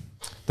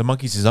the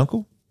monkey's his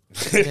uncle?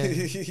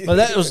 Well,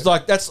 that was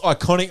like, that's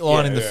iconic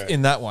line Yeah,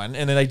 in that one,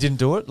 and then they didn't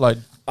do it. Like,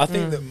 I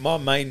think that my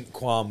main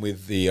qualm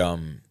with the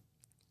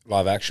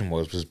live action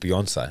was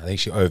Beyonce. I think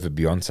she over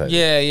Beyonce.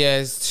 Yeah,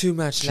 it's too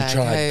much. She like,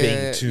 tried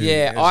being too.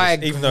 Yeah, it was I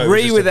just- even though it was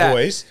agree just with a that.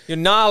 voice. You're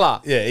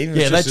Nala. Yeah, even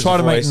yeah, if they it's just try a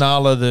to make voice.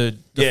 Nala the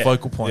Yeah,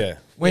 focal point yeah.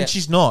 when Yeah.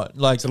 she's not.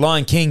 Like, It's a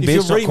Lion King, if bitch,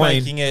 you're not queen.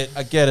 remaking it,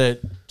 I get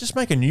it. Just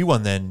make a new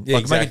one then. Yeah,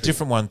 Like, make a exactly.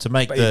 different one to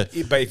make But,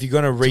 the. if you're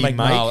going to make remake,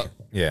 Nala-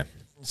 yeah.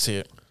 See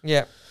it.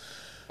 Yeah,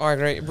 I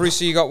agree.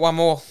 Bruce, you got one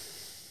more.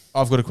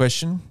 I've got a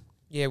question.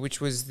 Yeah,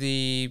 which was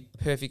the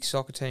perfect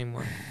soccer team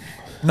one.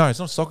 No, it's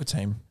not a soccer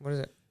team. What is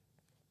it?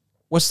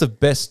 What's the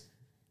best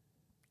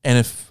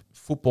NFL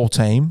football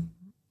team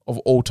of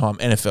all time?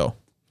 NFL.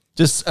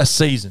 Just a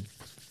season.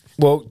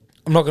 Well,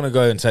 I'm not going to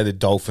go and say the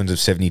Dolphins of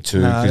 72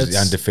 because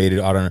they're undefeated.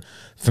 I don't know.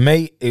 For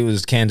me, it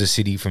was Kansas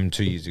City from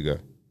 2 years ago.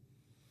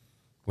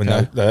 When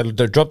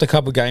they dropped a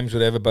couple of games,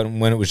 whatever, but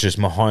when it was just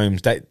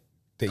Mahomes, they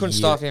couldn't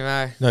stop him,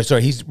 eh? No,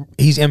 sorry, he's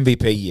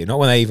MVP year, not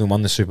when they even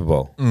won the Super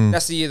Bowl.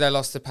 That's the year they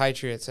lost to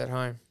Patriots at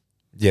home.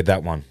 Yeah,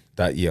 that one.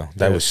 That year.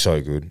 That was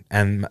so good.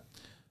 And,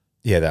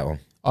 yeah, that one.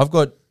 I've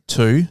got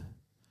two.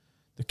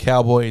 The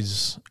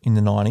Cowboys in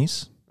the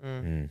 90s.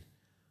 And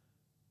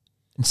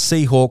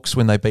Seahawks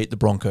when they beat the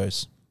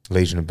Broncos.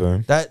 Legion of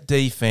Boom. That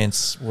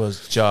defense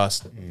was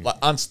just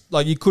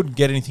like you couldn't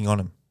get anything on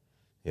them.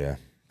 Yeah.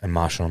 And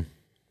Marshawn.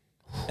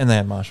 And they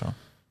had Marshawn.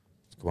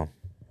 Go on.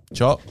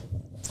 Chop.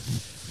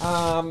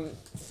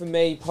 For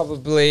me,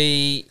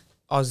 probably,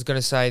 I was going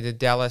to say the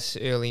Dallas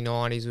early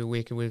 90s were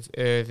wicked with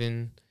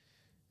Irvin.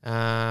 You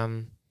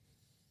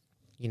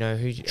know,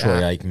 who?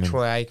 Troy Aikman.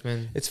 Troy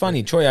Aikman. It's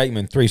funny, Troy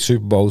Aikman, 3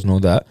 Super Bowls and all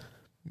that.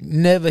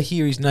 Never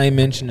hear his name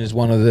mentioned as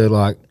one of the,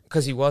 like...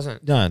 Because he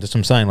wasn't. No, that's what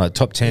I'm saying, like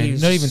top 10.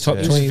 Not even top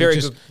 20. He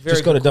was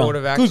very good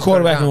quarterback. Good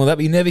quarterback and all that,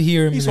 but you never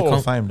hear him He's in the Hall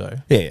of Fame, though.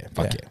 Yeah,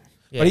 fuck yeah.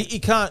 Yeah. But you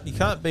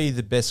can't be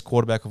the best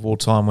quarterback of all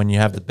time when you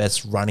have the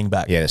best running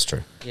back. Yeah, that's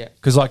true. Yeah.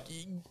 Because, like,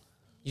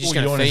 you're just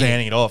all you're going doing is to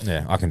handing it off.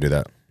 Yeah, I can do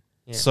that.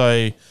 Yeah. So,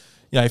 you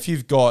know, if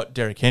you've got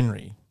Derrick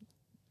Henry,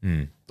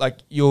 like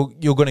you're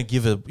going to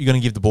give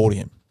the ball to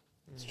him.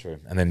 That's true.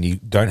 And then you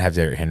don't have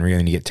Derrick Henry, and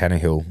then you get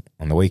Tannehill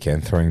on the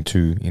weekend throwing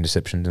 2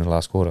 interceptions in the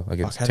last quarter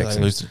against the How did Texans.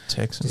 they lose to the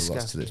Texans?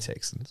 Lost to the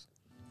Texans.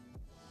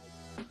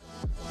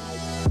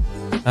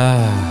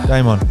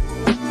 Game on.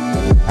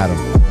 Adam.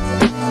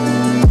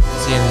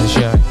 That's the end of the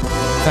show.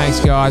 Thanks,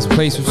 guys.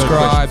 Please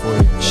subscribe.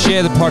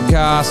 Share the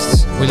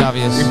podcast. We love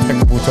you.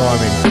 Impeccable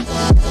timing.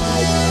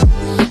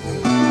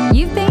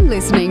 You've been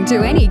listening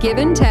to Any Give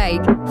and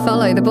Take.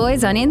 Follow the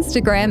boys on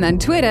Instagram and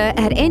Twitter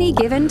at Any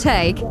Give and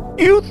Take.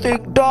 You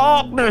think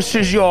darkness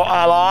is your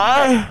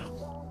ally?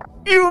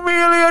 You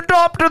merely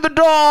adopted the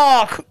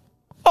dark.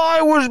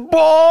 I was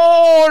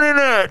born in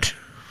it.